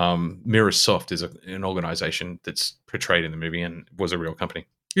 Mirrorsoft is an organization that's portrayed in the movie and was a real company.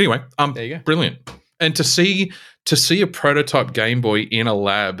 Anyway, there you go. Brilliant. And to see a prototype Game Boy in a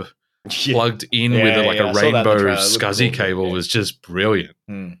lab plugged in with a rainbow SCSI cable was just brilliant.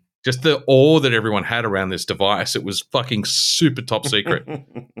 Just the awe that everyone had around this device. It was fucking super top secret.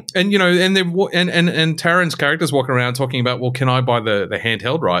 And, and Taran's character's walking around talking about, well, can I buy the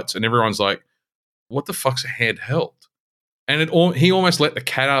handheld rights? And everyone's like, what the fuck's a handheld? And he almost let the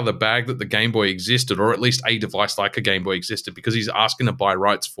cat out of the bag that the Game Boy existed, or at least a device like a Game Boy existed, because he's asking to buy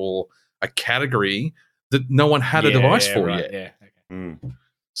rights for a category that no one had a device for yet. Yeah. Okay.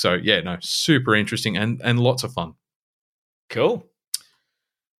 So, super interesting and lots of fun. Cool.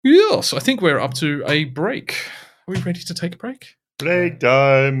 Yes, I think we're up to a break. Are we ready to take a break? Break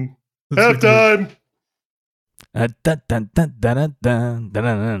time. Half time. Hey,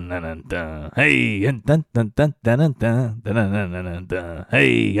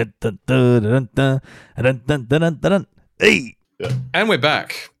 hey. And we're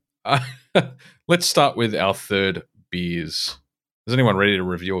back. Let's start with our third beers. Is anyone ready to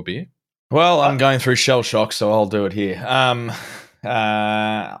review a beer? Well, I'm going through shell shock, so I'll do it here.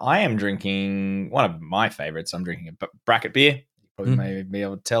 I am drinking one of my favorites. I'm drinking a Bracket beer. You probably may be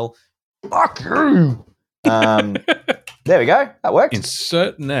able to tell. Fuck you. There we go. That worked.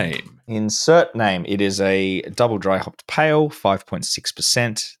 Insert name. It is a double dry hopped pale,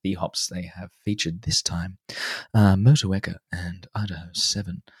 5.6%. The hops they have featured this time, Motueka and Idaho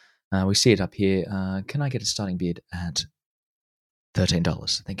 7. We see it up here. Can I get a starting bid at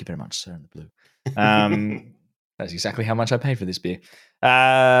 $13? Thank you very much, sir, in the blue. That's exactly how much I paid for this beer.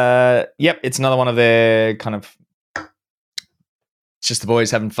 Yep, it's another one of their kind of, it's just the boys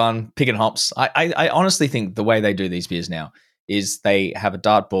having fun, picking hops. I honestly think the way they do these beers now is they have a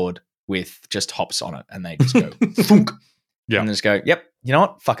dartboard with just hops on it, and they just go thunk, and just go, yep, you know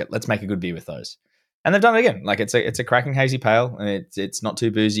what? Fuck it, let's make a good beer with those. And they've done it again. Like it's a cracking hazy pale, and it's not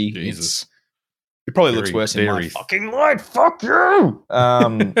too boozy. Jesus. It probably looks worse in my fucking light. Fuck you.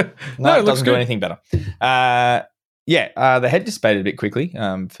 No, it doesn't do anything better. The head dissipated a bit quickly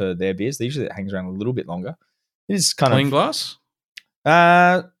for their beers. Usually it hangs around a little bit longer. It is kind clean of glass.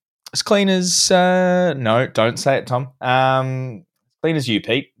 As clean as no, don't say it, Tom. Clean as you,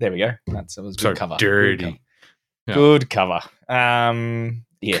 Pete. There we go. That was good cover. Dirty. Good cover.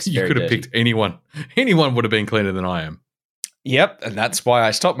 Yes, you could have picked anyone. Anyone would have been cleaner than I am. Yep, and that's why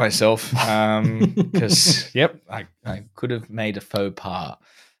I stopped myself. Because I could have made a faux pas,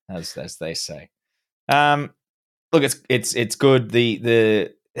 as they say. Look, it's good.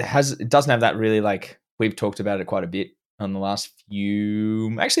 It doesn't have that really, like, we've talked about it quite a bit on the last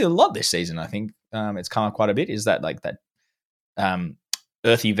few, actually a lot this season. I think it's come up quite a bit. Is that like that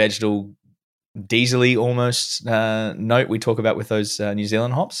earthy vegetal, diesel-y almost note we talk about with those New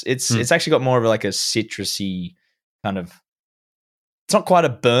Zealand hops? It's actually got more of like a citrusy kind of. It's not quite a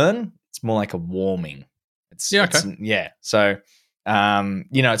burn. It's more like a warming. So it's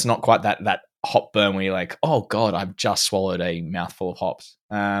not quite that hop burn where you're like, oh God, I've just swallowed a mouthful of hops.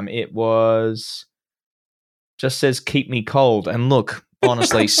 It was just says keep me cold. And look,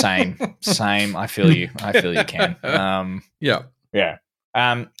 honestly, same. I feel you, Ken. Yeah.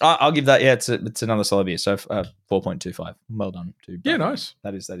 I'll give that. Yeah, it's another solid beer. So 4.25. Well done. Yeah, nice.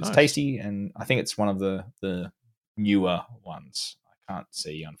 That is nice. Tasty, and I think it's one of the newer ones. I can't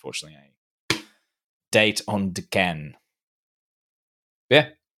see, unfortunately, a date on the can. Yeah,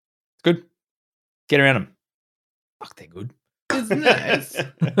 it's good. Get around them. Fuck, they're good. It's nice.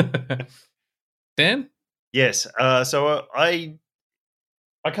 Dan? Yes. So I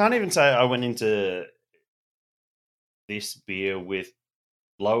can't even say I went into this beer with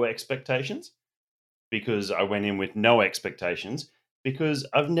low expectations, because I went in with no expectations, because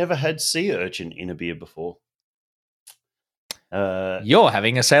I've never had sea urchin in a beer before. You're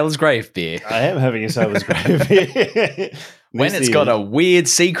having a Sailors Grave beer. I am having a Sailors Grave beer. When it's got a weird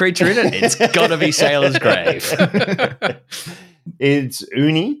sea creature in it, it's got to be Sailor's Grave. It's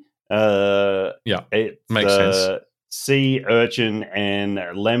uni. It's makes sense. Sea urchin and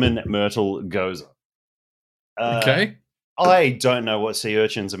lemon myrtle Gose. Okay. I don't know what sea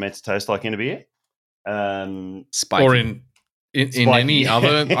urchins are meant to taste like in a beer. Spiky. Or in any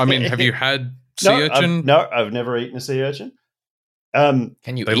other. I mean, have you had sea urchin? I've never eaten a sea urchin. Can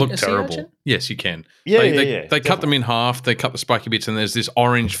you? They eat look a sea terrible. urchin? Yes, you can. They cut them in half. They cut the spiky bits, and there's this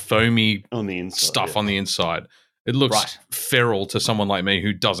orange foamy on the inside, stuff on the inside. It looks feral to someone like me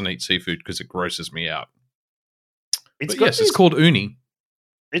who doesn't eat seafood because it grosses me out. It's called uni.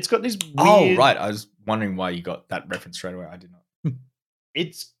 It's got this weird... Oh, right. I was wondering why you got that reference straight away. I did not.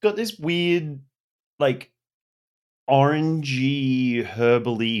 It's got this weird, like, orangey,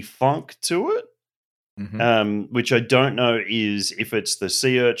 herbally funk to it. Mm-hmm. Which I don't know is if it's the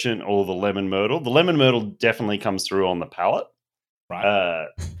sea urchin or the lemon myrtle. The lemon myrtle definitely comes through on the palate. Right.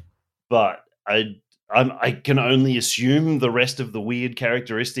 But I can only assume the rest of the weird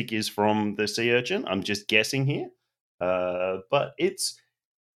characteristic is from the sea urchin. I'm just guessing here. But it's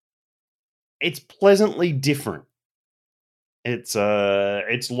pleasantly different.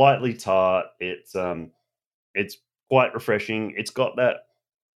 It's lightly tart. It's quite refreshing. It's got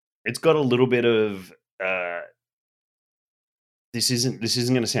a little bit of this isn't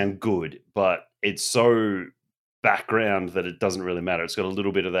going to sound good, but it's so background that it doesn't really matter. It's got a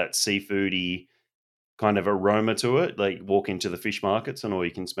little bit of that seafoody kind of aroma to it. Like walk into the fish markets and all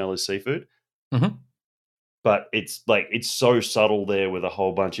you can smell is seafood. Mm-hmm. But it's so subtle there with a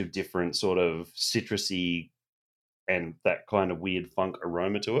whole bunch of different sort of citrusy and that kind of weird funk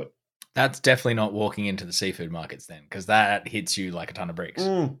aroma to it. That's definitely not walking into the seafood markets then, because that hits you like a ton of bricks.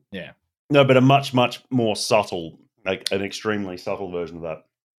 Yeah. No, but a much, much more subtle, like an extremely subtle version of that.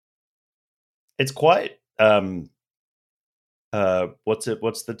 It's quite what's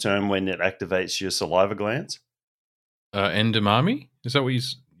the term when it activates your saliva glands? Endamami? Is that what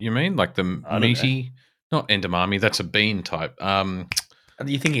you mean? Like the meaty? Not endamami. That's a bean type. Are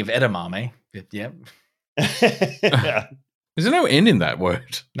you thinking of edamame? Yep. Yeah. Is there no N in that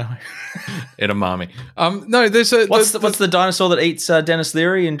word? No. Edamame. No, there's a... What's the dinosaur that eats Dennis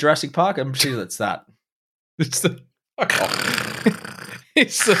Leary in Jurassic Park? I'm sure that's that. It's the...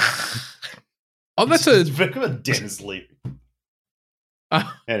 It's the... Oh, that's a... Dennis Leary.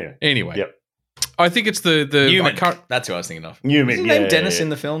 Anyway. Yep. I think it's the Newman. That's who I was thinking of. Newman. Is his name Dennis in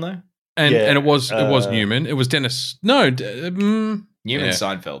the film, though? And it was Newman. It was Dennis. No. Newman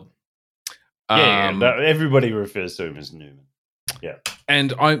Seinfeld. Everybody refers to him as Newman. Yeah.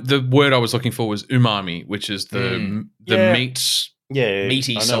 And the word I was looking for was umami, which is the meats. Yeah.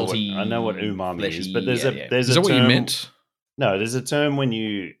 Meaty, salty. I know what umami fleshy, is, but there's a Is that term, what you meant? No, there's a term when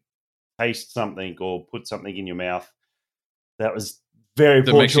you taste something or put something in your mouth that was very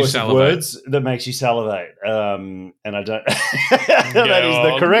poor choice of words that makes you salivate. And I don't. That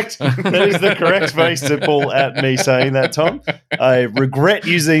is the correct face to pull at me saying that, Tom. I regret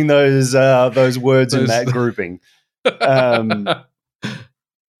using those words in that grouping.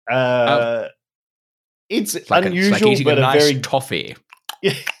 It's like unusual, like but a nice very toffee.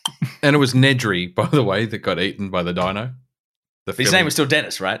 And it was Nedry, by the way, that got eaten by the dino. His name was still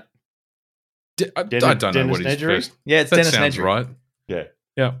Dennis, right? I don't know what his first. Yeah, it's that Dennis sounds Nedry. right.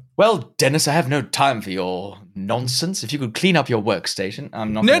 Yeah. Well, Dennis, I have no time for your nonsense. If you could clean up your workstation,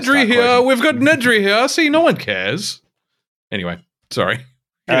 I'm not. Nedry here. We've got Nedry here. See, no one cares. Anyway, sorry.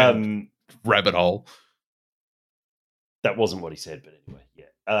 Rabbit hole. That wasn't what he said, but anyway,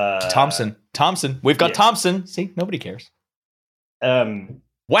 yeah. Thompson. We've got Thompson. See, nobody cares.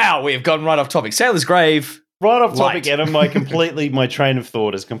 Wow, we have gone right off topic. Sailor's Grave. Right off topic, Adam. My train of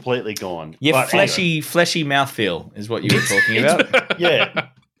thought is completely gone. Your fleshy mouthfeel is what you were talking about. Yeah.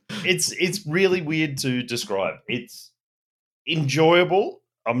 It's really weird to describe. It's enjoyable.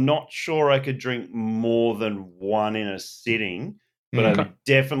 I'm not sure I could drink more than one in a sitting, but I would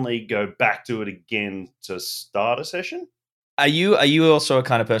definitely go back to it again to start a session. Are you also a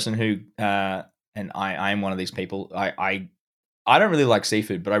kind of person who, and I am one of these people, I don't really like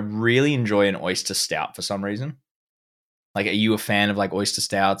seafood, but I really enjoy an oyster stout for some reason. Like, are you a fan of like oyster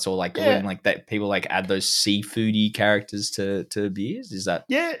stouts or like when like that people like add those seafoody characters to beers? Is that?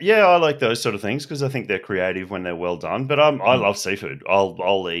 Yeah, I like those sort of things because I think they're creative when they're well done. But I love seafood.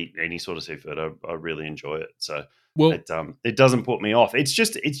 I'll eat any sort of seafood. I really enjoy it. So it doesn't put me off. It's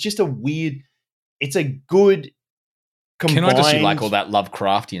just a weird. It's a good. Combined... Can I just like all that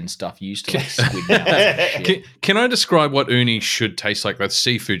Lovecraftian stuff you used to like squid mouth? Can I describe what uni should taste like? That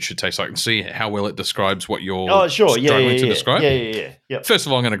seafood should taste like, and see how well it describes what you're struggling to describe? Yeah. First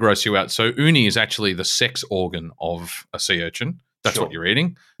of all, I'm going to gross you out. So uni is actually the sex organ of a sea urchin. That's what you're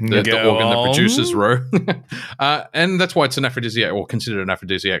eating. The organ that produces roe. And that's why it's an aphrodisiac, or considered an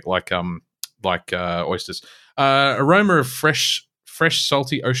aphrodisiac, like oysters. Aroma of fresh,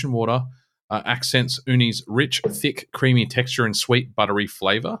 salty ocean water. Accents uni's rich, thick, creamy texture and sweet, buttery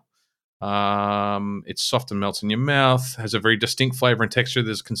flavor. It's soft and melts in your mouth. Has a very distinct flavor and texture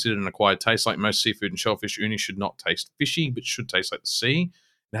that is considered an acquired taste. Like most seafood and shellfish, uni should not taste fishy, but should taste like the sea.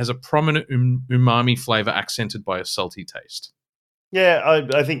 It has a prominent umami flavor accented by a salty taste. Yeah,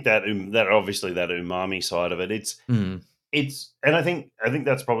 I think that obviously that umami side of it. It's and I think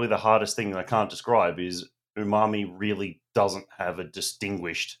that's probably the hardest thing that I can't describe is umami really doesn't have a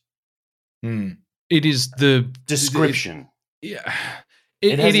distinguished. It is the description. It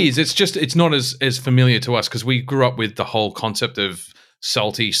is. It's just it's not as familiar to us because we grew up with the whole concept of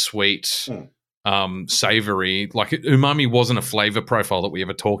salty, sweet, savory. Like umami wasn't a flavor profile that we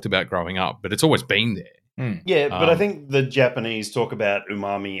ever talked about growing up, but it's always been there. Yeah, but I think the Japanese talk about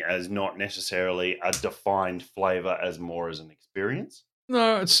umami as not necessarily a defined flavor, as more as an experience.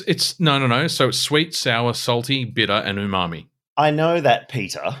 No, it's no. So it's sweet, sour, salty, bitter, and umami. I know that,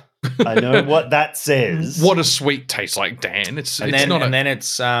 Peter. I know what that says. What does sweet taste like, Dan? Then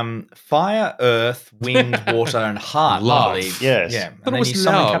it's fire, earth, wind, water, and heart. Love. I believe. Yes. Yeah. Thought And then it was you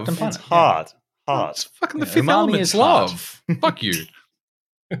summon love. Captain Planet. It's heart. Heart. It's fucking the Yeah, fifth umami element is is love. Fuck you.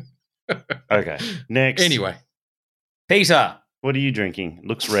 Okay. Next. Anyway, Peter. What are you drinking?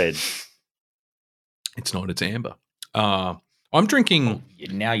 Looks red. it's not. It's amber. I'm drinking.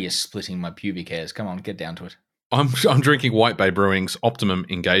 Now you're splitting my pubic hairs. Come on, get down to it. I'm drinking White Bay Brewing's Optimum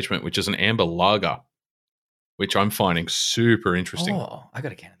Engagement, which is an amber lager, which I'm finding super interesting. Oh, I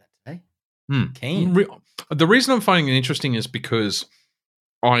got a can of that today. Keen. The reason I'm finding it interesting is because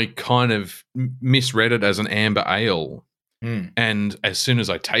I kind of misread it as an amber ale, and as soon as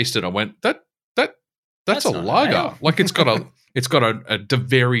I tasted, I went, "That's a lager." Ale. Like it's got a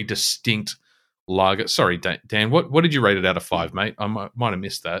very distinct lager. Sorry, Dan. What did you rate it out of 5, mate? I might have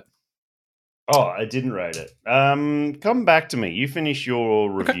missed that. Oh, I didn't rate it. Come back to me. You finish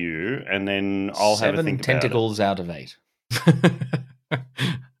your review, and then I'll have a think 7 tentacles out of 8.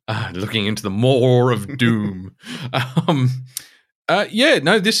 Looking into the maw of doom.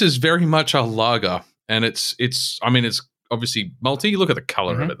 This is very much a lager, and it's obviously multi. Look at the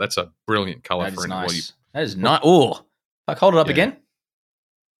color of it. That's a brilliant color That for is anybody. nice. That is nice. Oh, like hold it up again.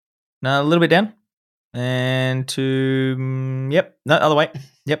 No, a little bit down. And to yep. No, other way.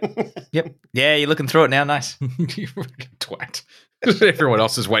 Yep. Yeah, you're looking through it now. Nice. You fucking twat. Everyone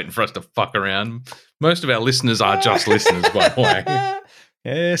else is waiting for us to fuck around. Most of our listeners are just listeners, by the way.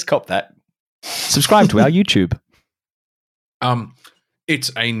 Yes, cop that. Subscribe to our YouTube.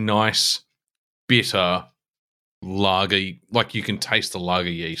 It's a nice bitter lager. Like you can taste the lager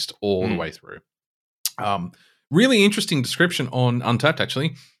yeast all the way through. Really interesting description on Untapped,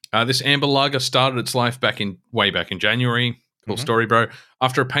 actually. This amber lager started its life way back in January. Cool story, bro.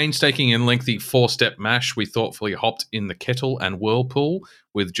 After a painstaking and lengthy 4-step mash, we thoughtfully hopped in the kettle and whirlpool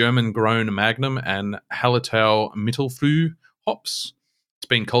with German-grown Magnum and Hallertau Mittelfrüh hops. It's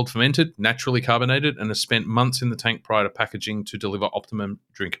been cold fermented, naturally carbonated, and has spent months in the tank prior to packaging to deliver optimum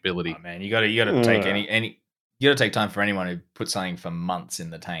drinkability. Oh, man, you got to take you got to take time for anyone who puts something for months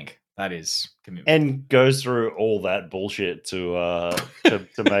in the tank. That is commitment. And goes through all that bullshit to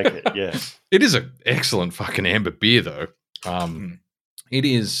make it. Yeah, it is an excellent fucking amber beer, though. It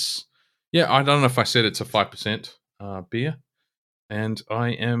is. Yeah, I don't know if I said it's a 5% beer, and I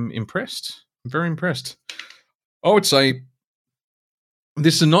am impressed. I'm very impressed. I would say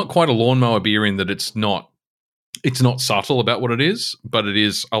this is not quite a lawnmower beer in that it's not subtle about what it is, but it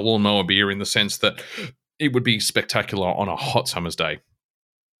is a lawnmower beer in the sense that it would be spectacular on a hot summer's day.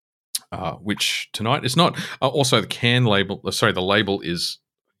 Which tonight is not. Also, the label is,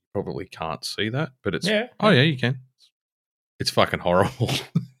 probably can't see that, but it's. Yeah. Oh yeah, you can. It's fucking horrible.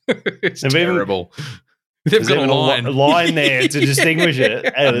 It's They've terrible. They've got a line there to distinguish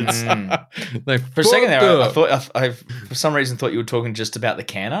it. And it's, for a second there, I thought I for some reason thought you were talking just about the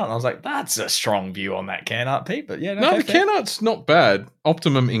can art, and I was like, "That's a strong view on that can art, Pete." But yeah, no, the can art's not bad.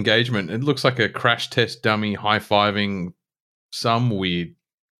 Optimum Engagement. It looks like a crash test dummy high-fiving some weird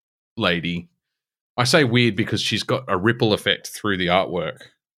lady. I say weird because she's got a ripple effect through the artwork.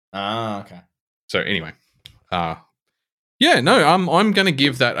 Ah, okay. So anyway, I'm going to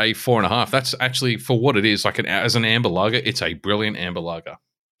give that a 4.5. That's actually for what it is. As an amber lager, it's a brilliant amber lager.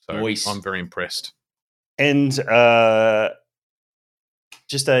 So Nice. I'm very impressed. And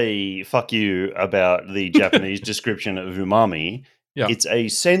just a fuck you about the Japanese description of umami. Yeah. It's a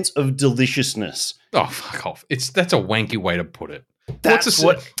sense of deliciousness. Oh, fuck off. That's a wanky way to put it. That's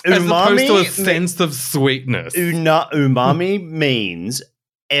what as umami opposed to a sense of sweetness. Umami means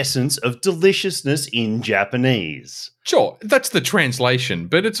essence of deliciousness in Japanese. Sure, that's the translation,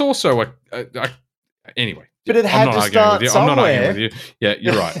 but it's also anyway. But it had to start somewhere. I'm not arguing with you. Yeah,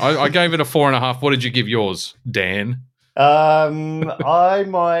 you're right. I gave it a 4.5. What did you give yours, Dan? I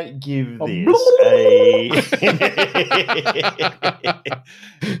might give this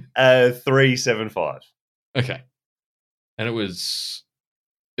a 3.75. Okay. And it was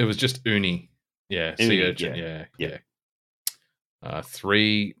just uni. Yeah, sea urchin. Yeah.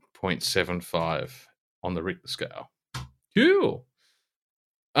 3.75 on the Richter scale. Cool.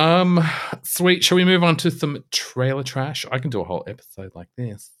 Sweet. Shall we move on to some trailer trash? I can do a whole episode like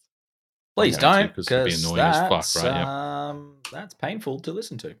this. Please don't, because it'd be annoying as fuck, right? That's painful to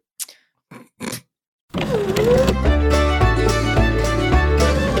listen to.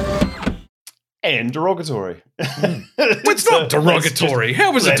 And derogatory. It's not derogatory.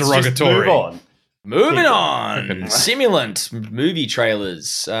 How was it derogatory? Move on. Moving on. Simulant movie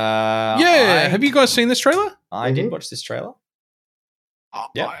trailers. Have you guys seen this trailer? I did watch this trailer.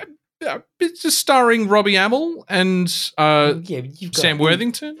 Yeah. It's just starring Robbie Amell and Sam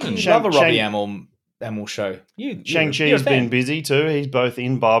Worthington. And You love a Robbie Amell show. Shang-Chi's been busy too. He's both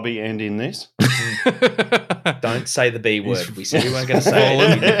in Barbie and in this. Don't say the B word. We said we weren't going to say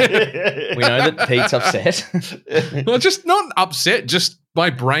it. We know that Pete's upset. Well, just not upset. Just my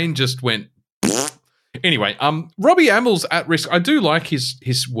brain just went. Anyway, Robbie Amell's at risk. I do like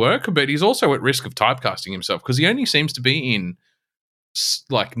his work, but he's also at risk of typecasting himself because he only seems to be in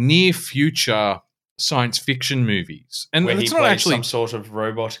like near future science fiction movies, and where it's he not plays actually some sort of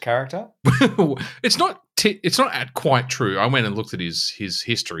robot character. It's not quite true. I went and looked at his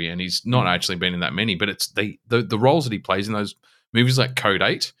history, and he's not actually been in that many. But it's the roles that he plays in those movies, like Code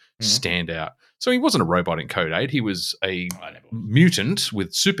 8, stand out. So he wasn't a robot in Code 8. He was a mutant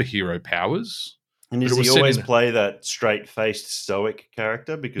with superhero powers. And does he always play that straight-faced stoic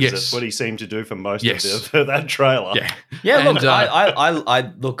character? Because that's what he seemed to do for most of that trailer. Yeah.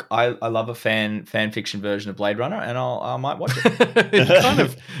 Look, I love a fan fiction version of Blade Runner, and I might watch it.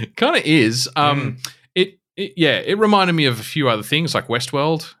 It kind of is. It reminded me of a few other things like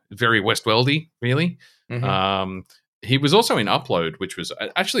Westworld, very Westworldy, really. Mm-hmm. He was also in Upload, which was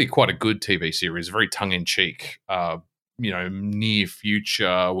actually quite a good TV series, very tongue-in-cheek. Near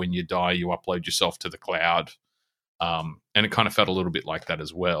future, when you die, you upload yourself to the cloud. And it kind of felt a little bit like that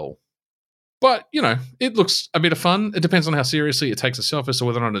as well. But, it looks a bit of fun. It depends on how seriously it takes itself as to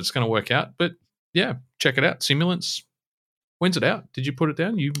whether or not it's going to work out. But, yeah, check it out. Simulants. When's it out? Did you put it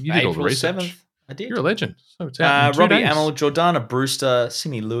down? You did all the research. April 7th. I did. You're a legend. So it's out in 2 Robbie days. Amell, Jordana Brewster,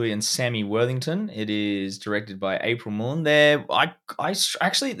 Simi Louie, and Sammy Worthington. It is directed by April Mullen. When I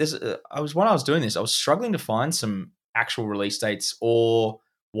was doing this, I was struggling to find some actual release dates or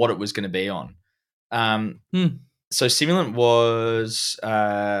what it was going to be on. So Simulant was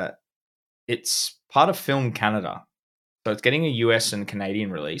it's part of Film Canada, so it's getting a US and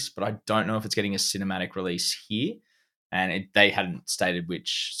Canadian release, but I don't know if it's getting a cinematic release here, and they hadn't stated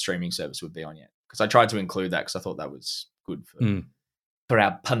which streaming service it would be on yet, because I tried to include that because I thought that was good for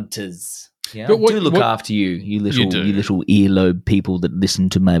our punters. Yeah, but I do look after you little earlobe people that listen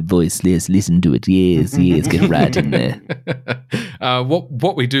to my voice. Yes, listen to it. Yes, get right in there.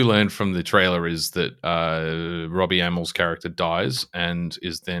 What we do learn from the trailer is that Robbie Amell's character dies, and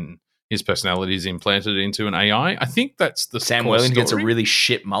is then his personality is implanted into an AI. I think that's the Sam Worthington gets a really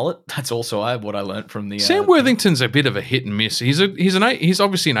shit mullet. That's also what I learned from the Sam Worthington's a bit of a hit and miss. He's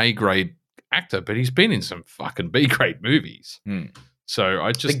obviously an A grade actor, but he's been in some fucking B grade movies.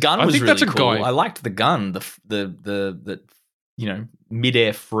 So the gun was really that's a cool. Guy. I liked the gun, the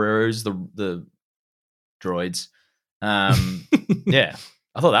mid-air throws the droids. Yeah,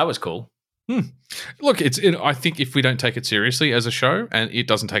 I thought that was cool. Look, I think if we don't take it seriously as a show, and it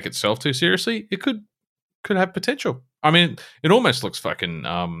doesn't take itself too seriously, it could have potential. I mean, it almost looks fucking.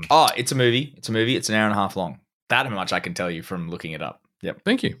 It's a movie. It's an hour and a half long. That much I can tell you from looking it up. Yep.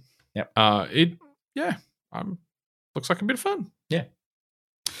 Thank you. Yep. Looks like a bit of fun. Yeah.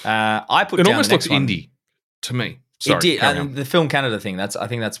 I put it down almost the next looks one. indie to me. Sorry, it did. The Film Canada thing. I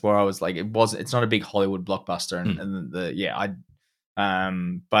think that's where I was like, it's not a big Hollywood blockbuster,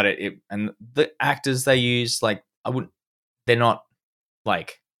 but and the actors they use, like, they're not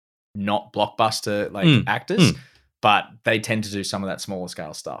like not blockbuster like actors, but they tend to do some of that smaller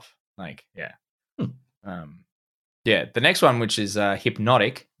scale stuff. Like, yeah. The next one, which is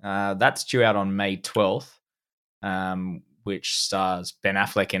Hypnotic, that's due out on May 12th. Which stars Ben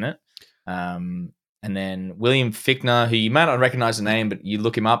Affleck in it. And then William Fichtner, who you may not recognize the name, but you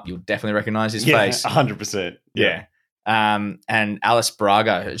look him up, you'll definitely recognize his face. 100%. Yeah. And Alice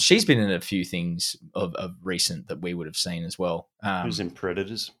Braga, she's been in a few things of recent that we would have seen as well. Who's in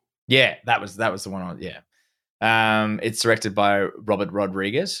Predators? Yeah, that was the one. It's directed by Robert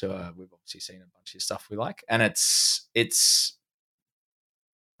Rodriguez, so we've obviously seen a bunch of stuff we like. And it's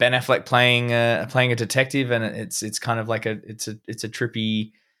Ben Affleck playing a detective, and it's kind of like it's a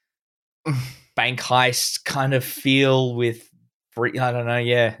trippy bank heist kind of feel with I don't know.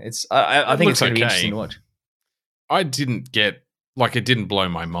 Yeah, I think it's going to be interesting to watch. I didn't get it didn't blow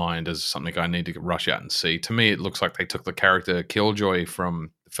my mind as something I need to rush out and see. To me, it looks like they took the character Killjoy from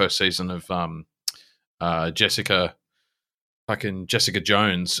the first season of Jessica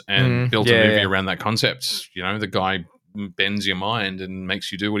Jones and built a movie around that concept. The guy bends your mind and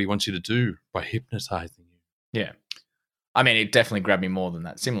makes you do what he wants you to do by hypnotizing you. Yeah. I mean, it definitely grabbed me more than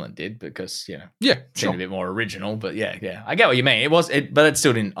that Simulant did because, it seemed a bit more original, but yeah. I get what you mean. But it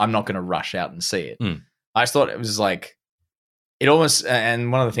still didn't, I'm not going to rush out and see it. I just thought it was like, it almost,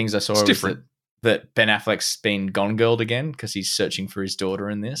 and one of the things I saw was different. That Ben Affleck's been Gone Girled again because he's searching for his daughter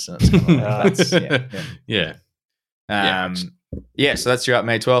in this. And it's kind of like, Yeah, so that's due out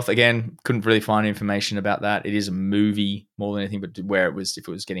May 12th. Again, couldn't really find information about that. It is a movie more than anything, but where it was, if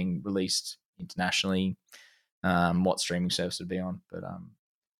it was getting released internationally, what streaming service it would be on. But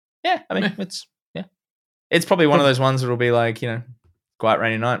yeah, I mean, it's probably one of those ones that'll be like, quiet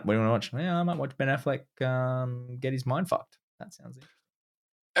rainy night. What do you want to watch? Yeah, I might watch Ben Affleck get his mind fucked. That sounds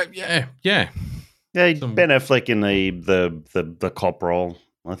interesting. Yeah. Ben Affleck in the cop role.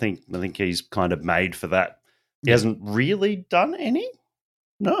 I think he's kind of made for that. He hasn't really done any.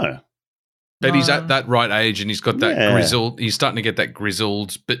 No. But he's at that right age and he's got that grizzled. He's starting to get that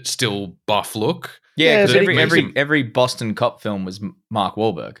grizzled but still buff look. Yeah, because every Boston cop film was Mark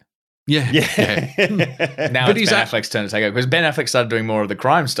Wahlberg. Yeah. Now but it's Ben Affleck's turn to take over because Ben Affleck started doing more of the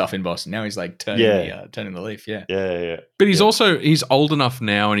crime stuff in Boston. Now he's like turning the leaf. Yeah. But he's old enough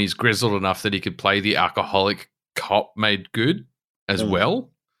now and he's grizzled enough that he could play the alcoholic cop made good as well.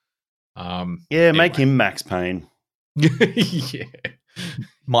 Make him Max Payne. Yeah.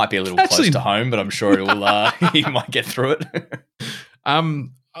 Might be a little close to home, but I'm sure it will. He might get through it.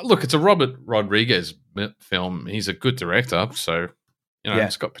 Look, it's a Robert Rodriguez film. He's a good director, so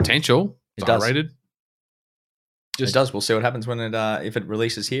it's got potential. It's R-rated. It does. We'll see what happens when if it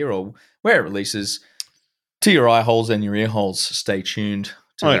releases here or where it releases. To your eye holes and your ear holes, stay tuned.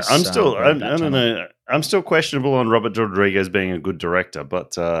 I'm still questionable on Robert Rodriguez being a good director,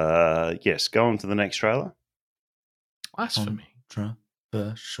 but yes, go on to the next trailer. Blasphemy.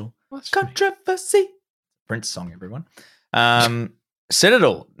 Controversy. Prince song, everyone.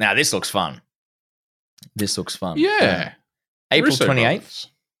 Citadel. Now, this looks fun. Yeah. April Russo 28th. Brothers.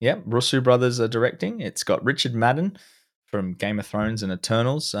 Yep, Russo Brothers are directing. It's got Richard Madden from Game of Thrones and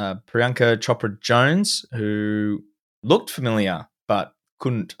Eternals, Priyanka Chopra Jones, who looked familiar, but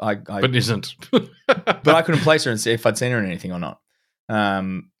couldn't. But isn't. But I couldn't place her and see if I'd seen her in anything or not.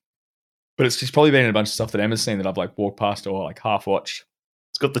 But she's probably been in a bunch of stuff that Emma's seen that I've like walked past or like half watched.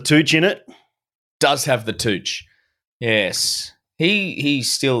 It's got the Tooch in it. Does have the Tooch. Yes. He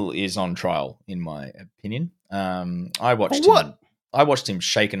still is on trial, in my opinion. I watched him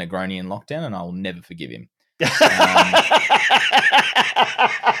shake a Negroni in lockdown, and I'll never forgive him. That's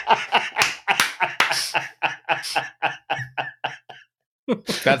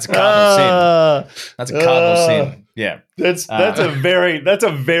a cardinal sin. That's a cardinal sin. Yeah. That's a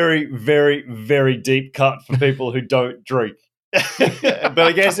very, very, very deep cut for people who don't drink. But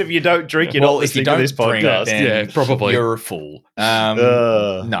I guess if you don't drink, you're not listening to this podcast. Probably. You're a fool.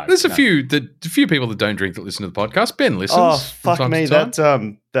 No. There's a few people that don't drink that listen to the podcast. Ben listens. Oh, fuck me.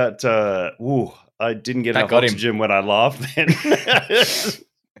 I didn't get enough oxygen when I laughed then.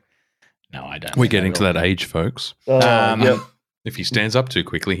 No, I don't. We're getting to that age, folks. Yep. If he stands up too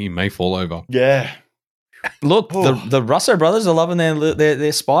quickly, he may fall over. Yeah. Look, the Russo brothers are loving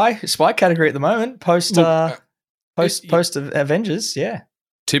their spy category at the moment. Post Avengers, yeah.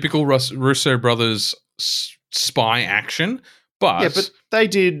 Typical Russo brothers spy action, but they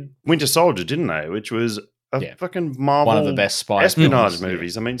did Winter Soldier, didn't they? Which was a fucking Marvel, one of the best spy espionage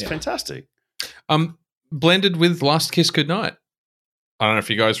movies. I mean, it's fantastic. Blended with Last Kiss Goodnight. I don't know if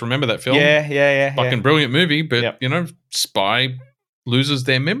you guys remember that film. Yeah. Fucking brilliant movie, but spy loses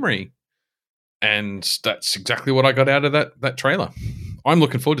their memory. And that's exactly what I got out of that trailer. I'm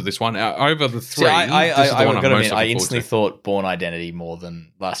looking forward to this one. Over the three, I instantly thought Born Identity more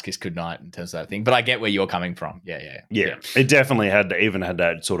than Last Kiss Goodnight in terms of that thing. But I get where you're coming from. Yeah. It definitely had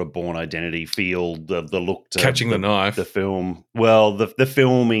that sort of Born Identity feel, the look to Catching the Knife, the film. Well, the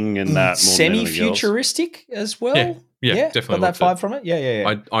filming and that semi-futuristic as well. Yeah, definitely got that vibe from it.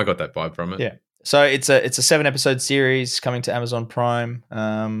 Yeah. I got that vibe from it. Yeah. So it's a 7-episode series coming to Amazon Prime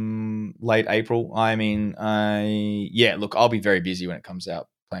late April. I mean, look, I'll be very busy when it comes out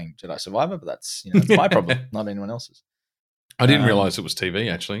playing Jedi Survivor, but that's my problem, not anyone else's. I didn't realize it was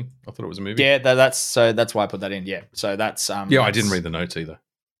TV. Actually, I thought it was a movie. Yeah, that's why I put that in. Yeah, so that's I didn't read the notes either.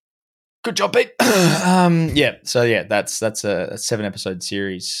 Good job, Pete. That's a 7-episode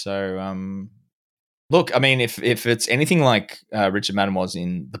series. So look, I mean, if it's anything like Richard Madden was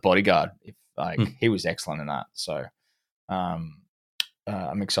in The Bodyguard, he was excellent in that. So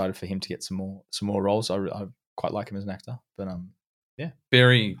I'm excited for him to get some more roles. I quite like him as an actor. But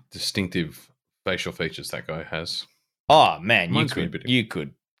very distinctive facial features that guy has. Oh man, you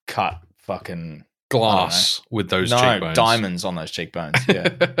could cut fucking glass with those cheekbones. Diamonds on those cheekbones.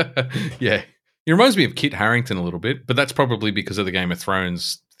 Yeah. Yeah. He reminds me of Kit Harington a little bit, but that's probably because of the Game of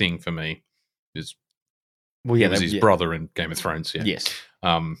Thrones thing for me. It was his brother in Game of Thrones. Yeah. Yes.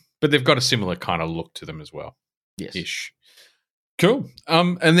 But they've got a similar kind of look to them as well. Yes. Ish. Cool.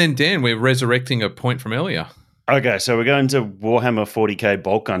 And then, Dan, we're resurrecting a point from earlier. Okay, so we're going to Warhammer 40k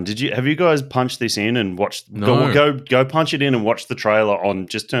Bolt Gun. Have you guys punched this in and watched? No. Go punch it in and watch the trailer on.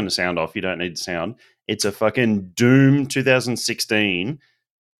 Just turn the sound off. You don't need the sound. It's a fucking Doom 2016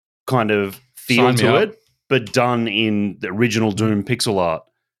 kind of feel to it, but done in the original Doom pixel art.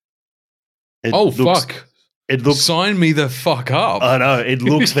 Fuck! It looks. Sign me the fuck up. I know it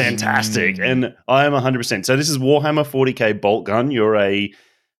looks fantastic, and I am 100%. So this is Warhammer 40k Bolt Gun. You're a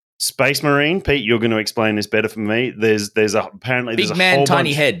Space Marine, Pete. You're going to explain this better for me. There's apparently big man,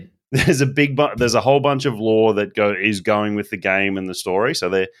 tiny head. There's a whole bunch of lore that is going with the game and the story.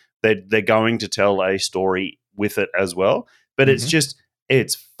 So they're going to tell a story with it as well. But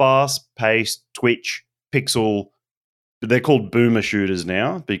it's fast paced Twitch pixel. They're called boomer shooters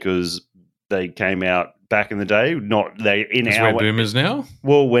now because they came out back in the day. We're boomers now.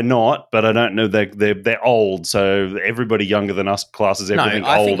 Well, we're not, but I don't know. They're old, so everybody younger than us classes everything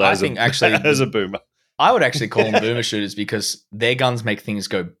old as a boomer. I would actually call them boomer shooters because their guns make things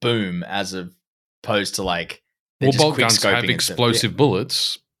go boom as opposed to like. Bolt guns have explosive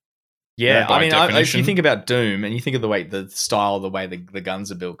bullets. Yeah, I mean, if you think about Doom and you think of the style, the way the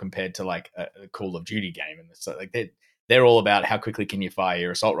guns are built compared to like a Call of Duty game, and so like they're all about how quickly can you fire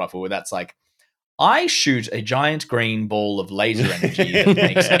your assault rifle. Where that's like, I shoot a giant green ball of laser energy that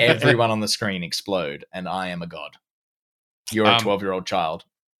makes everyone on the screen explode, and I am a god. You're a 12-year-old child.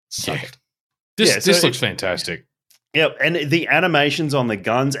 Suck it. This looks fantastic. Yeah, and the animations on the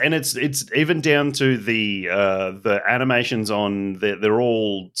guns, and it's even down to the animations on they're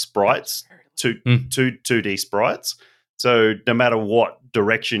all sprites, 2D sprites. So no matter what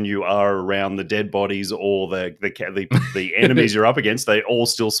direction you are around the dead bodies or the enemies you're up against, they all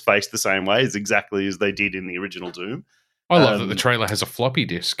still face the same way, exactly as they did in the original Doom. I love that the trailer has a floppy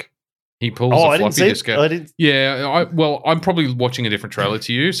disk. He pulls a floppy disk out. I'm probably watching a different trailer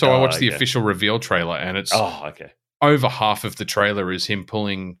to you, so I watched the official reveal trailer, and it's over half of the trailer is him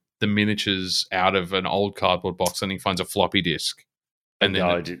pulling the miniatures out of an old cardboard box, and he finds a floppy disk. And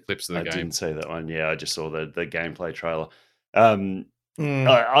then clips of the game. I didn't see that one. Yeah, I just saw the gameplay trailer.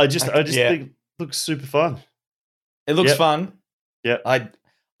 I just think it looks super fun. It looks fun. Yeah. I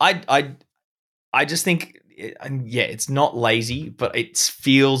just think it's not lazy, but it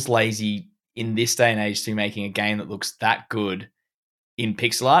feels lazy in this day and age to be making a game that looks that good in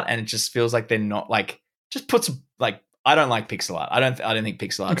pixel art, and it just feels like they're not like just put some like I don't like pixel art. I don't think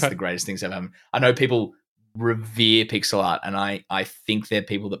pixel art's the greatest things ever happened. I know people revere pixel art, and I think they're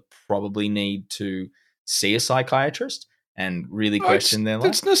people that probably need to see a psychiatrist and really question their life.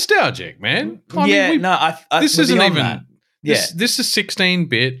 It's nostalgic, man. This isn't even that. This is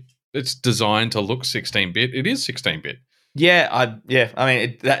 16-bit. It's designed to look 16-bit. It is 16-bit. I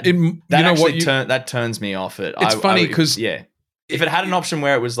mean that turns me off it. It's funny because if it had an option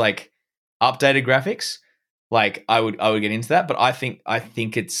where it was like updated graphics, like I would get into that, but I think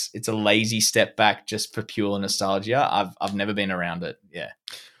it's a lazy step back just for pure nostalgia. I've never been around it. Yeah,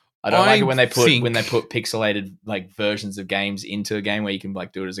 I don't like it when they put pixelated like versions of games into a game where you can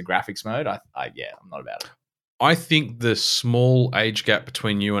like do it as a graphics mode. I'm not about it. I think the small age gap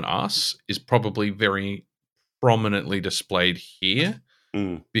between you and us is probably very prominently displayed here.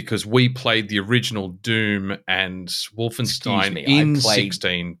 Because we played the original Doom and Wolfenstein in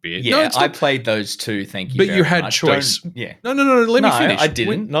 16-bit. Yeah, I played those too, thank you. But you had choice. No, let me finish. I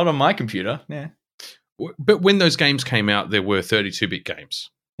didn't. Not on my computer. Yeah. But when those games came out, there were 32-bit games.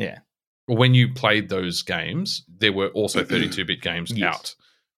 Yeah. When you played those games, there were also 32-bit games out.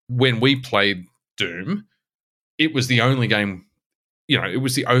 When we played Doom, it was the only game, it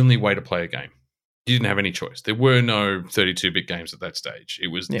was the only way to play a game. You didn't have any choice. There were no 32-bit games at that stage.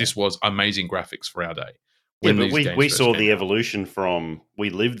 This was amazing graphics for our day. But we saw the evolution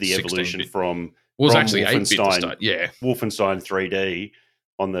we lived the evolution from actually 8-bit to start. Yeah, Wolfenstein 3D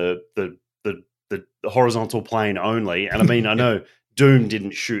on the horizontal plane only. And I mean, I know Doom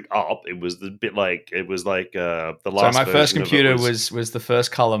didn't shoot up. It was the last. So my first computer was the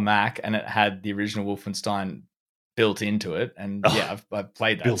first color Mac, and it had the original Wolfenstein built into it. And I've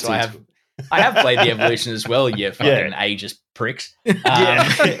played that. So I have played the evolution as well, you fucking ageist pricks. I'm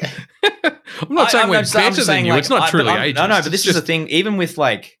not saying we're better than you. It's not truly ageist. No, but this is the thing. Even with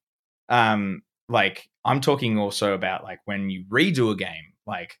like I'm talking also about like when you redo a game,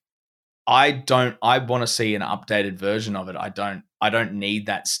 like I want to see an updated version of it. I don't need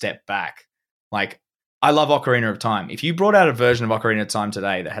that step back. Like I love Ocarina of Time. If you brought out a version of Ocarina of Time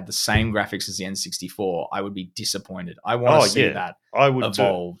today that had the same graphics as the N64, I would be disappointed. I want to see that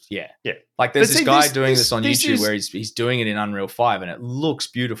evolved. Yeah. Like there's this guy doing this on YouTube where he's doing it in Unreal 5 and it looks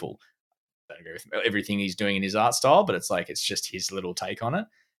beautiful. I don't agree with everything he's doing in his art style, but it's like it's just his little take on it.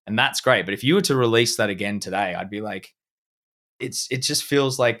 and that's great. But if you were to release that again today, I'd be like, it just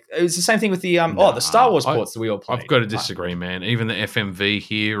feels like it's the same thing with the the Star Wars ports that we all played. I've got to disagree, man. Even the FMV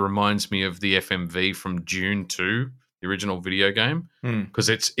here reminds me of the FMV from Dune 2, the original video game, because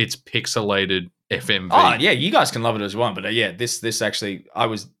it's pixelated FMV. Oh yeah, you guys can love it as well, but this actually,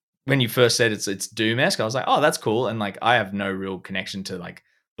 when you first said it's Doom-esque, I was like, oh, that's cool, and like I have no real connection to like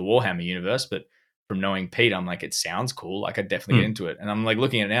the Warhammer universe, but from knowing Pete, I'm like, it sounds cool. Like I'd definitely get into it. And I'm like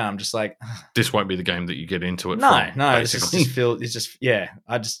looking at it now, I'm just like, this won't be the game that you get into it. No, basically. Fair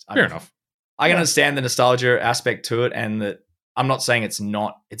enough. I can understand the nostalgia aspect to it, and that I'm not saying it's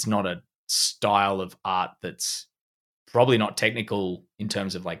not a style of art that's probably not technical in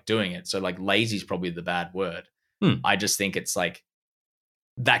terms of like doing it. So like lazy is probably the bad word. I just think it's like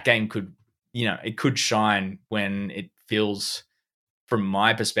that game could, it could shine when it feels, from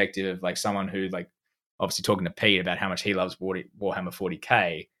my perspective, of like someone who, like, obviously talking to Pete about how much he loves Warhammer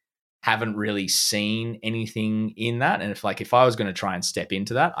 40K, haven't really seen anything in that. And if I was going to try and step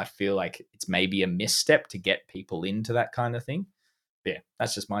into that, I feel like it's maybe a misstep to get people into that kind of thing. But yeah,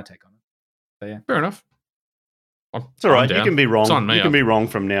 that's just my take on it. So yeah, fair enough. It's all right. You can be wrong. You can be wrong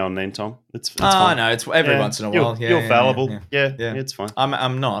from now and then, Tom. It's fine. No, it's every once in a while. You're fallible. Yeah, it's fine.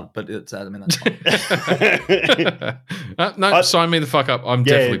 I'm not, but that's fine. No, sign me the fuck up. I'm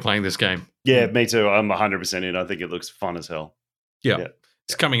definitely playing this game. Yeah, me too. I'm 100% in. I think it looks fun as hell. Yeah.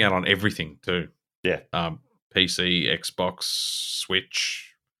 It's coming out on everything too. Yeah. PC, Xbox,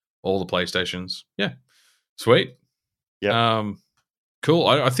 Switch, all the PlayStations. Yeah. Sweet. Yeah. Cool.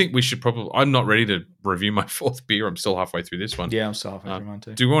 I think we should probably... I'm not ready to review my fourth beer. I'm still halfway through this one. Yeah, I'm still halfway through mine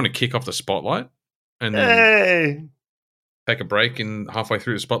too. Do we want to kick off the spotlight and then take a break in halfway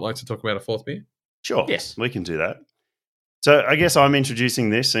through the spotlight to talk about a fourth beer? Sure. Yes, we can do that. So I guess I'm introducing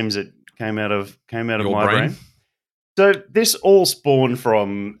this. Seems it came out of my brain. So this all spawned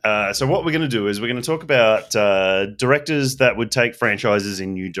from. So what we're going to do is we're going to talk about directors that would take franchises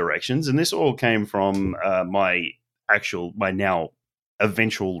in new directions, and this all came from my now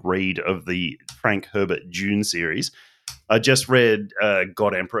eventual read of the Frank Herbert Dune series. I just read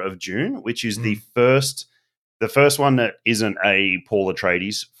God Emperor of Dune, which is the first one that isn't a Paul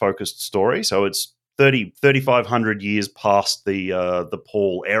Atreides focused story. So it's 3,500 years past the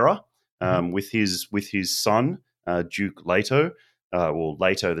Paul era, with his son Duke Leto,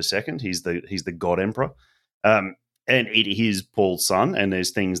 Leto II. He's the God Emperor, and it is Paul's son. And there's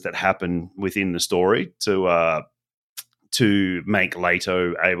things that happen within the story to make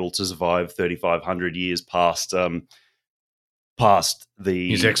Leto able to survive 3,500 years past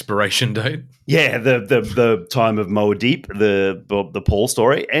his expiration date. Yeah, the time of Moadip, the Paul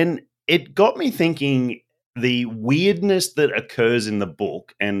story, and it got me thinking the weirdness that occurs in the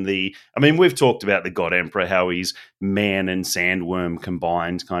book, and we've talked about the God Emperor, how he's man and sandworm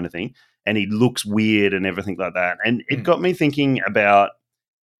combined kind of thing, and he looks weird and everything like that, and it got me thinking about,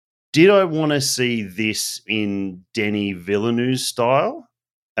 did I want to see this in Denis Villeneuve's style?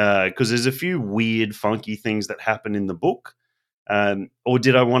 Because there's a few weird, funky things that happen in the book. Or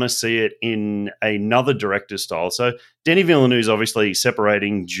did I want to see it in another director's style? So Denis Villeneuve's obviously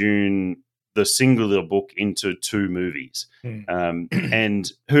separating Dune, the singular book, into two movies. And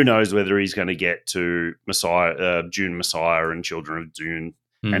who knows whether he's going to get to Dune Messiah and Children of Dune.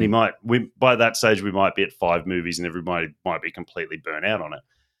 And by that stage, we might be at 5 movies and everybody might be completely burnt out on it.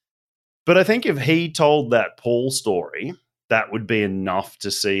 But I think if he told that Paul story, that would be enough to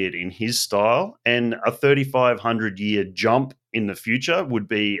see it in his style. And a 3,500-year jump in the future would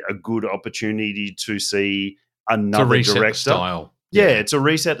be a good opportunity to see another director. Style. Yeah, to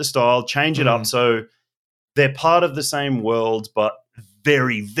reset the style, change it up so they're part of the same world, but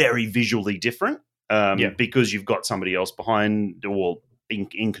very, very visually different. Because you've got somebody else behind or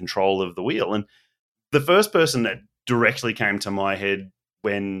in control of the wheel. And the first person that directly came to my head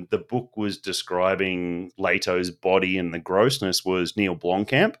when the book was describing Leto's body and the grossness was Neil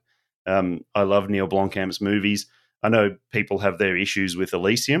Blomkamp. I love Neil Blomkamp's movies. I know people have their issues with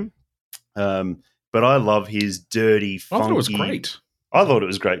Elysium, but I love his dirty, funky... I thought it was great. I thought it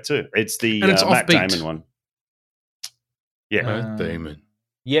was great too. It's the Matt Damon one. Yeah. Matt Damon.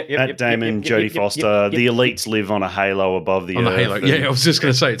 Matt Damon, Jodie Foster. The elites live on a halo above the earth. On a halo. Yeah, I was just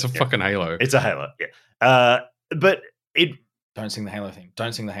going to say, it's a fucking halo. It's a halo, yeah. But it... Don't sing the Halo thing.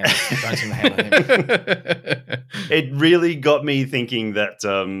 Don't sing the Halo thing. Don't sing the Halo thing. It really got me thinking that,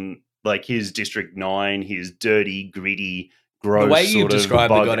 his District 9, his dirty, gritty, gross. The way you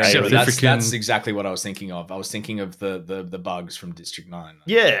described the God Emperor, that's exactly what I was thinking of. I was thinking of the bugs from District 9.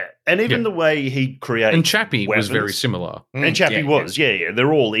 Yeah, and even the way he created, and Chappie was very similar. And Chappie was, yeah.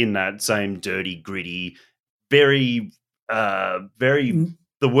 They're all in that same dirty, gritty, very, very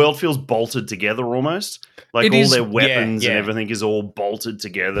the world feels bolted together almost. Like It all is- their weapons yeah. and everything is all bolted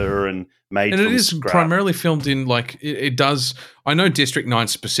together and made And from it is scrap. primarily filmed in it does. I know District 9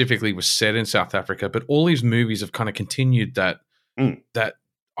 specifically was set in South Africa, but all these movies have kind of continued that. That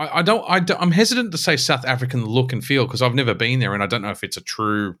I'm hesitant to say South African look and feel because I've never been there and I don't know if it's a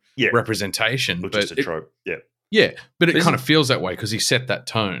true representation. Or but just a trope. Yeah, but it kind of feels that way because he set that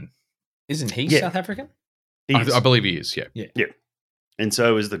tone. Isn't he South African? I believe he is. Yeah. And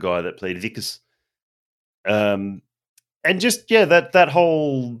so is the guy that played Vickers. And just that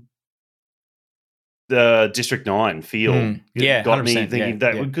whole District 9 feel got me thinking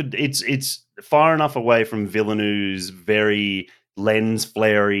that we could. It's far enough away from Villeneuve's very lens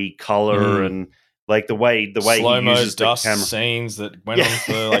flary color and like the way slow-mo he uses the dust camera scenes that went on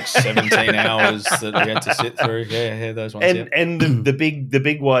for like 17 hours that we had to sit through. Yeah, those ones. And the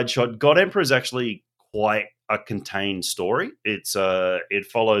big wide shot. God Emperor is actually quite a contained story. It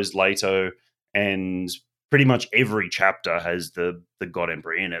follows Leto, and pretty much every chapter has the God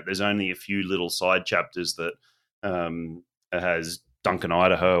Emperor in it. There's only a few little side chapters that has Duncan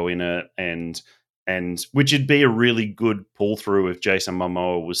Idaho in it, and which would be a really good pull through if Jason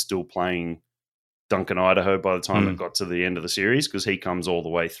Momoa was still playing Duncan Idaho by the time it got to the end of the series, because he comes all the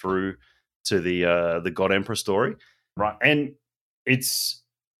way through to the God Emperor story, right? And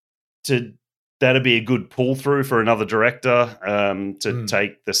that'd be a good pull through for another director to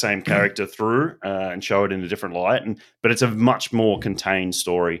take the same character through and show it in a different light. But it's a much more contained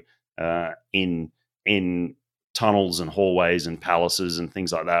story in tunnels and hallways and palaces and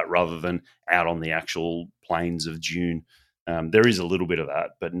things like that, rather than out on the actual plains of Dune. There is a little bit of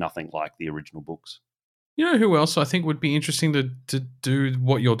that, but nothing like the original books. You know who else I think would be interesting to do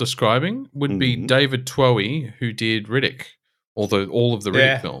what you're describing would be David Twohy, who did Riddick, all of the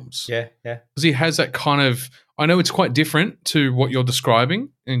Riddick films. Yeah. Because he has that kind of, I know it's quite different to what you're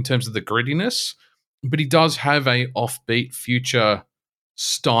describing in terms of the grittiness, but he does have a offbeat future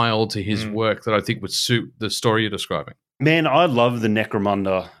style to his work that I think would suit the story you're describing. Man, I love the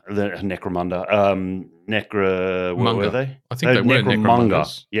Necromunda. What were they? I think they were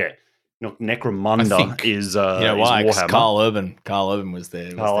Necromunda. Yeah. Necromunda is why? Warhammer. Carl Urban was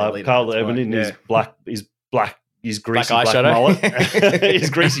there. Carl Urban in his greasy black eyeshadow. mullet. His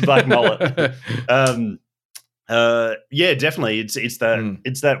greasy black mullet. Definitely. It's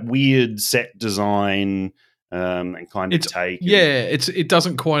that weird set design and kind of take. It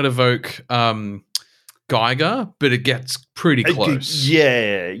doesn't quite evoke Geiger, but it gets pretty close.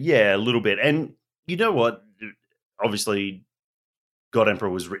 Yeah, a little bit. And you know what? Obviously, God Emperor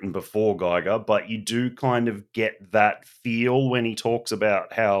was written before Geiger, but you do kind of get that feel when he talks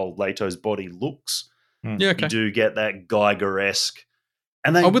about how Leto's body looks. Yeah, okay. You do get that Geiger-esque.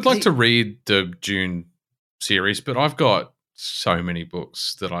 And I would like to read the Dune series, but I've got so many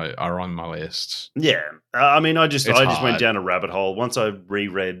books that are on my list. Yeah. I mean, I just went down a rabbit hole. Once I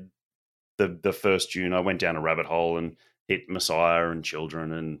reread the first Dune, I went down a rabbit hole and hit Messiah and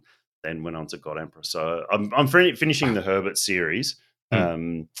Children, and then went on to God Emperor. So I'm finishing the Herbert series.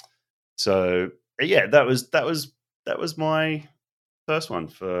 So yeah, that was my first one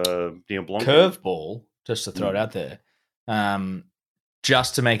for Neil Blanc. Curveball, just to throw it out there,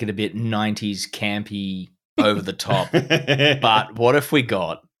 just to make it a bit 90s campy, over the top. But what if we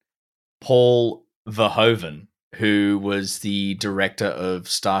got Paul Verhoeven, who was the director of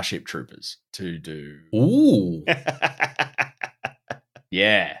Starship Troopers, to do? Ooh.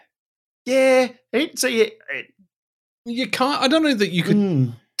 Yeah. So you can't. I don't know that you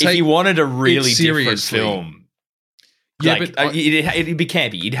could. If you wanted a really different seriously. film, Yeah, like, but it'd be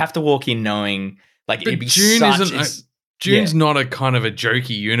campy. You'd have to walk in knowing, like, it'd be June such. isn't. June's not a kind of a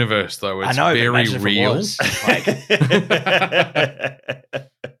jokey universe, though. It's I know, very real.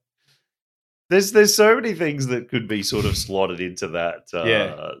 There's so many things that could be sort of slotted into that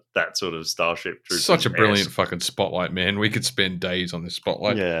that sort of Starship Troopers. Such a brilliant fucking spotlight, man. We could spend days on this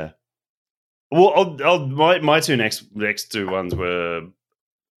spotlight. Yeah. Well, my two next two ones were.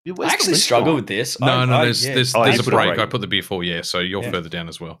 I actually struggle with this. No, there's a break. I put the before, so you're further down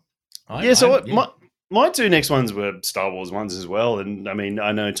as well. My two next ones were Star Wars ones as well. And I mean,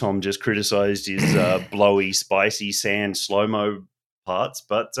 I know Tom just criticized his blowy, spicy sand slow-mo parts,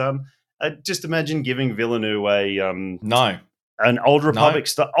 but I just imagine giving Villeneuve an Old Republic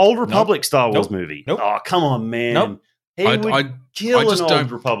Star Wars movie. Nope. Oh, come on, man. He would kill an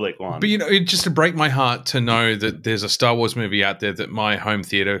Old Republic one. But, it just to break my heart to know that there's a Star Wars movie out there that my home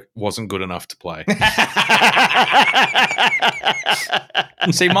theater wasn't good enough to play.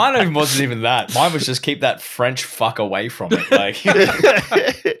 See, mine wasn't even that. Mine was just keep that French fuck away from it. Like,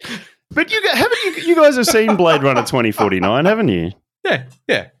 but you guys have seen Blade Runner 2049, haven't you?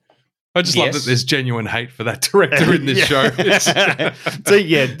 Yeah. I just love that there's genuine hate for that director in this show. So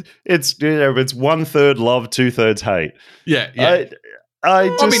it's 1/3 love, 2/3 hate. Yeah. I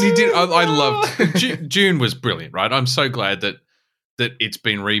mean, he did. I loved June was brilliant, right? I'm so glad that it's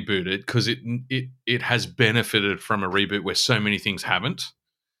been rebooted because it has benefited from a reboot where so many things haven't.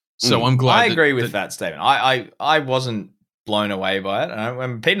 So I'm glad. I agree with that statement. I wasn't blown away by it. And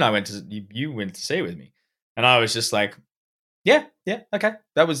when Pete and I you went to see it with me, and I was just like, yeah, okay.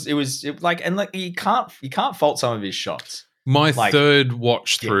 You can't fault some of his shots. My third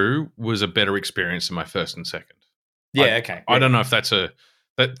watch through was a better experience than my first and second. Yeah, okay. I don't know if that's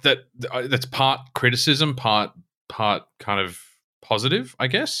that's part criticism, part kind of positive, I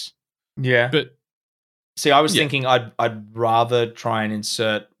guess. Yeah, but see, I was thinking I'd rather try and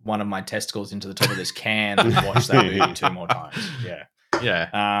insert one of my testicles into the top of this can than watch that movie 2 more times. Yeah.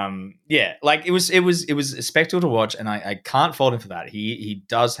 Like it was a spectacle to watch, and I can't fault him for that. He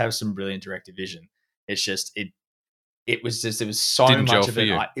does have some brilliant director vision. It's just it was so much of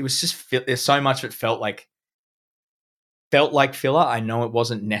it. It was just there's so much of it felt like filler. I know it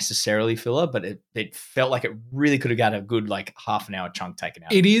wasn't necessarily filler, but it felt like it really could have got a good like half an hour chunk taken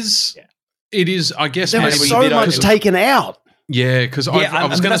out. It is. It is. I guess there was so much taken out. Yeah, because I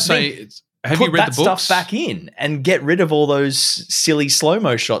was going to say, have you read the books? Stuff back in and get rid of all those silly slow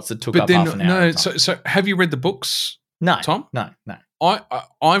mo shots that took up half an hour. No, so have you read the books? No, Tom. No.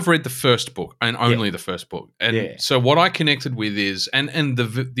 I've read the first book and only the first book, and so what I connected with is, and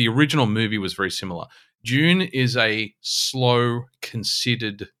the original movie was very similar. Dune is a slow,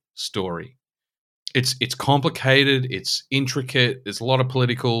 considered story. It's complicated. It's intricate. There's a lot of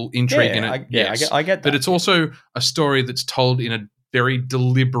political intrigue in it. I get that. But it's also a story that's told in a very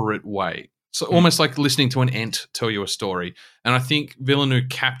deliberate way. So almost like listening to an ant tell you a story. And I think Villeneuve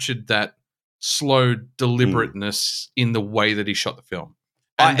captured that slow deliberateness in the way that he shot the film.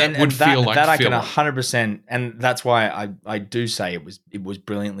 And that would feel like I can 100%, and that's why I do say it was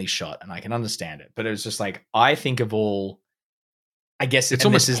brilliantly shot, and I can understand it. But it was just like, I think of all, I guess it's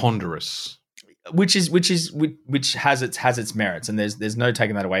almost ponderous. Which has its merits, and there's no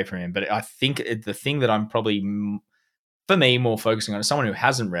taking that away from him. But I think the thing that I'm probably, for me, more focusing on is someone who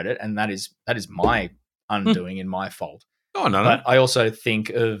hasn't read it, and that is my undoing and my fault. Oh no! But I also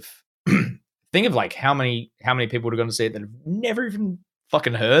think of like how many people would have gone to see it that have never even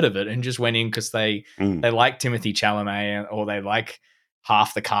fucking heard of it and just went in because they like Timothée Chalamet or they like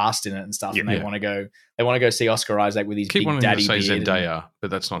half the cast in it and stuff, and they want to go see Oscar Isaac with his big daddy beard. Zendaya, but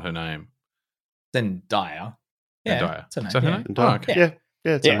that's not her name. Zendaya. Yeah, Zendaya. Is that her name? Oh, okay.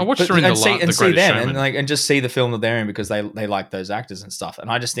 Yeah. I watched her in the see them Showman. and just see the film that they're in because they like those actors and stuff.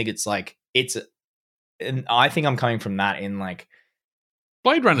 And I just think it's like and I think I'm coming from that in like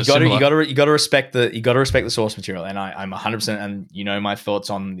Blade Runner. You got to respect the source material, and I'm 100%. And my thoughts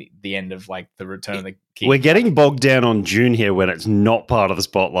on the end of like the Return of the King. We're getting bogged down on June here when it's not part of the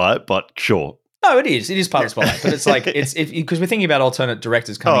spotlight, but sure. No, it is. It is part of the spotlight, but it's like it's because we're thinking about alternate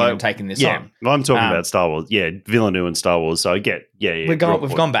directors coming in and taking this on. I'm talking about Star Wars. Yeah, Villeneuve and Star Wars. So I get. Yeah. We've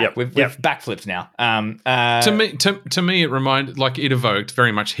gone back. We've backflipped now. To me, it reminded, like, it evoked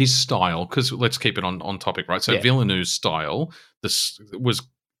very much his style. Because let's keep it on topic, right? So Villeneuve's style, this was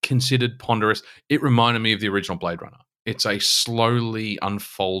considered ponderous. It reminded me of the original Blade Runner. It's a slowly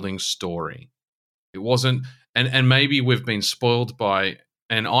unfolding story. It wasn't, and maybe we've been spoiled by.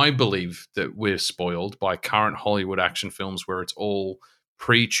 And I believe that we're spoiled by current Hollywood action films where it's all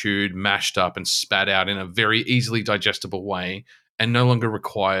pre-chewed, mashed up, and spat out in a very easily digestible way and no longer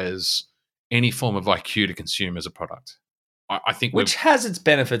requires any form of IQ to consume as a product. I think which has its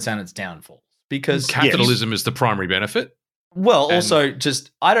benefits and its downfalls because capitalism is the primary benefit. Well, also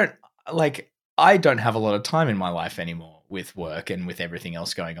just I don't have a lot of time in my life anymore with work and with everything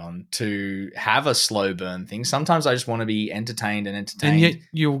else going on to have a slow burn thing. Sometimes I just want to be entertained. And yet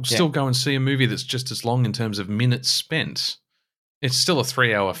you'll still go and see a movie that's just as long in terms of minutes spent. It's still a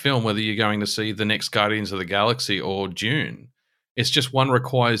 3-hour film, whether you're going to see the next Guardians of the Galaxy or Dune. It's just one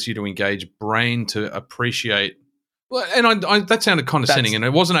requires you to engage brain to appreciate. Well, and I that sounded condescending, and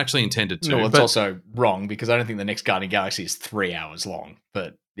it wasn't actually intended to. No, it's also wrong because I don't think the next Guardian of the Galaxy is 3 hours long.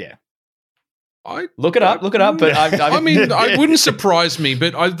 But yeah. Look it up. But I mean, it wouldn't surprise me.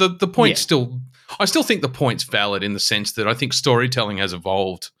 But the point still, I still think the point's valid in the sense that I think storytelling has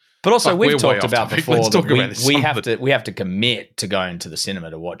evolved. But also, we've talked about before that we have to commit to going to the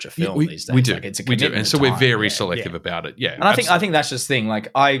cinema to watch a film these days. We do, like, it's a we do, and so we're very time. selective about it. Yeah, and I think that's just the thing. Like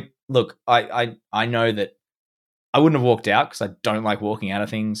I know that I wouldn't have walked out because I don't like walking out of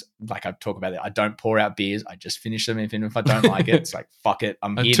things. Like I talk about it, I don't pour out beers. I just finish them. If I don't like it, it's like fuck it.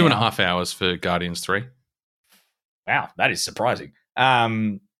 I'm here 2.5 hours for Guardians 3. Wow, that is surprising.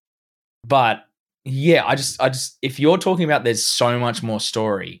 But yeah, I just if you're talking about there's so much more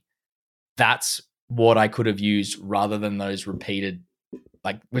story, that's what I could have used rather than those repeated.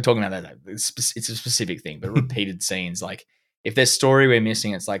 Like we're talking about that, it's a specific thing, but repeated scenes. Like if there's story we're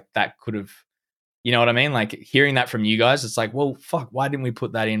missing, it's like that could have, you know what I mean? Like hearing that from you guys, it's like, well, fuck, why didn't we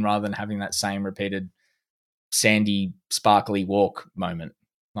put that in rather than having that same repeated sandy, sparkly walk moment?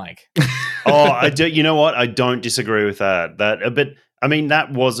 Like, I do. You know what? I don't disagree with that. But I mean,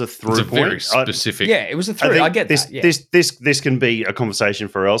 that was a through It's a point. very specific. yeah, it was a through. I get this, that. Yeah. This can be a conversation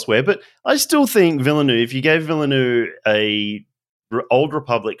for elsewhere, but I still think Villeneuve, if you gave Villeneuve a Old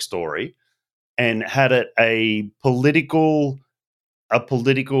Republic story and had it a political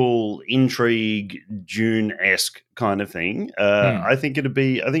intrigue Dune-esque kind of thing, I think it'd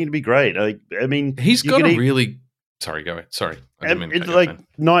be great. I mean, he's got a really. Sorry, go ahead. Sorry, I didn't mean to cut you off, man.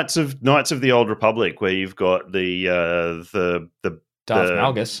 Knights of the Old Republic, where you've got the Darth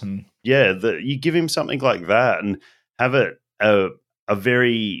Malgus, and you give him something like that and have it a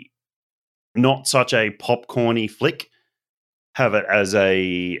very not such a popcorny flick. Have it as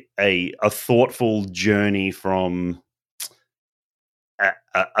a thoughtful journey from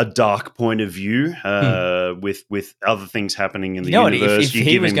a dark point of view with other things happening in the universe. If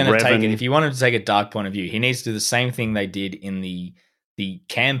he was going to take it, if you wanted to take a dark point of view, he needs to do the same thing they did in the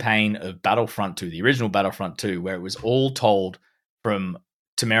campaign of Battlefront 2, the original Battlefront 2, where it was all told from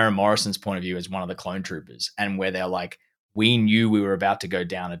Tamara Morrison's point of view as one of the clone troopers, and where they're like, we knew we were about to go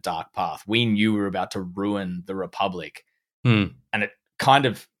down a dark path. We knew we were about to ruin the Republic. And it kind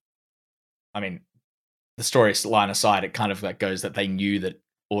of, I mean, the story line aside, it kind of like goes that they knew that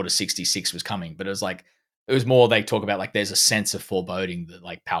Order 66 was coming, but it was more they talk about like there's a sense of foreboding that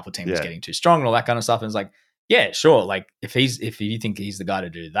like Palpatine was getting too strong and all that kind of stuff. And it's like, yeah, sure. Like if you think he's the guy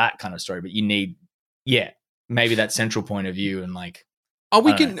to do that kind of story, but you need, maybe that central point of view and like. Are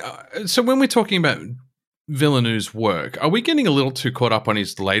we getting, so when we're talking about Villeneuve's work, are we getting a little too caught up on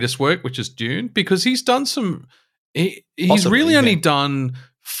his latest work, which is Dune? Because he's done some, he's really only done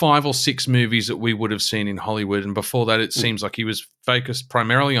 5 or 6 movies that we would have seen in Hollywood. And before that, it seems like he was focused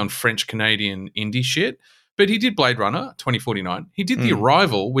primarily on French-Canadian indie shit. But he did Blade Runner 2049. He did The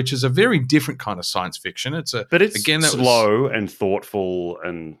Arrival, which is a very different kind of science fiction. It's slow and thoughtful.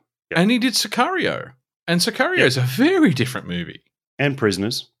 And he did Sicario. And Sicario is a very different movie. And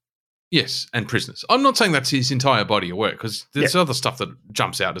Prisoners. Yes, and Prisoners. I'm not saying that's his entire body of work, because there's other stuff that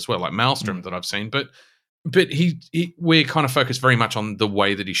jumps out as well, like Maelstrom that I've seen. But we're kind of focused very much on the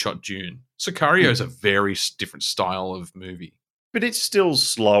way that he shot Dune. Sicario is a very different style of movie. But it's still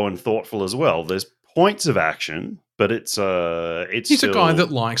slow and thoughtful as well. There's points of action, but he's a guy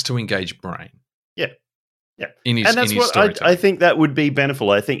that likes to engage brain. Yeah. In his I think that would be beneficial.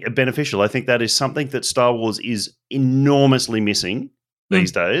 I think that is something that Star Wars is enormously missing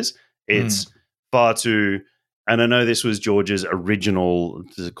these days. It's far too, and I know this was George's original.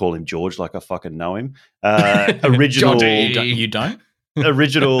 Does it call him George like I fucking know him? Original, you don't.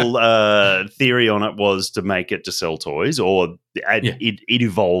 Original theory on it was to make it to sell toys, or it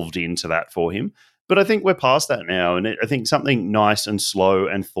evolved into that for him. But I think we're past that now, and I think something nice and slow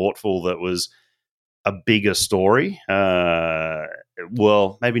and thoughtful that was a bigger story.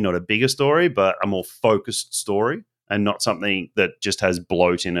 Well, maybe not a bigger story, but a more focused story, and not something that just has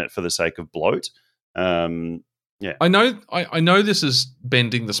bloat in it for the sake of bloat. I know this is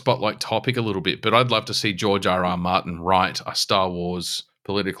bending the spotlight topic a little bit, but I'd love to see George R.R. Martin write a Star Wars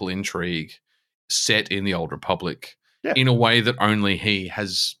political intrigue set in the Old Republic in a way that only he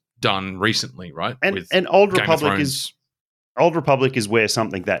has done recently, right? And Old Republic is where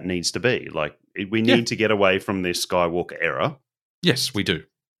something that needs to be. Like we need to get away from this Skywalker era. Yes, we do.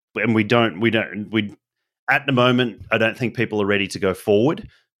 And we at the moment, I don't think people are ready to go forward.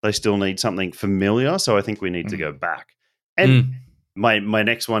 They still need something familiar, so I think we need to go back. And my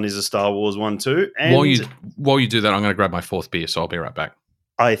next one is a Star Wars one too. And while you do that, I'm going to grab my 4th beer, so I'll be right back.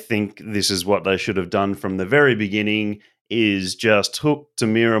 I think this is what they should have done from the very beginning, is just hook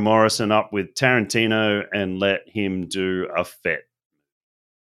Tamira Morrison up with Tarantino and let him do a Fett.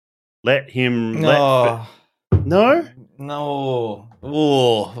 No?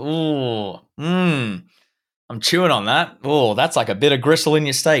 I'm chewing on that. Oh, that's like a bit of gristle in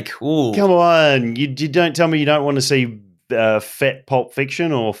your steak. Ooh. Come on. You don't tell me you don't want to see Fett Pulp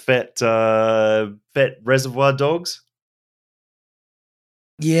Fiction or Fett Reservoir Dogs?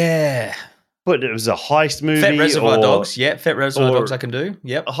 Yeah. But it was a heist movie. Fett Reservoir Dogs. Yeah, Fett Reservoir Dogs I can do.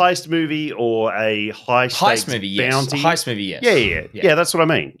 Yep. A heist movie or a high-stakes movie, bounty. Yes. A heist movie, yes. Yeah, that's what I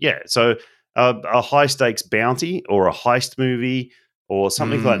mean. Yeah, so a high-stakes bounty or a heist movie or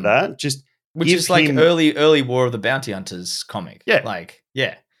something like that. Just Which give is like him- early War of the Bounty Hunters comic. Yeah. Like,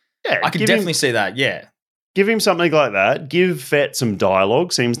 yeah. Yeah, I could give definitely him, see that, yeah. give him something like that. Give Fett some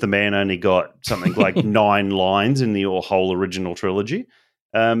dialogue. Seems the man only got something like 9 lines in the whole original trilogy.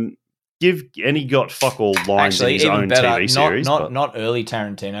 And he got fuck all lines Actually, in his even own better, TV series. not early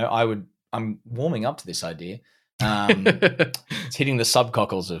Tarantino. I'm warming up to this idea. It's hitting the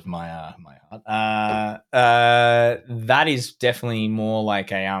subcockles of my heart. That is definitely more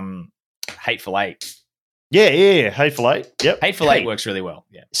like a Hateful Eight. Yeah. Hateful Eight. Yep. Hateful Eight works really well.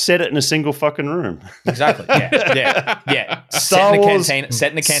 Yeah, Set it in a single fucking room. exactly. Yeah. Star Wars.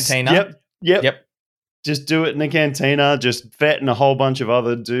 Set in a cantina. Yep. Just do it in a cantina. Just Fett and a whole bunch of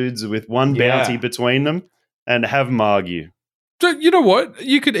other dudes with one bounty between them, and have them argue. So, you know what?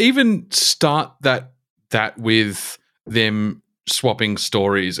 You could even start that with them swapping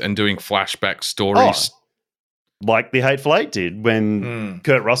stories and doing flashback stories. Like the Hateful Eight did when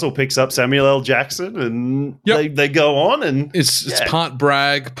Kurt Russell picks up Samuel L. Jackson, and they go on, and it's part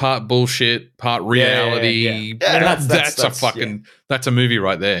brag, part bullshit, part reality. Yeah. That's a movie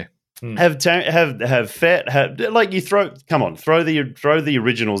right there. Have Fett like you throw the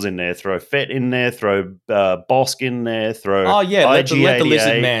originals in there, throw Fett in there, throw Bosk in there, throw let the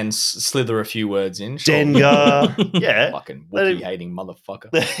lizard man slither a few words in. Sure. Dengar, fucking Wookiee hating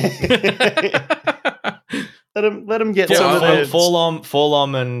motherfucker. Let him get some of their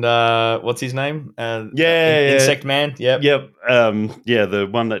Forlom and what's his name? Insect Man. Yep. The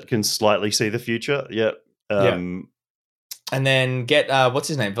one that can slightly see the future. Yep. And then get what's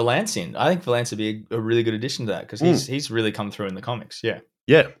his name, Valance in. I think Valance would be a really good addition to that because he's really come through in the comics.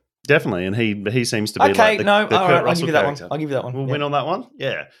 Yeah, definitely, and he seems to be okay. Like the All Kurt right, Russell I'll give you that one. We'll win on that one.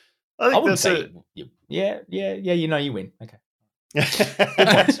 Yeah, I wouldn't say. Yeah. You win. Okay.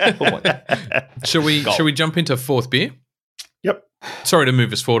 Full points. Shall we jump into fourth beer? Yep. Sorry to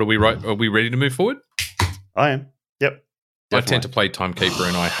move us forward. Are we ready to move forward? I am. Yep. Definitely. I tend to play timekeeper,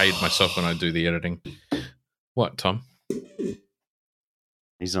 and I hate myself when I do the editing. What, Tom?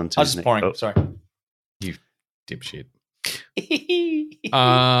 He's on. I was just pouring. Oh. Sorry, you dipshit.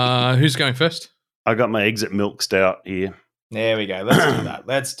 Who's going first? I got my Exit Milk Stout here. There we go. Let's do that.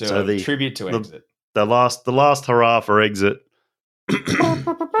 Let's do a tribute to Exit. The last hurrah for Exit. I'm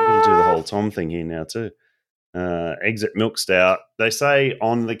going to do the whole Tom thing here now too. Exit Milk Stout. They say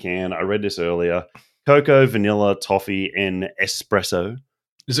on the can, I read this earlier, cocoa, vanilla, toffee, and espresso.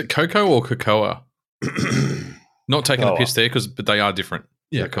 Is it cocoa or cocoa? Not taking a piss there, but they are different.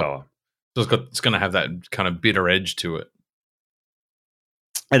 Yeah, cocoa. So it's going to have that kind of bitter edge to it.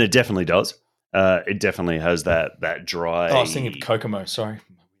 And it definitely does. It definitely has that dry... Oh, I was thinking of Kokomo, sorry.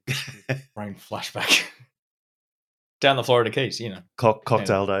 Brain flashback. Down the Florida Keys, you know.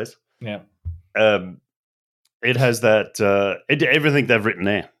 Cocktail days. Yeah. It has that... everything they've written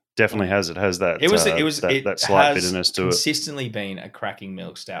there definitely has. It has that that slight bitterness to it. Consistently been a cracking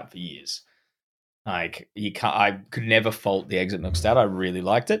milk stout for years. Like I could never fault the Exit Milk Stout. I really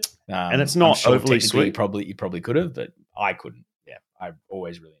liked it, and it's not overly sweet. You probably could have, but I couldn't. Yeah, I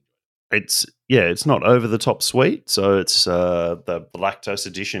always really enjoyed it. It's not over the top sweet, so it's the lactose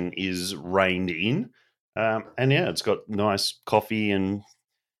addition is reined in, and it's got nice coffee and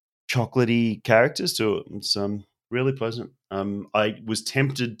chocolatey characters to it. It's really pleasant. I was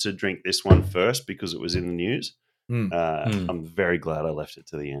tempted to drink this one first because it was in the news. I'm very glad I left it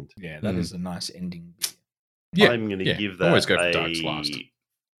to the end. Yeah, that is a nice ending beer. Yeah, I'm going to give that always go for darks last.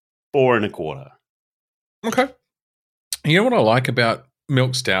 4.25. Okay. You know what I like about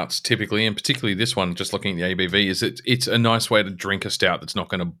milk stouts typically, and particularly this one, just looking at the ABV, is it's a nice way to drink a stout that's not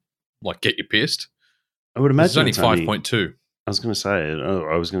going to get you pissed. I would imagine it's only 5.2. I was going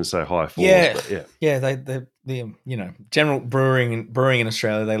to say high fours. Yeah, but yeah. The general brewing in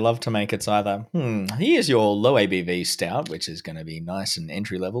Australia, they love to make it's either here's your low ABV stout, which is going to be nice and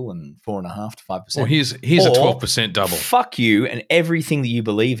entry level and 4.5 to 5%. Well, here's a 12% double. Fuck you and everything that you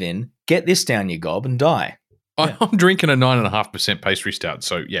believe in. Get this down your gob and die. Yeah. I'm drinking a 9.5% pastry stout,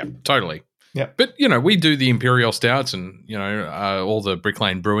 so yeah, totally. Yeah, but we do the imperial stouts, and all the Brick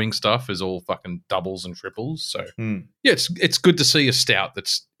Lane Brewing stuff is all fucking doubles and triples. So yeah, it's good to see a stout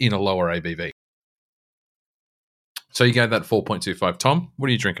that's in a lower ABV. So you gave that 4.25. Tom, what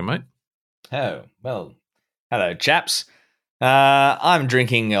are you drinking, mate? Oh well, hello chaps. I'm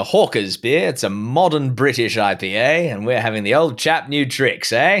drinking a Hawker's beer. It's a modern British IPA, and we're having the old chap new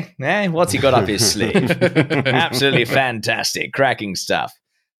tricks, eh? What's he got up his sleeve? Absolutely fantastic, cracking stuff.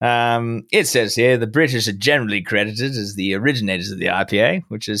 It says here the British are generally credited as the originators of the IPA,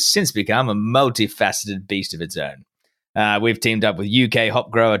 which has since become a multifaceted beast of its own. We've teamed up with UK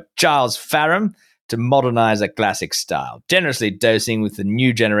hop grower Charles Farram to modernize a classic style, generously dosing with the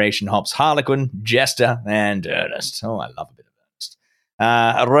new generation hops Harlequin, Jester, and Earnest. Oh, I love a bit of Earnest.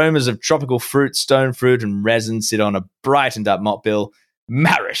 Aromas of tropical fruit, stone fruit, and resin sit on a brightened up malt bill,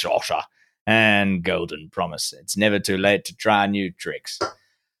 Marischalter, and Golden Promise. It's never too late to try new tricks.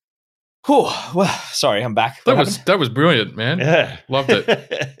 Whew, well, sorry, I'm back. That was brilliant, man. Yeah. Loved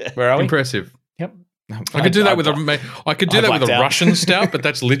it. Where are we? Impressive. Yep. I could do that with a out. Russian stout, but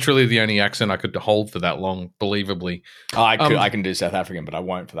that's literally the only accent I could hold for that long, believably. I can do South African, but I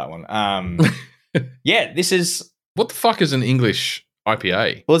won't for that one. Yeah, this is... What the fuck is an English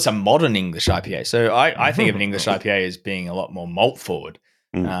IPA? Well, it's a modern English IPA. So I think of an English IPA as being a lot more malt forward.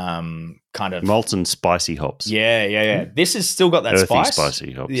 Kind of malt and spicy hops. Yeah. This has still got that Earthy, spice.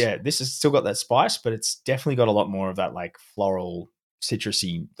 spicy hops. Yeah, this has still got that spice, but it's definitely got a lot more of that like floral,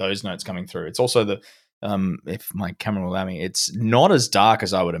 citrusy, those notes coming through. It's also the if my camera will allow me, it's not as dark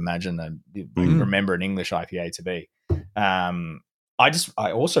as I would imagine that remember an English IPA to be. I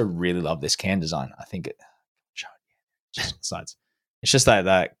also really love this can design. I think it's just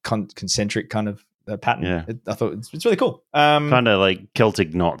that concentric kind of pattern. Yeah. I thought it's really cool. Kind of like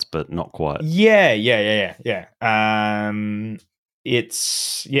Celtic knots, but not quite. Yeah.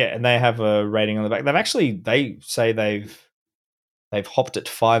 It's and they have a rating on the back. They say they've hopped it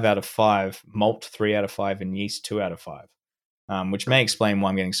 5 out of 5, malt 3 out of 5, and yeast 2 out of 5, which may explain why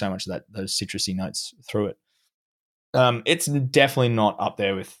I'm getting so much of those citrusy notes through it. It's definitely not up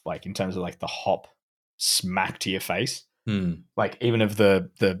there with like in terms of like the hop smack to your face. Like even of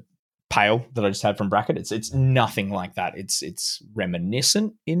the pale that I just had from Bracket, it's nothing like that. It's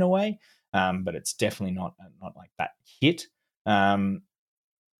reminiscent in a way, but it's definitely not like that hit.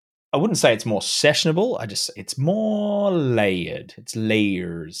 I wouldn't say it's more sessionable. It's more layered. It's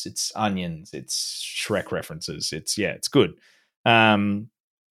layers. It's onions. It's Shrek references. It's good.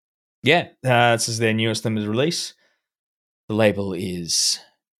 This is their newest limited release. The label is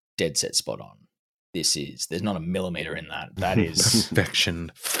dead set spot on. There's not a millimeter in that. That is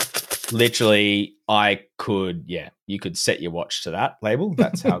perfection. Literally, you could set your watch to that label.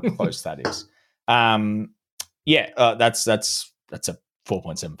 That's how close that is. That's a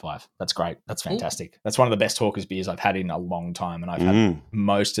 4.75. That's great. That's fantastic. That's one of the best Hawkers beers I've had in a long time, and I've had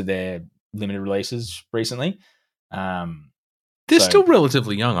most of their limited releases recently. They're still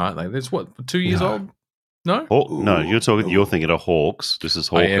relatively young, aren't they? There's 2 years old? No? No, you're thinking of Hawks. This is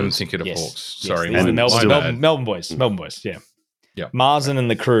Hawkers. I am thinking of Hawks. Sorry. Yes, Melbourne boys. Melbourne boys, yeah. Yeah. Marsden and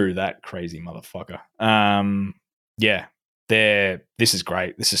the crew, that crazy motherfucker. This is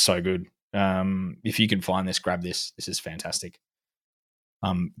great. This is so good. If you can find this, grab this. This is fantastic.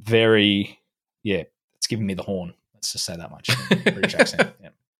 It's giving me the horn. Let's just say that much. British accent. Yeah.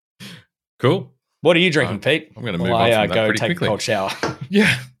 Cool. What are you drinking, Pete? I'm going to move on from that go pretty take quickly. a cold shower.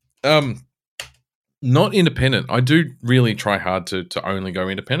 Yeah. Not independent. I do really try hard to only go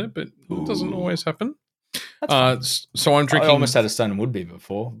independent, but it doesn't always happen. So I'm drinking. I almost had a Stone and Woodby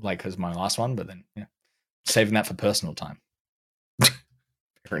before, like as my last one, but then saving that for personal time.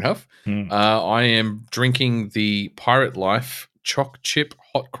 Fair enough. I am drinking the Pirate Life Choc Chip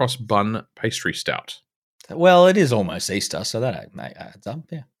Hot Cross Bun Pastry Stout. Well, it is almost Easter, so that adds up.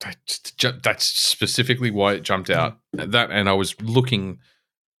 Yeah, that's specifically why it jumped out. That, and I was looking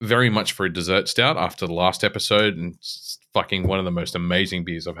very much for a dessert stout after the last episode, and fucking one of the most amazing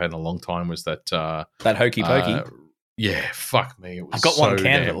beers I've had in a long time was that Hokey Pokey. Fuck me. It was I've got one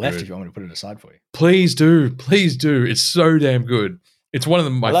can of it left good. if you want me to put it aside for you. Please do. It's so damn good. It's one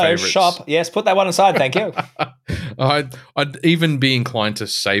of my favorites. Shop. Yes, put that one aside. Thank you. I'd even be inclined to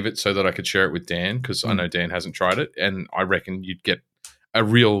save it so that I could share it with Dan, because I know Dan hasn't tried it, and I reckon you'd get a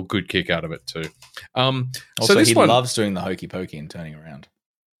real good kick out of it too. Also, he loves doing the hokey pokey and turning around.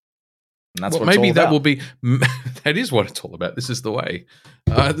 And that's that is what it's all about. This is the way.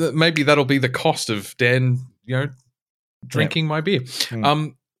 Maybe that'll be the cost of Dan, drinking my beer.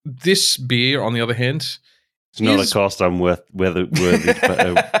 This beer, on the other hand, it's not a cost I'm willing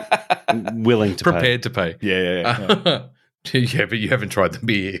to prepared to pay. Yeah. Yeah, but you haven't tried the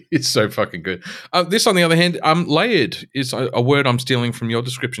beer. It's so fucking good. This, on the other hand, layered is a word I'm stealing from your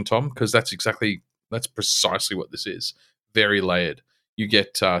description, Tom, because that's precisely what this is. Very layered. You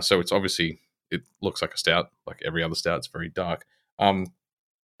get so it's obviously, it looks like a stout, like every other stout. It's very dark. It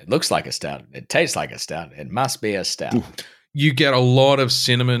looks like a stout. It tastes like a stout. It must be a stout. You get a lot of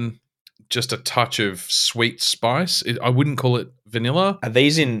cinnamon, just a touch of sweet spice. I wouldn't call it vanilla. Are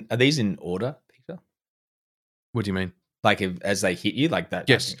these in order, Peter? What do you mean? Like as they hit you, like that?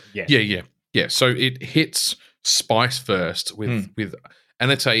 Yes. Yeah. So it hits spice first with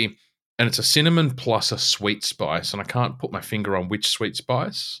and it's a cinnamon plus a sweet spice, and I can't put my finger on which sweet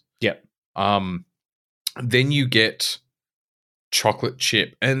spice. Yep. Then you get chocolate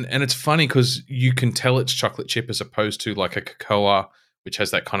chip. And it's funny because you can tell it's chocolate chip as opposed to like a cocoa, which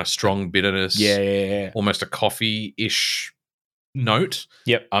has that kind of strong bitterness. Yeah. Almost a coffee-ish note.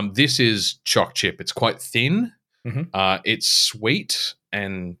 Yep. This is choc chip. It's quite thin. Mm-hmm. It's sweet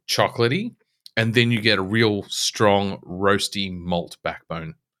and chocolatey. And then you get a real strong roasty malt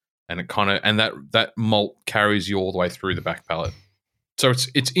backbone. And it kind of that malt carries you all the way through the back palate. So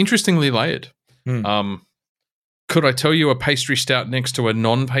it's interestingly layered. Could I tell you a pastry stout next to a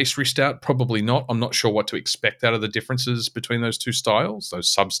non-pastry stout? Probably not. I'm not sure what to expect out of the differences between those two styles, those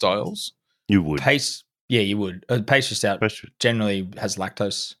sub-styles. You would. You would. A pastry stout generally has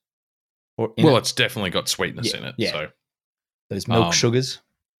lactose. It's definitely got sweetness in it. Yeah. So those milk sugars.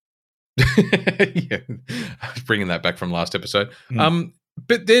 Yeah, I was bringing that back from last episode.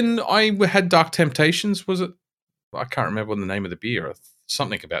 But then I had Dark Temptations. Was it? I can't remember the name of the beer.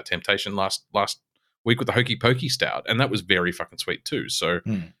 Something about Temptation last week with the Hokey Pokey Stout, and that was very fucking sweet too. So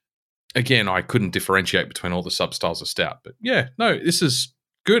again, I couldn't differentiate between all the sub-styles of stout. But yeah, no, this is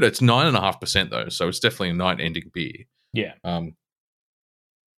good. It's 9.5% though, so it's definitely a night-ending beer. Yeah. I'm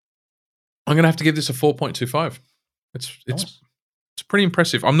going to have to give this a 4.25. It's pretty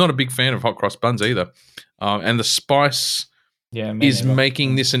impressive. I'm not a big fan of hot cross buns either, and the spice is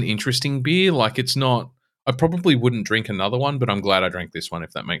making this an interesting beer. Like it's not. I probably wouldn't drink another one, but I'm glad I drank this one,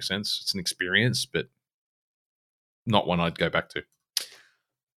 if that makes sense. It's an experience, but not one I'd go back to.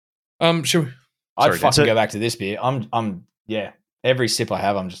 I'd fucking go back to this beer. Every sip I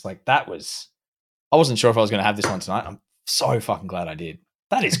have, I'm just like, I wasn't sure if I was going to have this one tonight. I'm so fucking glad I did.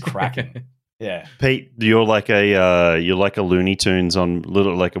 That is cracking. Yeah. Pete, you're like a Looney Tunes on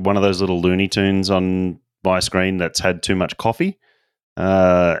one of those little Looney Tunes on my screen that's had too much coffee.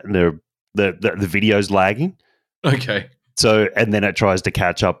 The video's lagging. Okay. So, and then it tries to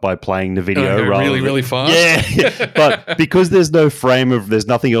catch up by playing the video really fast. Yeah. But because there's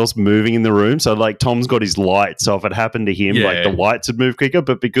nothing else moving in the room. So like Tom's got his light. So if it happened to him, like the lights would move quicker,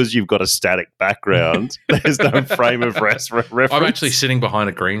 but because you've got a static background, there's no frame of reference. I'm actually sitting behind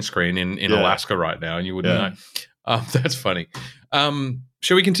a green screen in Alaska right now, and you wouldn't know. That's funny.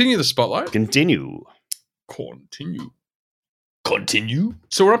 Shall we continue the spotlight? Continue.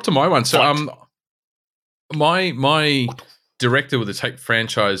 So we're up to my one. So my director with the Take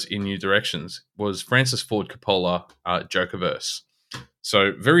franchise in new directions was Francis Ford Coppola, Jokerverse.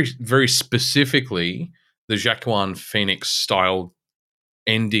 So very, very specifically, the Joaquin Phoenix style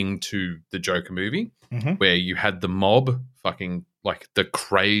ending to the Joker movie, where you had the mob, fucking like the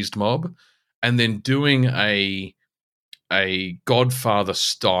crazed mob, and then doing a Godfather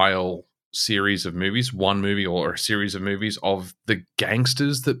style series of movies, one movie or a series of movies of the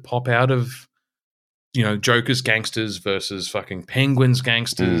gangsters that pop out of, Joker's gangsters versus fucking Penguin's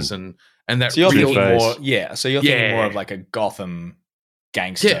gangsters, and that. So you're thinking more, So you're thinking more of like a Gotham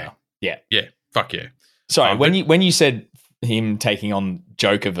gangster. Yeah. Fuck yeah. Sorry, when you said him taking on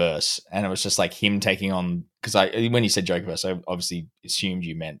Jokerverse, and it was just like him taking on, because when you said Jokerverse, I obviously assumed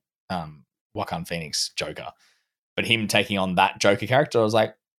you meant Joaquin Phoenix Joker, but him taking on that Joker character, I was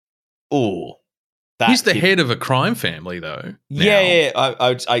like, oh, he's the head of a crime family, though. Now. Yeah.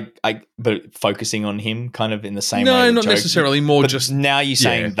 I but focusing on him kind of in the same way. No, not necessarily. More just now you're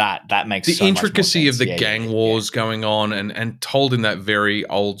saying that makes the so intricacy much more sense. of the gang wars going on, and told in that very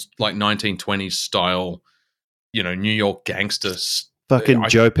old, like 1920s style, New York gangsters. Fucking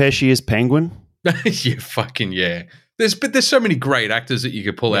Joe Pesci as Penguin. Yeah. There's so many great actors that you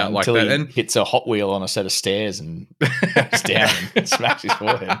could pull out like that, and hits a Hot Wheel on a set of stairs and goes down and smashes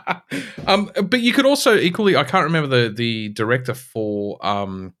forehead. But you could also equally, I can't remember the director for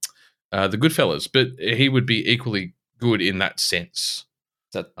the Goodfellas, but he would be equally good in that sense.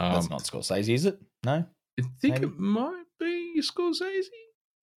 That's not Scorsese, is it? No, I think it might be Scorsese.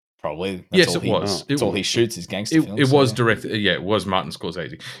 Probably. Yes, it was. That's all he shoots is gangster films. It was directed. Yeah, it was Martin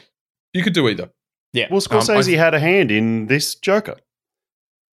Scorsese. You could do either. Yeah. Well, Scorsese had a hand in this Joker.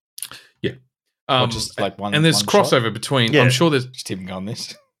 Yeah. Just like one. And there's crossover shot? between. Yeah. I'm sure there's just even on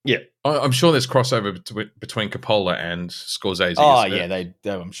this. Yeah. I'm sure there's crossover between Coppola and Scorsese. Oh yeah,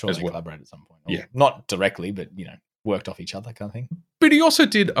 I'm sure they collaborate at some point. Yeah, not directly, but worked off each other kind of thing. But he also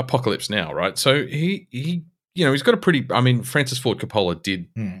did Apocalypse Now, right? So he he's got a pretty. I mean, Francis Ford Coppola did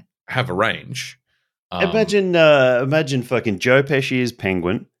have a range. Imagine fucking Joe Pesci as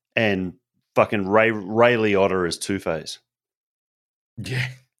Penguin and fucking Ray Liotta as Two-Face. Yeah.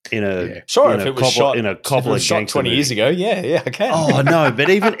 If it was shot in a couple of 20 years ago, I can. Oh no, but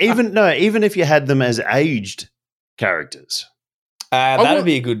even if you had them as aged characters, that'd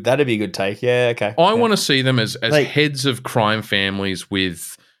be a good take. Yeah, okay. I want to see them as heads of crime families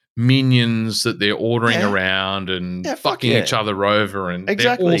with minions that they're ordering around and fucking each other over, and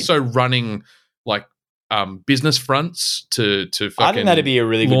they're also running like business fronts to fucking. I think that'd be a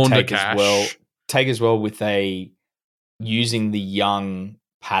really good take cash. as well with using the young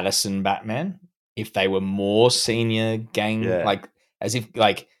Patterson Batman if they were more senior gang, like as if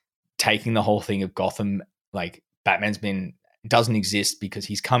like taking the whole thing of Gotham, like Batman's doesn't exist because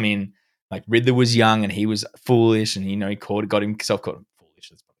he's come in. Like Riddler was young and he was foolish, and he got himself caught. Foolish,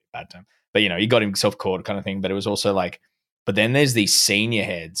 that's probably a bad term, but he got himself caught, kind of thing. But it was also like, but then there's these senior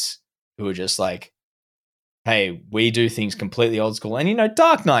heads who are just like, hey, we do things completely old school. And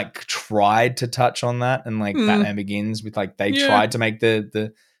Dark Knight tried to touch on that, and like Batman Begins with like they tried to make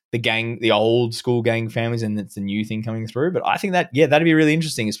the gang, the old school gang families, and it's the new thing coming through. But I think that'd be really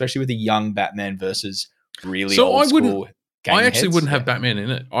interesting, especially with a young Batman versus really old school. I actually wouldn't have Batman in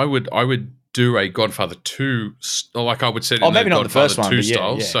it. I would do a Godfather 2, like I would set it in maybe not Godfather the first 2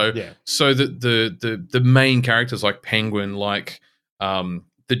 one, style. So that the main characters like Penguin, like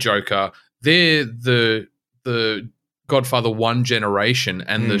the Joker, they're the Godfather 1 generation,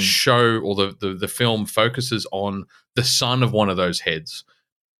 and the show or the film focuses on the son of one of those heads,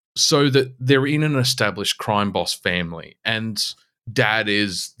 so that they're in an established crime boss family, and dad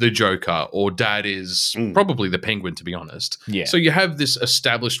is the Joker or dad is probably the Penguin, to be honest. Yeah. So you have this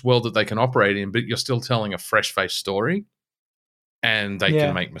established world that they can operate in, but you're still telling a fresh-faced story, and they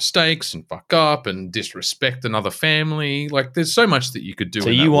can make mistakes and fuck up and disrespect another family. Like, there's so much that you could do. So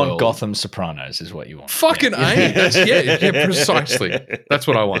in you that want world. Gotham Sopranos is what you want. Fucking A. That's, precisely. That's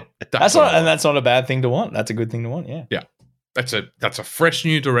what I want. That's not a bad thing to want. That's a good thing to want. Yeah. Yeah. That's a fresh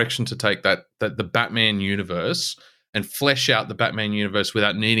new direction to take that the Batman universe and flesh out the Batman universe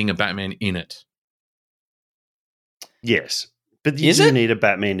without needing a Batman in it. Yes. But you do need a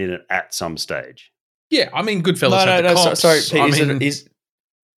Batman in it at some stage. Yeah, I mean, Goodfellas had the cops. Sorry, Pete,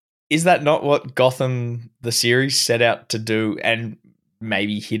 is that not what Gotham, the series, set out to do and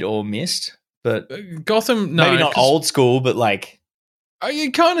maybe hit or missed? But Gotham, no. Maybe not old school, but like...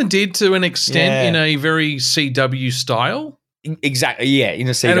 It kind of did to an extent in a very CW style. Exactly, yeah, in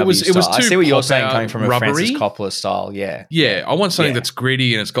a CW style. I see what you're saying, coming from a Francis Coppola style, yeah. Yeah, I want something that's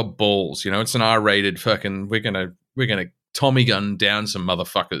gritty and it's got balls. It's an R-rated fucking. We're gonna Tommy gun down some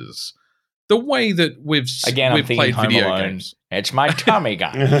motherfuckers. The way that we've played video games. It's my Tommy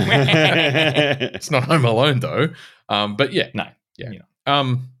gun. It's not Home Alone though. But yeah, no,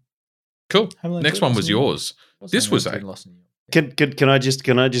 yeah. Cool. Next one was yours. This was a. Can I just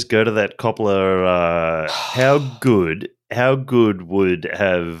go to that Coppola? How good would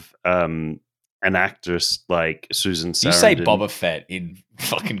have an actress like Susan Sarandon? You say Boba Fett in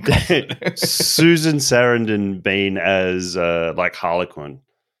fucking Coppola. Susan Sarandon been as like Harlequin?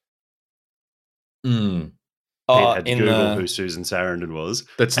 Mm. Had to Google who Susan Sarandon was.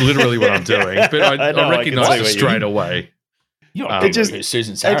 That's literally what I'm doing. But I recognize it straight away. You don't know who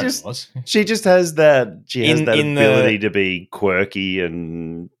Susan Sarandon was. She just has that. She has that ability to be quirky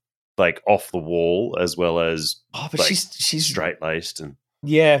and like off the wall, as well as. Oh, but like, she's straight laced and.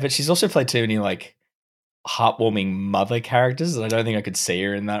 Yeah, but she's also played too many like heartwarming mother characters, and I don't think I could see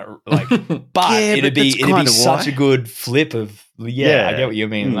her in that. Like, but it'd be such a good flip of. Yeah, I get what you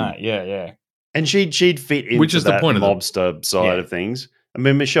mean. In that, yeah. And she'd fit into which is that the point mobster side of things. I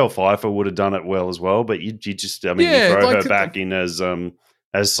mean, Michelle Pfeiffer would have done it well as well, but you just, I mean, you throw her back in as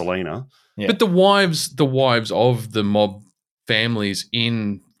Selena. Yeah. But the wives of the mob families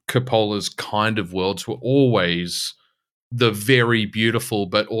in Coppola's kind of worlds were always the very beautiful,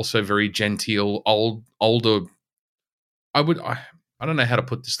 but also very genteel, older. I don't know how to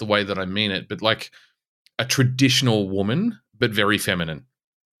put this the way that I mean it, but like a traditional woman, but very feminine.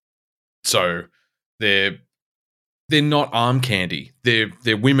 So they're not arm candy.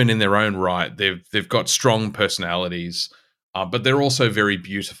 They're women in their own right. They've got strong personalities, but they're also very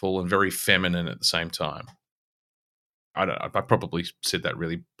beautiful and very feminine at the same time. I don't know. I probably said that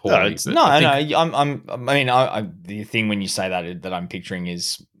really poorly. The thing when you say that I'm picturing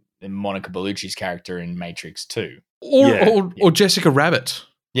is Monica Bellucci's character in Matrix 2. Or Jessica Rabbit.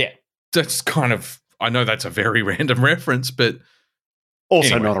 Yeah. That's kind of, I know that's a very random reference, but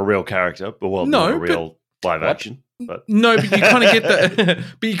also not a real character, but not a real live action. But no, but you kind of get that.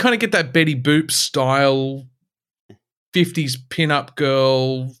 But you kind of get that Betty Boop style, 50s pinup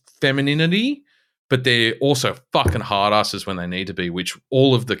girl femininity. But they're also fucking hard asses when they need to be. Which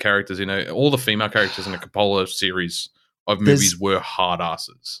all of the characters, all the female characters in the Coppola series of movies were hard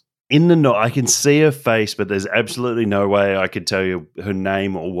asses. I can see her face, but there's absolutely no way I could tell you her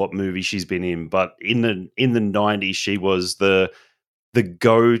name or what movie she's been in. But in the 90s, she was the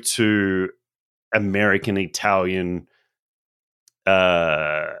go-to American Italian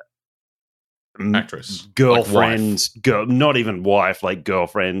actress, girlfriend, like girl, not even wife, like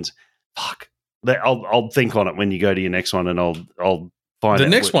girlfriend. Fuck. I'll think on it when you go to your next one, and I'll find the out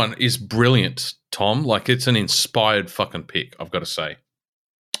next one is brilliant, Tom. Like, it's an inspired fucking pick, I've got to say.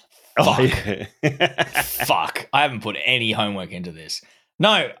 Oh, yeah. Fuck. I haven't put any homework into this.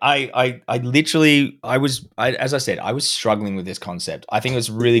 No, I literally, as I said, I was struggling with this concept. I think it was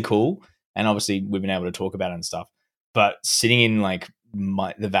really cool. And obviously we've been able to talk about it and stuff, but sitting in like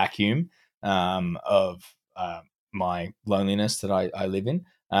the vacuum of my loneliness that I live in,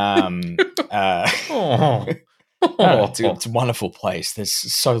 it's a wonderful place. There's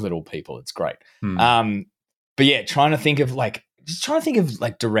so little people. It's great. But yeah, trying to think of like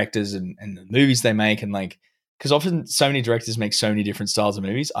directors and the movies they make, and like, because often so many directors make so many different styles of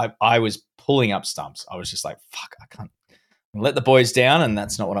movies. I was pulling up stumps. I was just like, fuck, I can't let the boys down, and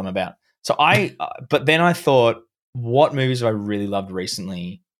that's not what I'm about. So but then I thought, what movies have I really loved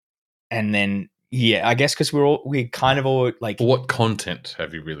recently? And then, yeah, I guess because we kind of all like, what content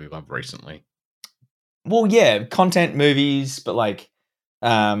have you really loved recently? Well, yeah, content, movies, but like,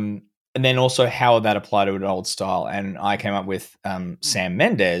 and then also how would that apply to an old style? And I came up with Sam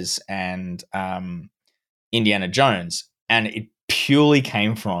Mendes and Indiana Jones, and it purely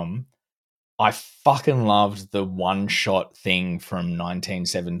came from, I fucking loved the one-shot thing from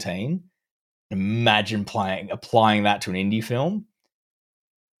 1917. Imagine applying that to an indie film.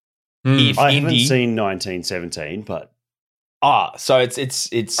 I haven't seen 1917, but so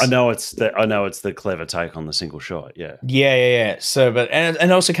it's. I know it's the clever take on the single shot. Yeah. So, but and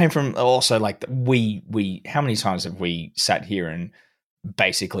it also came from also like we how many times have we sat here and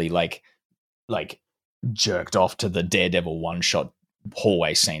basically like jerked off to the Daredevil one-shot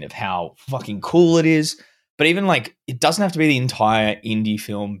hallway scene of how fucking cool it is. But even like, it doesn't have to be the entire indie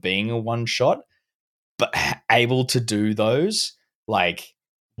film being a one-shot, but able to do those like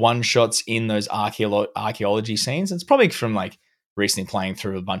one-shots in those archaeology scenes. It's probably from like recently playing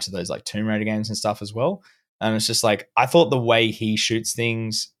through a bunch of those like Tomb Raider games and stuff as well. And it's just like, I thought the way he shoots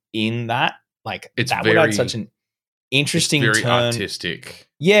things in that, like, that would add such an interesting very turn. Artistic.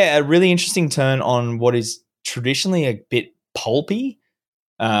 Yeah, a really interesting turn on what is traditionally a bit pulpy.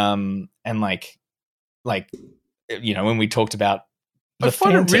 And like, you know, when we talked about I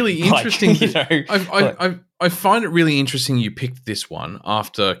find it really interesting. You know, I find it really interesting you picked this one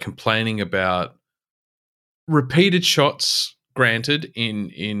after complaining about repeated shots, granted,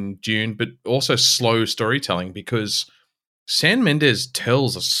 in Dune, but also slow storytelling, because Sam Mendes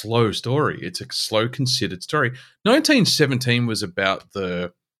tells a slow story. It's a slow, considered story. 1917 was about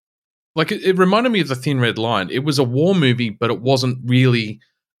it reminded me of The Thin Red Line. It was a war movie, but it wasn't really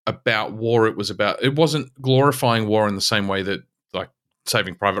about war. It wasn't glorifying war in the same way that like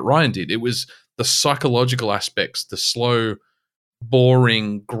Saving Private Ryan did. It was the psychological aspects, the slow,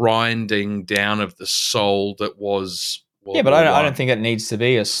 boring grinding down of the soul that was World yeah, but War I don't think it needs to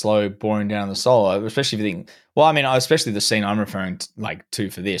be a slow, boring down the soul, especially if you think, well, I mean, especially the scene I'm referring to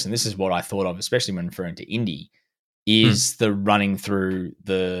for this, and this is what I thought of, especially when referring to indie, is the running through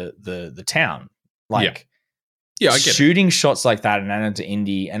the town. Like, yeah, I get shooting shots like that and adding to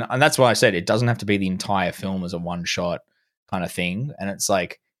indie, and that's why I said it doesn't have to be the entire film as a one shot kind of thing. And it's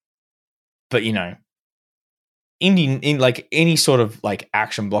like, but you know, indie in like any sort of like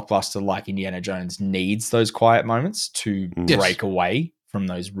action blockbuster like Indiana Jones needs those quiet moments to break away from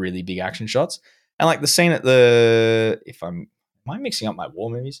those really big action shots. And like the scene at am I mixing up my war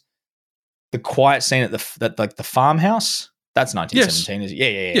movies? The quiet scene at the farmhouse. That's 1917, is it?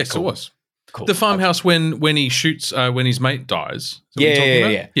 Yeah. Yes, cool. it was. Cool. The farmhouse when he shoots when his mate dies.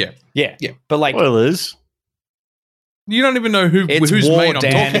 Yeah. But like, spoilers. You don't even know whose mate I'm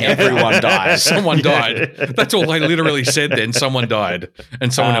talking about. Everyone dies. Someone died. That's all they literally said then. Someone died.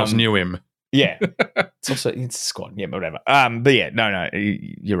 And someone else knew him. Yeah. It's a squad. Yeah, whatever. But yeah, no,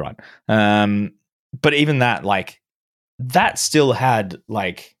 you're right. But even that, like, that still had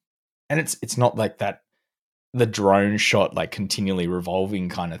like, and it's not like that, the drone shot like continually revolving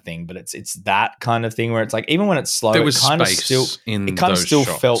kind of thing, but it's that kind of thing where it's like, even when it's slow, there was it kind of still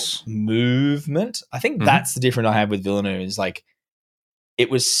shots. felt movement. I think that's the difference I had with Villeneuve, is like, it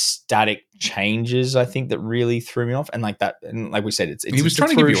was static changes, I think, that really threw me off. And like that, and like we said, he was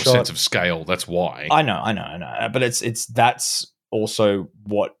trying to give you a sense of scale. That's why. I know. But that's also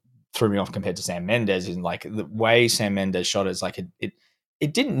what threw me off compared to Sam Mendes, is like the way Sam Mendes shot is like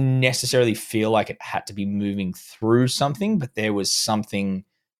it didn't necessarily feel like it had to be moving through something, but there was something.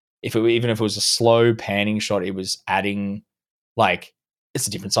 Even if it was a slow panning shot, it was adding, like, it's a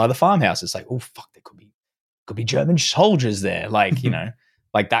different side of the farmhouse. It's like, oh fuck, there could be German soldiers there, like, you know,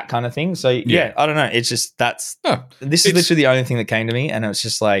 like that kind of thing. So yeah, I don't know. It's just this is literally the only thing that came to me, and it was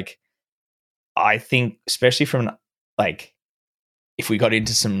just like, I think, especially from like, if we got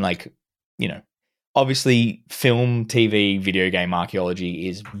into some like, obviously film, TV, video game archaeology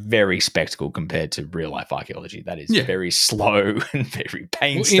is very spectacle compared to real life archaeology. That is very slow and very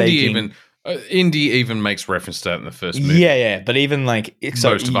painstaking. Indie even makes reference to that in the first movie. Yeah. But even like,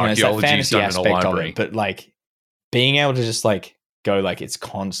 most of archaeology it's that fantasy is done in a aspect of library. it. But like being able to just like go like it's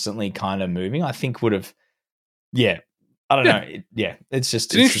constantly kind of moving, I think would have, I don't know. It's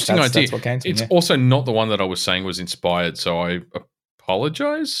just it's an interesting idea. That's what came to it's me, also not the one that I was saying was inspired, so I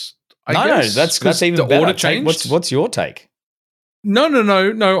apologize. No, that's even the better. order changed. What's your take? No.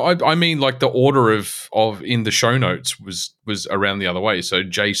 I mean, like the order of in the show notes was around the other way. So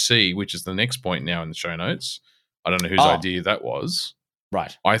JC, which is the next point now in the show notes. I don't know whose idea that was.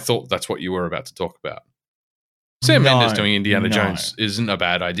 Right. I thought that's what you were about to talk about. Sam Mendes doing Indiana Jones isn't a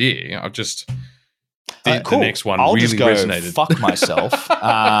bad idea. I've just the next one I'll really just go resonated. Fuck myself.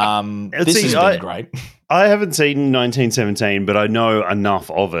 This has been great. I haven't seen 1917, but I know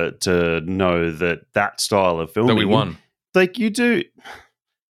enough of it to know that style of filming. That we won. Like you do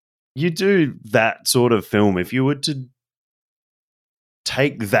that sort of film. If you were to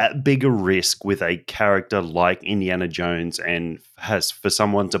take that big a risk with a character like Indiana Jones and for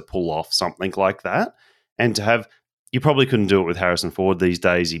someone to pull off something like that, and to have, you probably couldn't do it with Harrison Ford these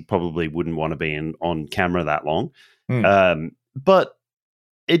days. He probably wouldn't want to be on camera that long. But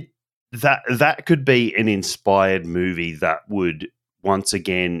that could be an inspired movie that would once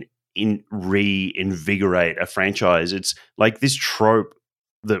again reinvigorate a franchise. It's like this trope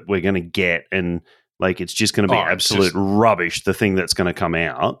that we're going to get, and like it's just going to be absolute rubbish. The thing that's going to come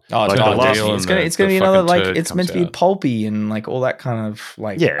out. Oh, like it's going to be another like it's meant to be pulpy and like all that kind of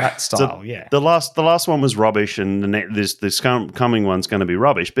like that style. So the last one was rubbish, and this coming one's going to be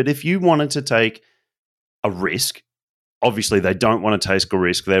rubbish. But if you wanted to take a risk, obviously they don't want to take a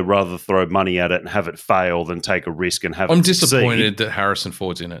risk. They'd rather throw money at it and have it fail than take a risk and have it succeed. Disappointed that Harrison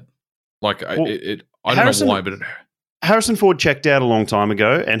Ford's in it. Like I don't know why, but Harrison Ford checked out a long time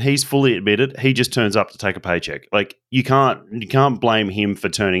ago, and he's fully admitted he just turns up to take a paycheck. Like you can't blame him for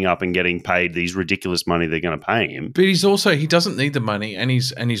turning up and getting paid these ridiculous money they're going to pay him. But he doesn't need the money, and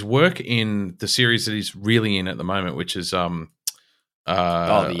his work in the series that he's really in at the moment, which is the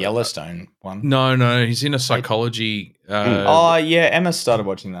Yellowstone one. No, he's in a psychology. Emma started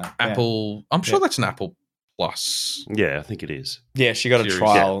watching that. Apple. I'm sure that's an Apple Plus. Yeah, I think it is. Yeah, she got a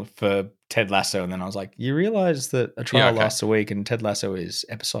trial for Ted Lasso, and then I was like, you realize that a trial lasts a week and Ted Lasso is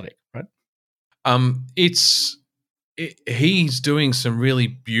episodic, right? He's doing some really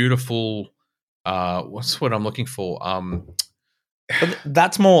beautiful what's what I'm looking for? But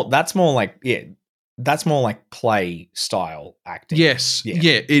that's more like play style acting. Yes.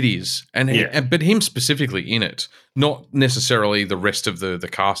 Yeah, it is. But him specifically in it, not necessarily the rest of the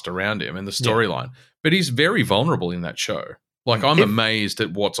cast around him and the storyline. But he's very vulnerable in that show. Like I'm amazed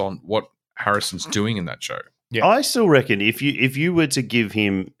at what Harrison's doing in that show. Yeah. I still reckon if you were to give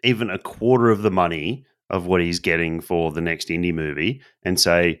him even a quarter of the money of what he's getting for the next indie movie and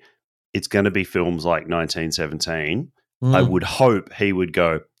say it's going to be films like 1917, I would hope he would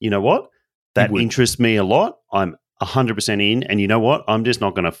go, you know what? That interests me a lot. I'm 100% in. And you know what? I'm just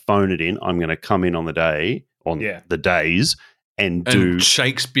not going to phone it in. I'm going to come in on the days and do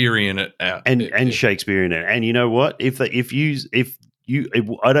Shakespearean it out. And Shakespearean it. And you know what? I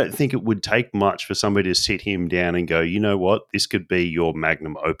don't think it would take much for somebody to sit him down and go, you know what? This could be your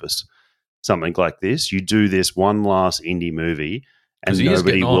magnum opus. Something like this. You do this one last indie movie and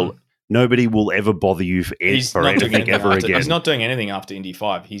nobody will ever bother you for anything ever again. He's not doing anything after Indy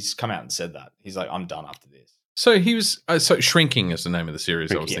 5. He's come out and said that. He's like, I'm done after this. So he was Shrinking is the name of the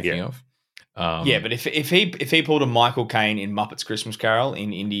series I was thinking of. But if he pulled a Michael Caine in Muppets Christmas Carol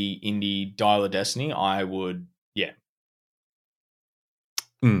in Indie Dial of Destiny, I would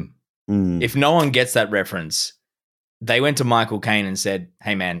If no one gets that reference, they went to Michael Caine and said,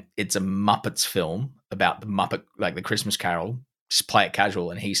 hey man, it's a Muppets film about the Muppet, like the Christmas Carol. Just play it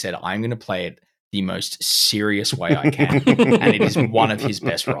casual. And he said, I'm going to play it the most serious way I can. And it is one of his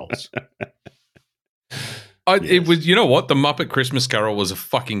best roles. It was, you know what? The Muppet Christmas Carol was a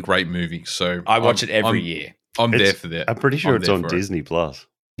fucking great movie. So I watch it every year. I'm there for that. I'm pretty sure it's on Disney Plus.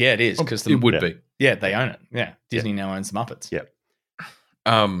 Yeah, it is. Because it would be. Yeah, they own it. Yeah. Disney now owns the Muppets. Yeah.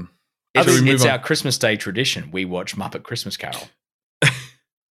 It's our Christmas Day tradition. We watch Muppet Christmas Carol.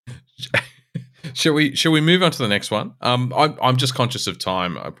 Shall we move on to the next one? I'm just conscious of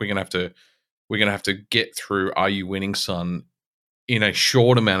time. We're gonna have to get through Are You Winning, Son in a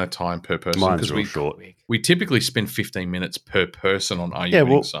short amount of time per person. Mine's real short. We typically spend 15 minutes per person on Are You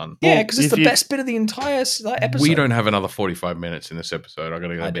Winning, Son? Yeah, because it's the best bit of the entire episode. We don't have another 45 minutes in this episode. I got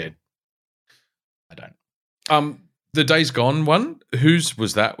to go to bed. I don't. The Days Gone one, whose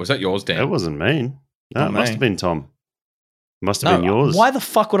was that? Was that yours, Dan? That wasn't me. No, Not it must me. have been Tom. Must have been yours. Why the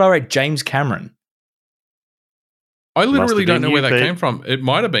fuck would I rate James Cameron? I literally have don't been know you, where that Pete. came from. It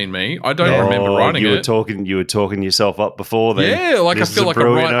might have been me. I don't remember writing you were it. You were talking yourself up before then. Yeah, like This I is feel like a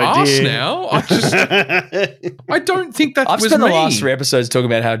brilliant right ass idea. now. I don't think that I've was spent me. the last 3 episodes talking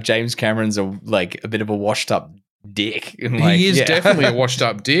about how James Cameron's a bit of a washed up dick. And He is definitely a washed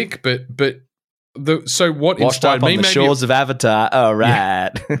up dick, but so what washed inspired up on me? the Maybe shores of Avatar. All right.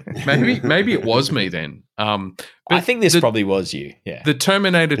 maybe it was me then. But I think this probably was you. Yeah. the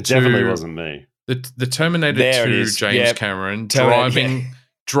Terminator It 2 definitely wasn't me. The Terminator There it 2 is. James Yep. Cameron Terminator,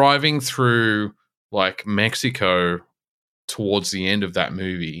 driving through like Mexico towards the end of that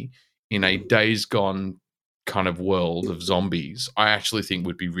movie in a Days Gone kind of world of zombies, I actually think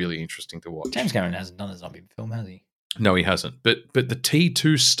would be really interesting to watch. James Cameron hasn't done a zombie film, has he? No, he hasn't. But the T2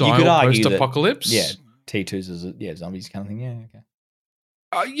 You style could argue post-apocalypse. Yeah. T2s is zombies kind of thing. Yeah. Okay.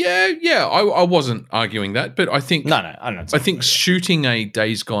 I wasn't arguing that, but I think No, I'm not. I think shooting a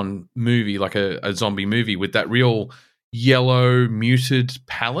Days Gone movie, like a zombie movie, with that real yellow muted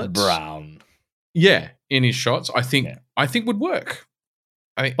palette, brown. yeah, in his shots, I think would work.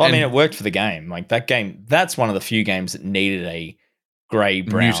 I mean, it worked for the game. Like that game, that's one of the few games that needed a grey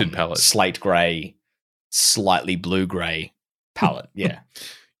brown muted palette, slate grey, slightly blue grey palette. Yeah,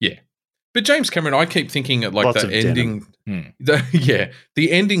 yeah. But James Cameron, I keep thinking at like Lots the of ending,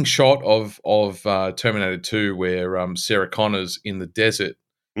 the ending shot of Terminator 2, where Sarah Connor's in the desert,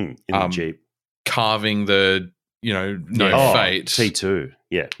 In the Jeep. carving the no fate T2.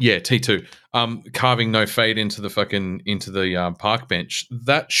 Yeah, T2, carving no fate into the park bench.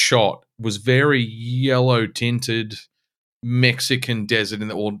 That shot was very yellow tinted Mexican desert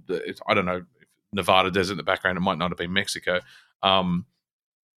I don't know, Nevada desert in the background. It might not have been Mexico.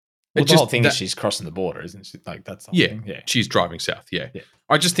 the whole thing is she's crossing the border, isn't she? Like that's the whole thing. Yeah, she's driving south. Yeah,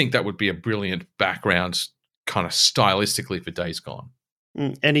 I just think that would be a brilliant background, kind of stylistically, for Days Gone.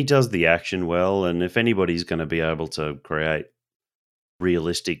 and he does the action well. And if anybody's going to be able to create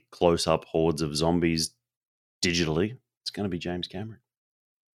realistic close-up hordes of zombies digitally, it's going to be James Cameron.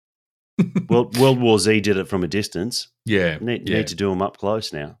 World War Z did it from a distance. Yeah, Need to do them up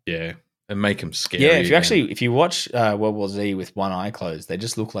close now. Yeah, and make them scary. Yeah, if you watch World War Z with one eye closed, they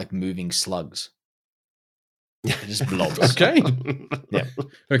just look like moving slugs. They're just blobs. Okay. Yeah.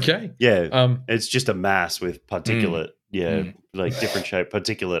 Okay. Yeah. It's just a mass with particulate. Like different shape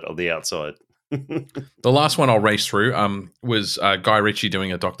particulate on the outside. The last one I'll race through was Guy Ritchie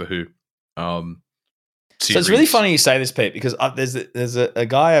doing a Doctor Who. So it's really funny you say this, Pete, because there's a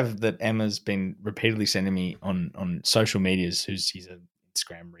guy that Emma's been repeatedly sending me on social medias. He's an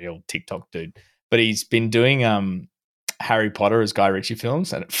Instagram reel TikTok dude, but he's been doing Harry Potter as Guy Ritchie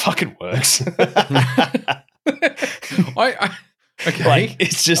films, and it fucking works. Okay. Like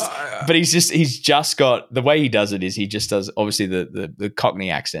it's just, but he's just got the way he does it is he just does obviously the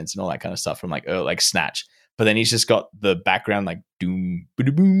Cockney accents and all that kind of stuff from like Snatch. But then he's just got the background like doom,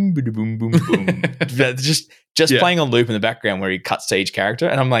 boom, boom, boom, boom, just playing on loop in the background where he cuts to each character,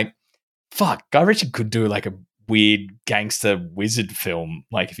 and I'm like, fuck, Guy Ritchie could do like a weird gangster wizard film,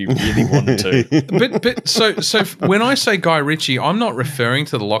 like if he really wanted to. But so when I say Guy Ritchie, I'm not referring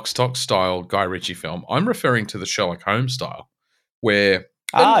to the Lock, Stock style Guy Ritchie film. I'm referring to the Sherlock Holmes style, where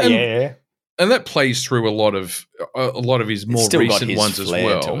and that plays through a lot of his more recent ones as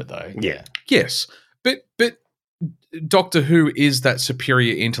well. To it, though. Yeah. Yes. But Doctor Who is that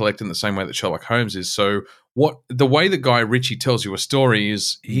superior intellect in the same way that Sherlock Holmes is. So the way that Guy Ritchie tells you a story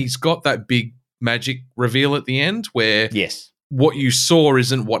is he's got that big magic reveal at the end where what you saw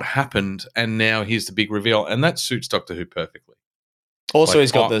isn't what happened, and now here's the big reveal, and that suits Doctor Who perfectly. Also,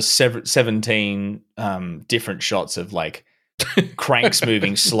 he's got the 17 different shots of like cranks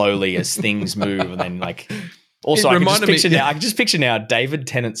moving slowly as things move, and then like also I can just picture now David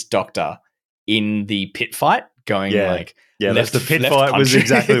Tennant's Doctor in the pit fight going like the pit fight was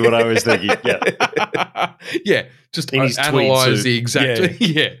exactly what I was thinking. Yeah, just analyze the exact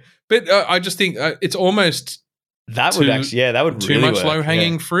But I just think it's almost that would too really much low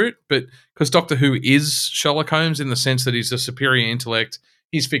hanging fruit. But because Doctor Who is Sherlock Holmes in the sense that he's a superior intellect,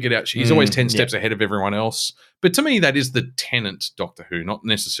 he's figured out he's always 10 steps ahead of everyone else. But to me, that is the Tennant Doctor Who, not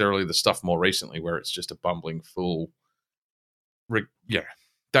necessarily the stuff more recently where it's just a bumbling fool.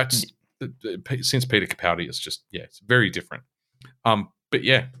 That's since Peter Capaldi, it's just it's very different. But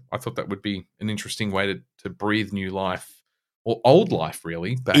yeah, I thought that would be an interesting way to breathe new life or old life,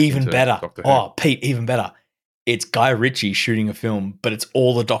 really. Back even into better. Doctor Who. Oh, Pete, even better. It's Guy Ritchie shooting a film, but it's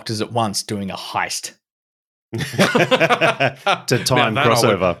all the doctors at once doing a heist. to time Now that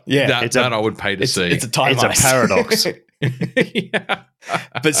crossover. That I would pay to see. It's a time It's a heist. paradox. Yeah.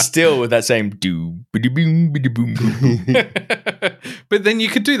 But still with that same do boom boom. But then you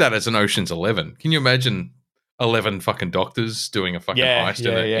could do that as an Ocean's 11. Can you imagine 11 fucking doctors doing a fucking heist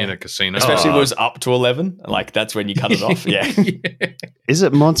in a casino? Especially if it was up to 11. Like, that's when you cut it off. Yeah. Is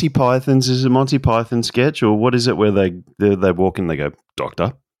it Monty Python sketch, or what is it where they walk in, they go,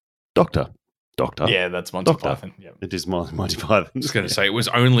 Doctor. Yeah, that's Monty Doctor. Python. Yeah. It is Monty Python. I was going to say it was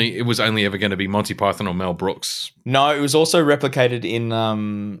only ever going to be Monty Python or Mel Brooks. No, it was also replicated in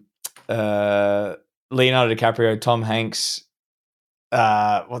Leonardo DiCaprio, Tom Hanks.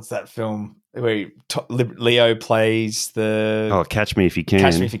 What's that film where Leo plays the Catch Me If You Can.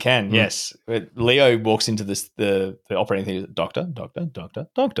 Catch Me If You Can? Yes, Leo walks into the operating theatre. Doctor.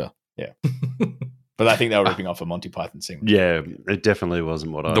 Yeah, but I think they were ripping off a Monty Python segment. Yeah, it definitely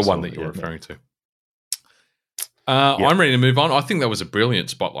wasn't what I saw. The one that you're referring to. I'm ready to move on. I think that was a brilliant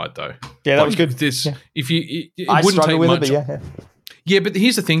spotlight, though. Yeah, that was good. If it I wouldn't struggle take with much. it, but yeah. Yeah, but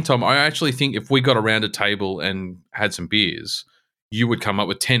here's the thing, Tom. I actually think if we got around a table and had some beers, you would come up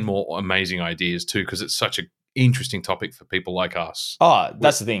with 10 more amazing ideas too, because it's such an interesting topic for people like us. Oh,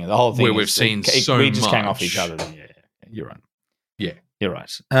 that's the thing. The whole thing where we've seen so we just much. came off each other. Yeah, you're right. Yeah, you're right.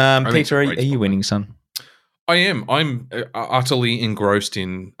 think Peter, it's are you winning, son? I am. I'm utterly engrossed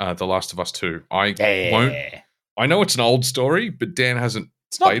in The Last of Us 2. Won't. I know it's an old story, but Dan hasn't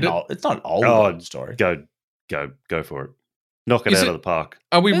played it. It's not an old story. Go for it. Knock it out of the park.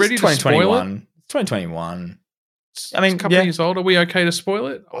 Are we ready to spoil it? 2021. I mean, a couple of years old. Are we okay to spoil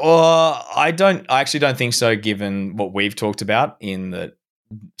it? I actually don't think so, given what we've talked about in the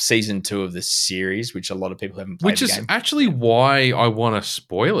season 2 of the series, which a lot of people haven't played. Which is actually why I want to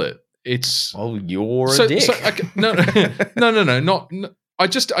spoil it. It's you're a dick. No. I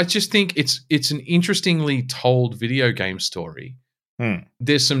just think it's an interestingly told video game story.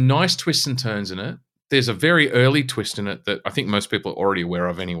 There's some nice twists and turns in it. There's a very early twist in it that I think most people are already aware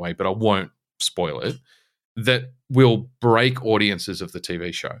of anyway, but I won't spoil it, that will break audiences of the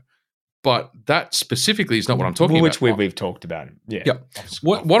TV show. But that specifically is not what I'm talking about. Which we've talked about. Yeah.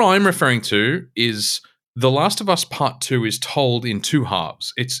 What I'm referring to is The Last of Us Part 2 is told in 2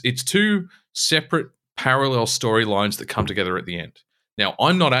 halves. It's 2 separate parallel storylines that come together at the end. Now,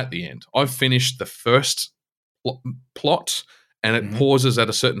 I'm not at the end. I've finished the first plot, and it pauses at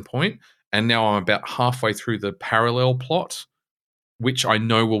a certain point, and now I'm about halfway through the parallel plot, which I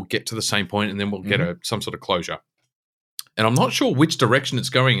know will get to the same point, and then we'll get some sort of closure. And I'm not sure which direction it's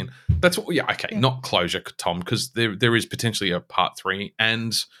going in. Not closure, Tom, because there is potentially a part 3,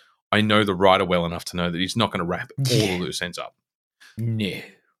 and I know the writer well enough to know that he's not going to wrap all the loose ends up. No.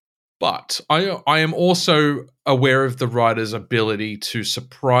 But I am also aware of the writer's ability to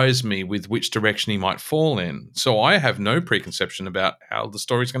surprise me with which direction he might fall in. So I have no preconception about how the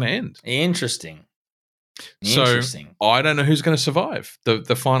story's going to end. Interesting. So I don't know who's going to survive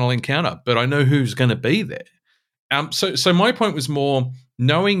the final encounter, but I know who's going to be there. So my point was more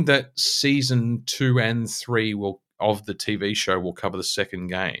knowing that season 2 and 3 of the TV show will cover the second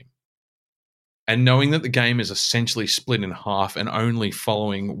game. And knowing that the game is essentially split in half and only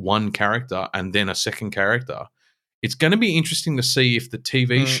following one character and then a second character, it's going to be interesting to see if the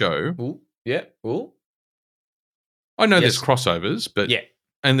TV show... I know there's crossovers, but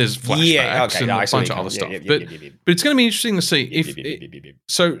and there's flashbacks and a bunch of other stuff. But it's going to be interesting to see if...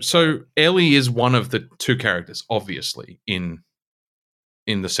 So Ellie is one of the 2 characters, obviously, in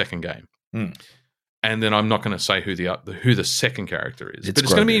the second game. And then I'm not going to say who the second character is. But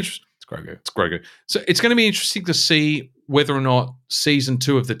it's going to be interesting. It's Grogu. So it's going to be interesting to see whether or not season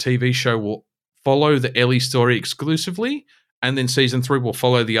 2 of the TV show will follow the Ellie story exclusively, and then season 3 will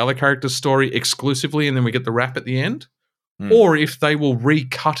follow the other character's story exclusively, and then we get the wrap at the end. Or if they will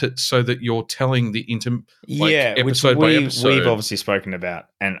recut it so that you're telling the episode by episode. We've obviously spoken about,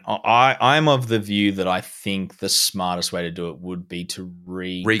 and I'm of the view that I think the smartest way to do it would be to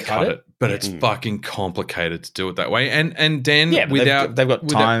recut it. But it's fucking complicated to do it that way. And Dan, they've got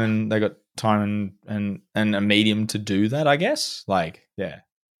time and a medium to do that, I guess.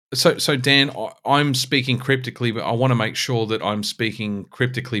 So Dan, I'm speaking cryptically, but I want to make sure that I'm speaking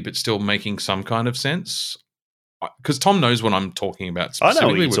cryptically, but still making some kind of sense. Because Tom knows what I'm talking about. I know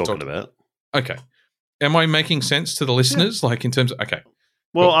what you're talking about. Okay. Am I making sense to the listeners? In terms of... Okay.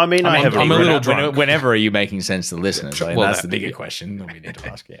 Well, I mean, I'm a little drunk. Whenever are you making sense to the listeners? That's the bigger question that we need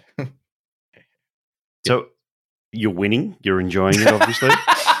to ask. Yeah. So you're winning. You're enjoying it, obviously.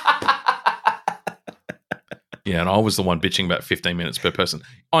 Yeah, and I was the one bitching about 15 minutes per person.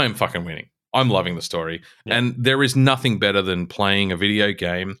 I am fucking winning. I'm loving the story. Yeah. And there is nothing better than playing a video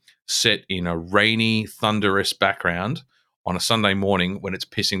game set in a rainy, thunderous background on a Sunday morning when it's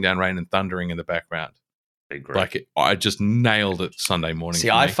pissing down rain and thundering in the background. Like, I just nailed it Sunday morning. See,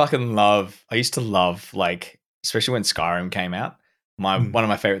 I used to love, like, especially when Skyrim came out. One of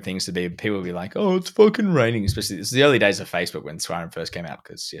my favorite things to be, people would be like, "Oh, it's fucking raining." Especially, it's the early days of Facebook when Skyrim first came out,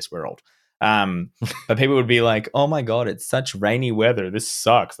 because yes, we're old. But people would be like, "Oh my god, it's such rainy weather. This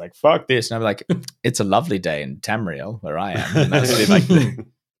sucks. Like, fuck this." And I'd be like, "It's a lovely day in Tamriel, where I am." And that's like,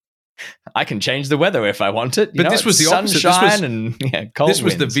 I can change the weather if I want it. But this was the opposite. Sunshine and cold This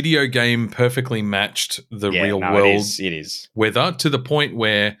was the winds. video game perfectly matched the real no, world it is. weather, to the point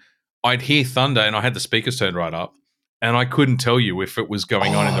where I'd hear thunder and I had the speakers turned right up, and I couldn't tell you if it was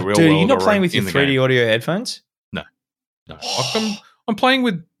going on in the real world. You're not or playing with your in the 3D game. audio headphones? No. I'm playing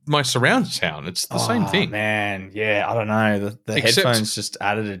with my surround sound. It's the same thing. Man, yeah, I don't know. The headphones just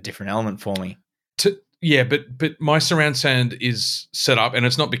added a different element for me. But my surround sound is set up, and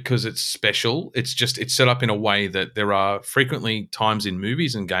it's not because it's special. It's just it's set up in a way that there are frequently times in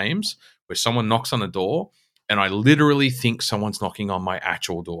movies and games where someone knocks on a door, and I literally think someone's knocking on my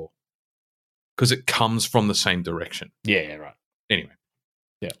actual door because it comes from the same direction. Yeah, right. Anyway,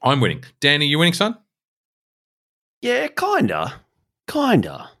 yeah, I'm winning. Dan, are you winning, son? Yeah, kinda.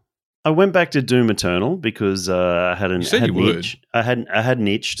 I went back to Doom Eternal because I had an itch. I had an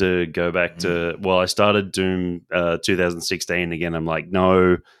itch to go back to. Well, I started Doom 2016 again. I'm like,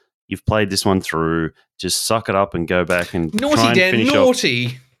 no, you've played this one through. Just suck it up and go back and try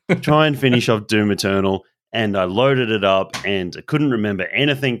and finish off Doom Eternal. And I loaded it up, and I couldn't remember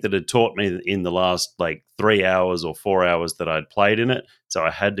anything that had taught me in the last 3 hours or 4 hours that I'd played in it. So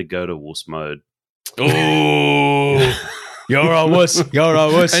I had to go to wuss mode. Oh. You're a wuss.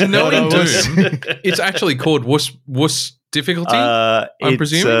 And knowing Doom, it's actually called wuss difficulty, I'm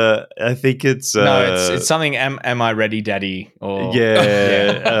presuming? I think it's... no, it's something, am I ready, daddy? Or,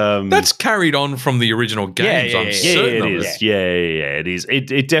 that's carried on from the original games, I'm certain of it. Yeah, it is.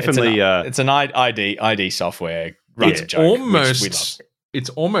 It definitely... It's an ID software. Runs a joke, which we love. It's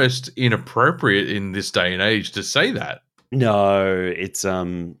almost inappropriate in this day and age to say that. No, it's...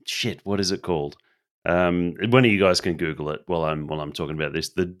 shit, what is it called? One of you guys can Google it while I'm talking about this.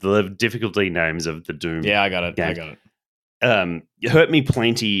 The difficulty names of the Doom. Yeah, I got it. Hurt Me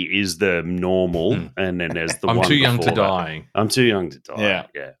Plenty is the normal, and then there's the I'm one too young to before that. die. I'm too young to die.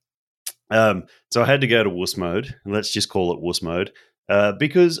 Yeah. So I had to go to wuss mode. Let's just call it wuss mode.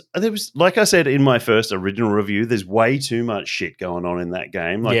 Because there was, like I said in my first original review, there's way too much shit going on in that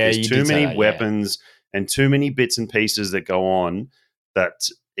game. There's too many weapons and too many bits and pieces that go on that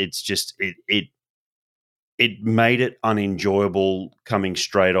it's just it made it unenjoyable coming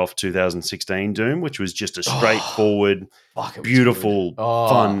straight off 2016 Doom, which was just a straightforward, beautiful,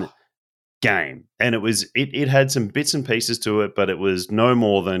 fun game. And it had some bits and pieces to it, but it was no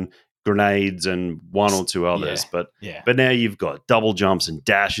more than grenades and one or two others. But now you've got double jumps and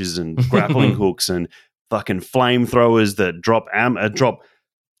dashes and grappling hooks and fucking flamethrowers that drop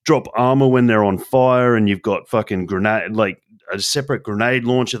armor when they're on fire, and you've got fucking grenade, a separate grenade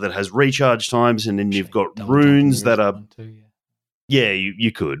launcher that has recharge times, and then you've got runes that are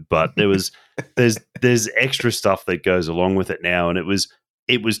you could, but there's extra stuff that goes along with it now, and it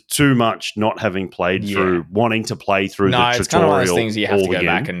was too much not having played through, wanting to play through the tutorial. It's kind of one of those things you have to go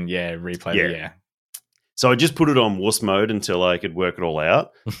back and replay. So I just put it on wuss mode until I could work it all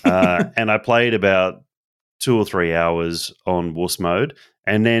out, and I played about 2 or 3 hours on wuss mode,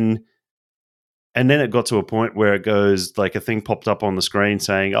 and then it got to a point where it goes, a thing popped up on the screen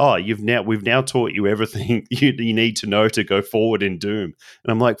saying, "Oh, we've now taught you everything you need to know to go forward in Doom."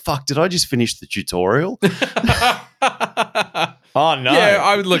 And I'm like, "Fuck! Did I just finish the tutorial?" Oh no!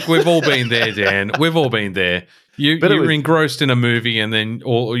 Yeah, look, we've all been there, Dan. We've all been there. You're engrossed in a movie,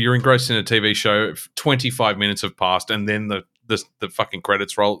 or you're engrossed in a TV show. 25 minutes have passed, and then the fucking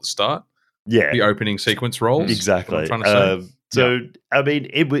credits roll at the start. Yeah, the opening sequence rolls. Exactly. What I'm trying to say. So, I mean,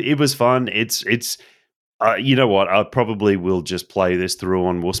 it was fun. It's you know what? I probably will just play this through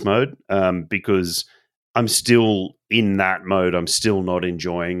on wuss mode because I'm still in that mode. I'm still not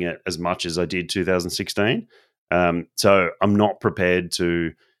enjoying it as much as I did 2016. So I'm not prepared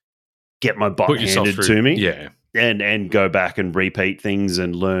to get my butt handed to me. Yeah. And go back and repeat things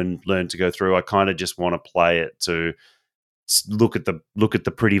and learn to go through. I kind of just want to play it to look at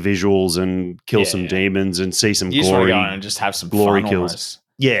the pretty visuals and kill some demons and see some glory and just have some glory fun kills. Almost.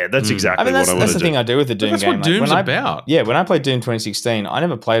 Yeah, that's exactly what I want to do. That's the thing I do with the Doom that's game. That's what Doom's about. When I played Doom 2016, I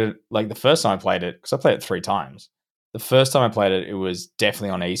never played it. The first time I played it, because I played it 3 times. The first time I played it, it was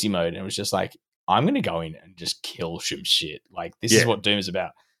definitely on easy mode. And it was just I'm going to go in and just kill some shit. This is what Doom is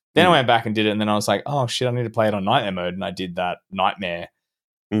about. Then I went back and did it, and then I was like, oh shit, I need to play it on Nightmare mode, and I did that Nightmare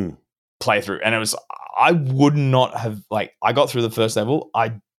playthrough, and it was, I would not have, like, I got through the first level,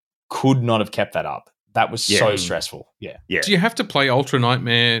 I could not have kept that up. That was so stressful. Yeah. Do you have to play Ultra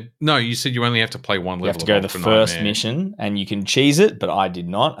Nightmare? No, you said you only have to play one level. You have to go of the Ultra first Nightmare. mission, and you can cheese it, but I did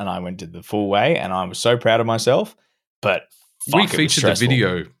not, and I went to the full way, and I was so proud of myself. But we featured the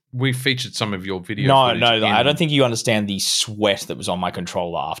video. We featured some of your video. No, I don't think you understand the sweat that was on my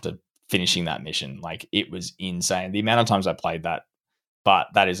controller after finishing that mission. Like, it was insane. The amount of times I played that, but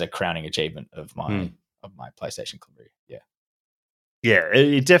that is a crowning achievement of my PlayStation career. Yeah. Yeah,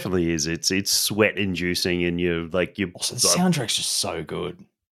 it definitely is. It's sweat inducing, and Also, the soundtrack's just so good.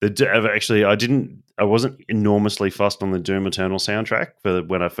 Actually, I wasn't enormously fussed on the Doom Eternal soundtrack for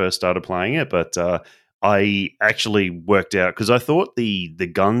when I first started playing it, but I actually worked out, because I thought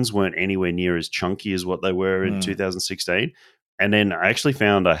the guns weren't anywhere near as chunky as what they were in 2016, and then I actually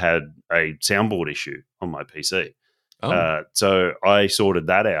found I had a soundboard issue on my PC. So I sorted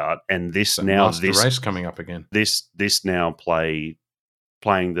that out, and this race coming up again. This now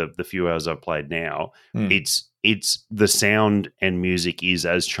playing the few hours I've played now, it's the sound and music is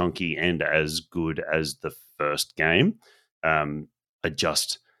as chunky and as good as the first game.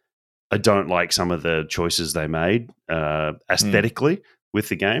 I don't like some of the choices they made aesthetically with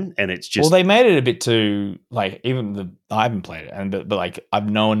the game, and it's just, well, they made it a bit too, like, I haven't played it, but like, I've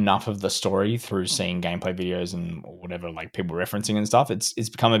known enough of the story through seeing gameplay videos and whatever, like, people referencing and stuff. It's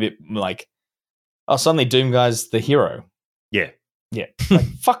become a bit like, oh, suddenly Doom Guy's the hero. Yeah, like,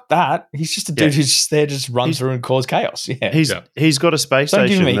 fuck that. He's just a dude who's just there to just run through and cause chaos. Yeah, he's got a space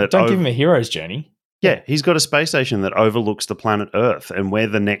station. Don't give him a hero's journey. Yeah, he's got a space station that overlooks the planet Earth, and where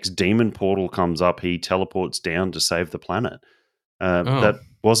the next demon portal comes up, he teleports down to save the planet. That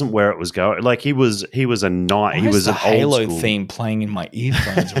wasn't where it was going. Like, he was a knight. He was an Halo old school theme playing in my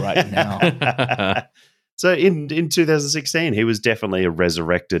earphones right now. So in 2016, he was definitely a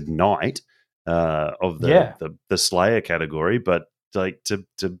resurrected knight of the Slayer category, but like to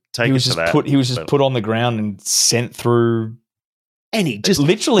take he was it to just that, he was just put on the ground and sent through, and he just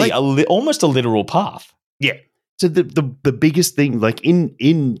literally almost a literal path. Yeah. So the biggest thing, like,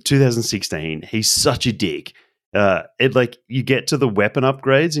 in 2016, he's such a dick. You get to the weapon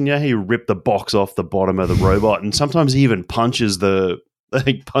upgrades, and he rip the box off the bottom of the robot, and sometimes he even punches the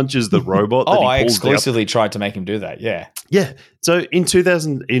robot. That I exclusively tried to make him do that. Yeah. So in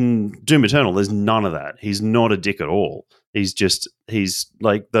Doom Eternal, there's none of that. He's not a dick at all. He's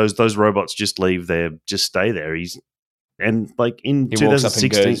like, those robots just leave there, just stay there. In he 2016, walks up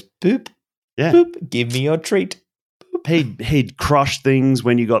and goes, boop, boop, give me your treat. He'd crush things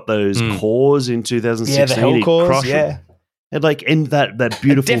when you got those cores in 2016. Yeah, the hell cores, And like, in that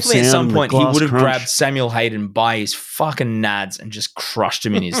beautiful definitely sound, at some point he would have crunch. grabbed Samuel Hayden by his fucking nads and just crushed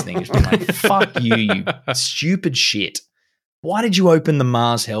him in his thing. Just been like, fuck you, you stupid shit. Why did you open the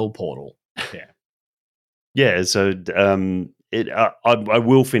Mars Hell portal? Yeah. So I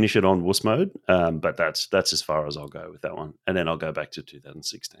will finish it on wuss mode, but that's as far as I'll go with that one, and then I'll go back to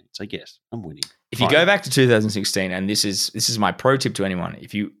 2016. So yes, I'm winning. If you go back to 2016, and this is my pro tip to anyone,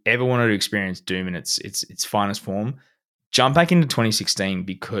 if you ever wanted to experience Doom in its finest form, jump back into 2016,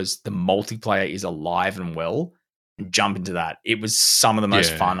 because the multiplayer is alive and well. And jump into that. It was some of the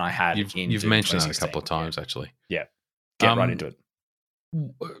most fun I had. You've mentioned that a couple of times, actually. Yeah, get right into it.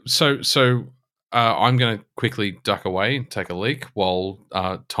 So I'm going to quickly duck away and take a leak while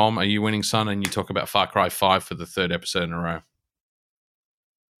Tom, are you winning, son? And you talk about Far Cry 5 for the third episode in a row.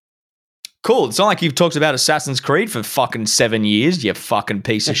 Cool. It's not like you've talked about Assassin's Creed for fucking 7 years, you fucking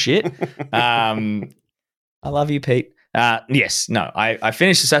piece of shit. I love you, Pete. Yes, no, I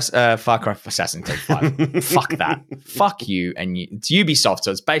finished Far Cry Assassin's Creed 5. Fuck that. Fuck you. And it's Ubisoft,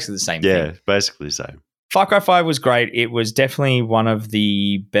 so it's basically the same thing. Yeah, basically the same. Far Cry 5 was great. It was definitely one of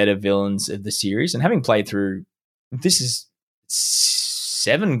the better villains of the series. And having played through, this is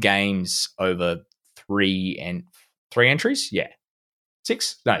 7 games over 3 entries. Yeah.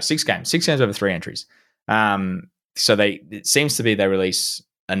 6 games. 6 games over 3 entries. So it seems to be they release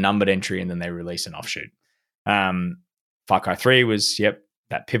a numbered entry and then they release an offshoot. Far Cry 3 was,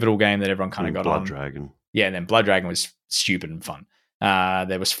 that pivotal game that everyone kind of got on. Blood Dragon. Yeah, and then Blood Dragon was stupid and fun.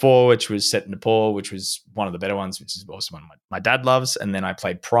 There was 4, which was set in Nepal, which was one of the better ones, which is also one my dad loves. And then I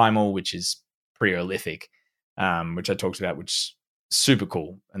played Primal, which is Preolithic, which I talked about, which is super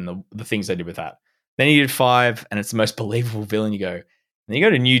cool, and the things they did with that. Then you did 5, and it's the most believable villain. And then you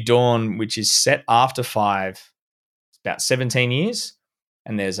go to New Dawn, which is set after 5. It's about 17 years,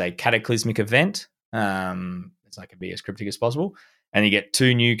 and there's a cataclysmic event. It's like, be as cryptic as possible. And you get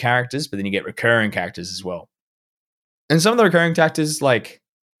 2 new characters, but then you get recurring characters as well. And some of the recurring characters, like,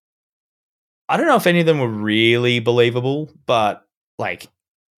 I don't know if any of them were really believable, but like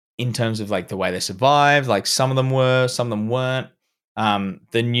in terms of like the way they survived, like some of them were, some of them weren't.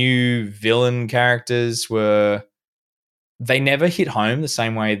 The new villain characters they never hit home the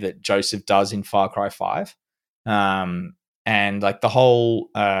same way that Joseph does in Far Cry 5. And like the whole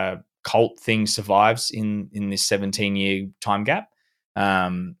cult thing survives in this 17-year time gap.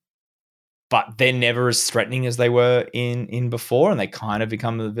 But they're never as threatening as they were in before, and they kind of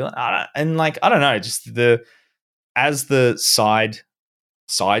become the villain. I don't know, just as the side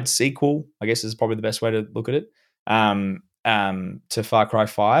sequel, I guess is probably the best way to look at it. To Far Cry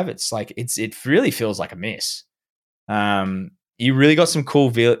 5, it's like it really feels like a miss. You really got some cool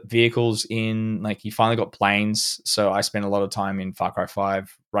vehicles in, like you finally got planes. So I spent a lot of time in Far Cry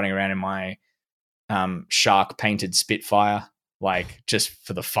 5 running around in my shark painted Spitfire, like just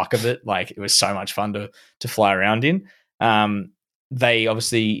for the fuck of it. Like it was so much fun to fly around in. They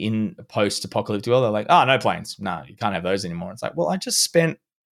obviously in post-apocalyptic world, they're like, oh, no planes. No, you can't have those anymore. It's like, well, I just spent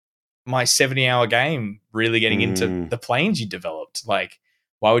my 70-hour game really getting into the planes you developed. Like,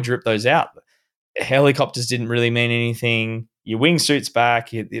 why would you rip those out? Helicopters didn't really mean anything. Your wingsuit's back,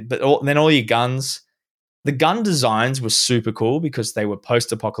 then all your guns. The gun designs were super cool because they were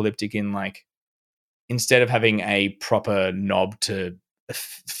post-apocalyptic in like, instead of having a proper knob to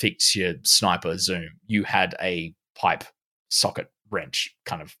fix your sniper zoom, you had a pipe socket wrench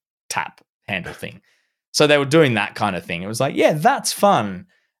kind of tap handle thing. So they were doing that kind of thing. It was like, yeah, that's fun.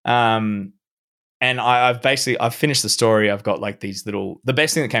 And I've finished the story. I've got like these the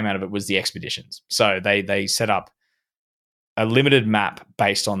best thing that came out of it was the expeditions. So they set up a limited map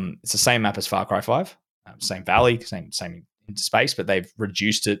based on, it's the same map as Far Cry 5, same valley, same into space, but they've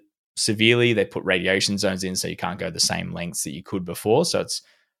reduced it severely. They put radiation zones in so you can't go the same lengths that you could before. So it's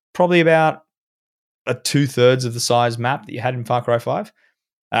probably about a 2/3 of the size map that you had in Far Cry 5.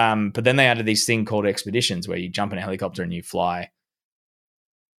 But then they added this thing called expeditions where you jump in a helicopter and you fly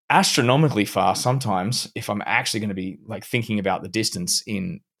astronomically far sometimes if I'm actually going to be like thinking about the distance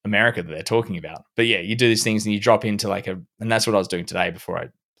in America that they're talking about. But yeah, you do these things and you drop into like and that's what I was doing today before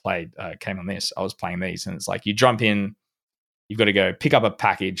I came on this. I was playing these and it's like you jump in, you've got to go pick up a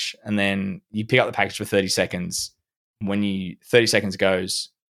package and then you pick up the package for 30 seconds. When 30 seconds goes,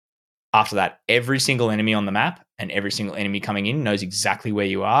 after that, every single enemy on the map and every single enemy coming in knows exactly where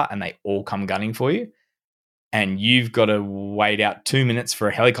you are and they all come gunning for you. And you've got to wait out 2 minutes for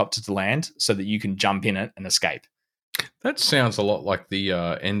a helicopter to land so that you can jump in it and escape. That sounds a lot like the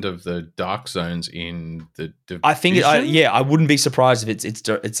end of the dark zones in the Division. I think, I wouldn't be surped if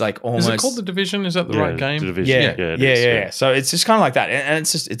it's like almost. Is it called the Division? Is that the right game? The Division. Yeah. So it's just kind of like that, and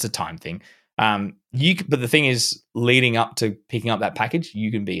it's a time thing. But the thing is, leading up to picking up that package,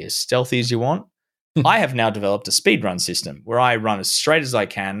 you can be as stealthy as you want. I have now developed a speedrun system where I run as straight as I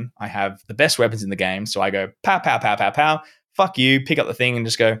can. I have the best weapons in the game. So I go, pow, pow, pow, pow, pow. Fuck you. Pick up the thing and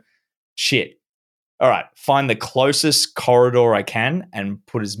just go, shit. All right. Find the closest corridor I can and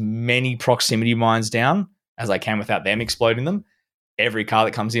put as many proximity mines down as I can without them exploding them. Every car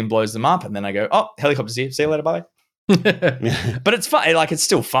that comes in blows them up. And then I go, oh, helicopter's here. See you later. Bye. But it's fun. Like, it's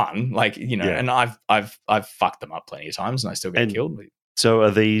still fun. Like, and I've fucked them up plenty of times and I still get killed. So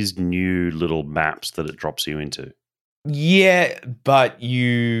are these new little maps that it drops you into? Yeah, but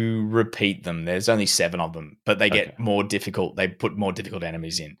you repeat them. There's only 7 of them, but they get more difficult. They put more difficult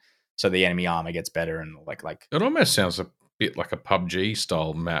enemies in. So the enemy armor gets better and like it almost sounds a bit like a PUBG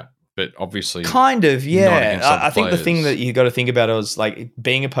style map, but obviously kind of, yeah. I think the thing that you got to think about is like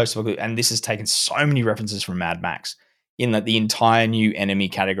being a post-apocalyptic, and this has taken so many references from Mad Max, in that the entire new enemy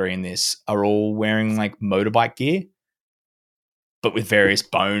category in this are all wearing like motorbike gear, but with various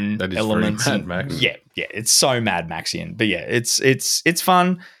bone elements. Mad Max. Yeah, it's so Mad Maxian. But yeah, it's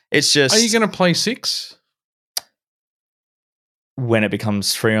fun. It's just, are you going to play 6? When it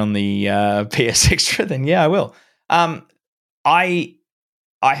becomes free on the PS Extra, then yeah, I will. I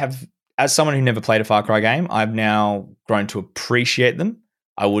have, as someone who never played a Far Cry game, I've now grown to appreciate them.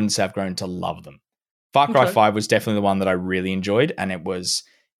 I wouldn't say I've grown to love them. Far Cry 5 was definitely the one that I really enjoyed, and it was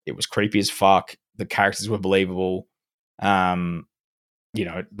creepy as fuck. The characters were believable.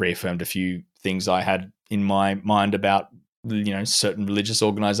 It reaffirmed a few things I had in my mind about certain religious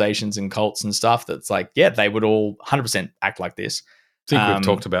organizations and cults and stuff. That's like, yeah, they would all 100% act like this. I think we've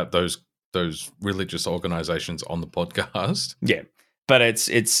talked about those religious organizations on the podcast. Yeah, but it's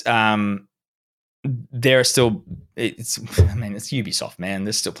Ubisoft, man.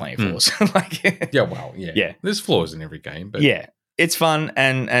 There's still plenty of flaws. Yeah. There's flaws in every game, but yeah, it's fun.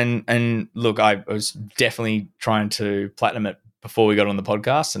 And look, I was definitely trying to platinum it before we got on the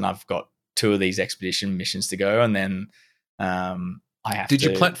podcast, and I've got 2 of these expedition missions to go, and then I have. Did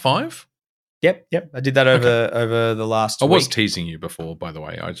you plat 5? Yep. I did that over the last I week. was teasing you before, by the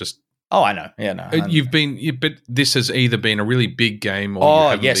way. Oh, I know. Yeah, no. But this has either been a really big game or you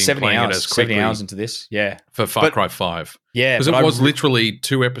haven't been 70 playing hours, it as quickly 70 hours into this. Yeah. for Far Cry 5. Yeah. Because it was literally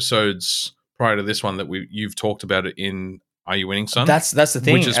 2 episodes prior to this one that you've talked about it in Are You Winning, Son? That's the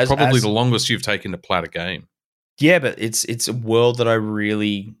thing. Which is probably the longest you've taken to plat a game. Yeah, but it's a world that I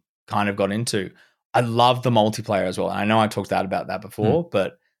really kind of got into. I love the multiplayer as well. I know I talked about that before,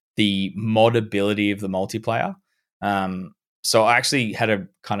 but the modability of the multiplayer. So I actually had a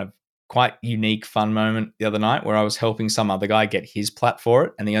kind of quite unique, fun moment the other night where I was helping some other guy get his plat for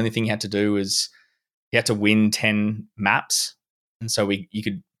it, and the only thing he had to do was he had to win 10 maps, and so you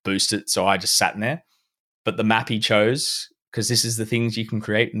could boost it. So I just sat in there, but the map he chose, because this is the things you can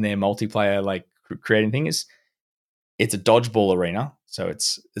create in their multiplayer, like creating thing, is it's a dodgeball arena. So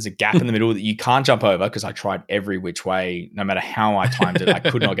there's a gap in the middle that you can't jump over, because I tried every which way, no matter how I timed it, I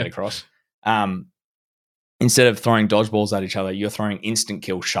could not get across. Instead of throwing dodgeballs at each other, you're throwing instant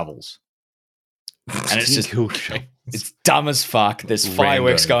kill shovels. And it's just it's dumb as fuck. There's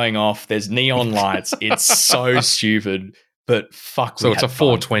fireworks going off. There's neon lights. It's so stupid, but fuck. So it's a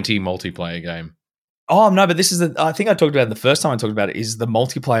 420 multiplayer game. Oh no, but this is I think I talked about it the first time I talked about it, is the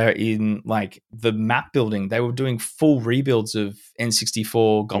multiplayer in like the map building. They were doing full rebuilds of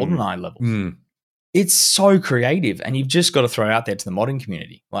N64 GoldenEye levels. It's so creative, and you've just got to throw out there to the modding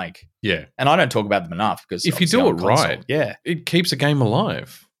community. Like, yeah. And I don't talk about them enough, because if you do it right, it keeps a game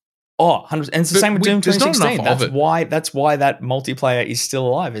alive. Oh, 100%. And it's the same with Doom 2016. That's why that multiplayer is still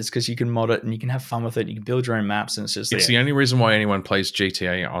alive, is because you can mod it and you can have fun with it. You can build your own maps, and it's just the only reason why anyone plays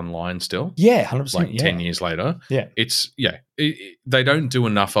GTA online still. Yeah, 100%. Like 10 years later. Yeah. They don't do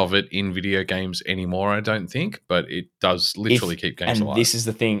enough of it in video games anymore, I don't think, but it does literally keep games alive. And this is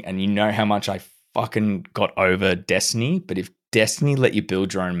the thing, and you know how much I fucking got over Destiny, but if Destiny let you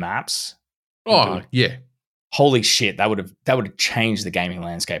build your own maps, holy shit, that would have changed the gaming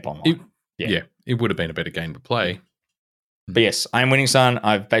landscape online. It would have been a better game to play. But yes, I am Winning, Son.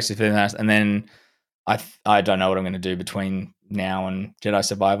 I've basically finished, and then I don't know what I'm going to do between now and Jedi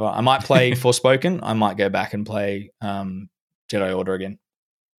Survivor. I might play Forspoken. I might go back and play Jedi Order again,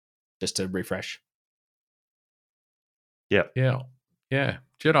 just to refresh. Yeah.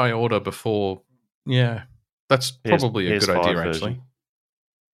 Jedi Order before. Yeah, that's probably a good idea, actually.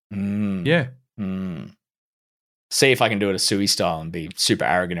 See if I can do it a Sui style and be super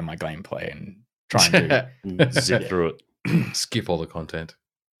arrogant in my gameplay and try and zip through it. Skip all the content.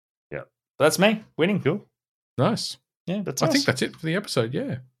 Yeah. But that's me winning. Cool. Nice. Yeah. I think that's it for the episode.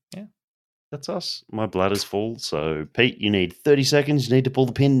 Yeah. That's us. My bladder's full. So, Pete, you need 30 seconds. You need to pull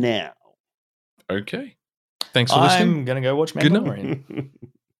the pin now. Okay. Thanks for listening. I'm going to go watch Mandalorian.